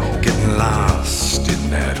tonight, getting lost in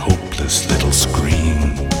that hopeless little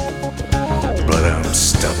screen. But I'm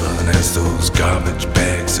stubborn as those garbage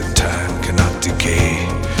bags that time cannot decay.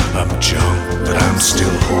 I'm junk, but I'm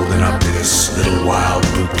still holding up this little wild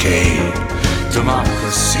bouquet.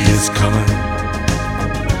 Democracy is coming,